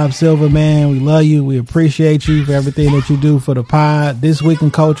to Rob Silver, man. We love you. We appreciate you for everything that you do for the pod, This Week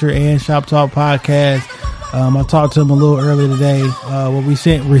in Culture and Shop Talk Podcast. I talked to him a little earlier today. What we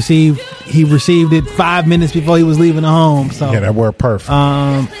he received it 5 minutes before he was leaving the home. So yeah, that worked perfect.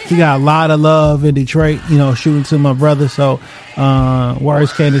 He got a lot of love in Detroit, you know, shooting to my brother. So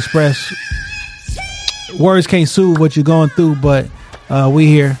words can't soothe what you're going through, but we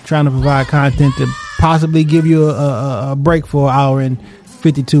here trying to provide content to possibly give you a break for an hour and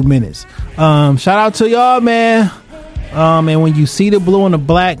 52 minutes. Shout out to y'all, man. And when you see the blue and the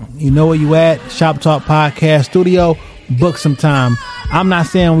black, you know where you at. Shop Talk Podcast Studio. Book some time. I'm not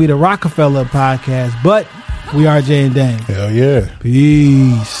saying we the Rockefeller podcast, but we are Jay and Dame. Hell yeah.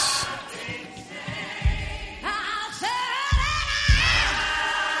 Peace.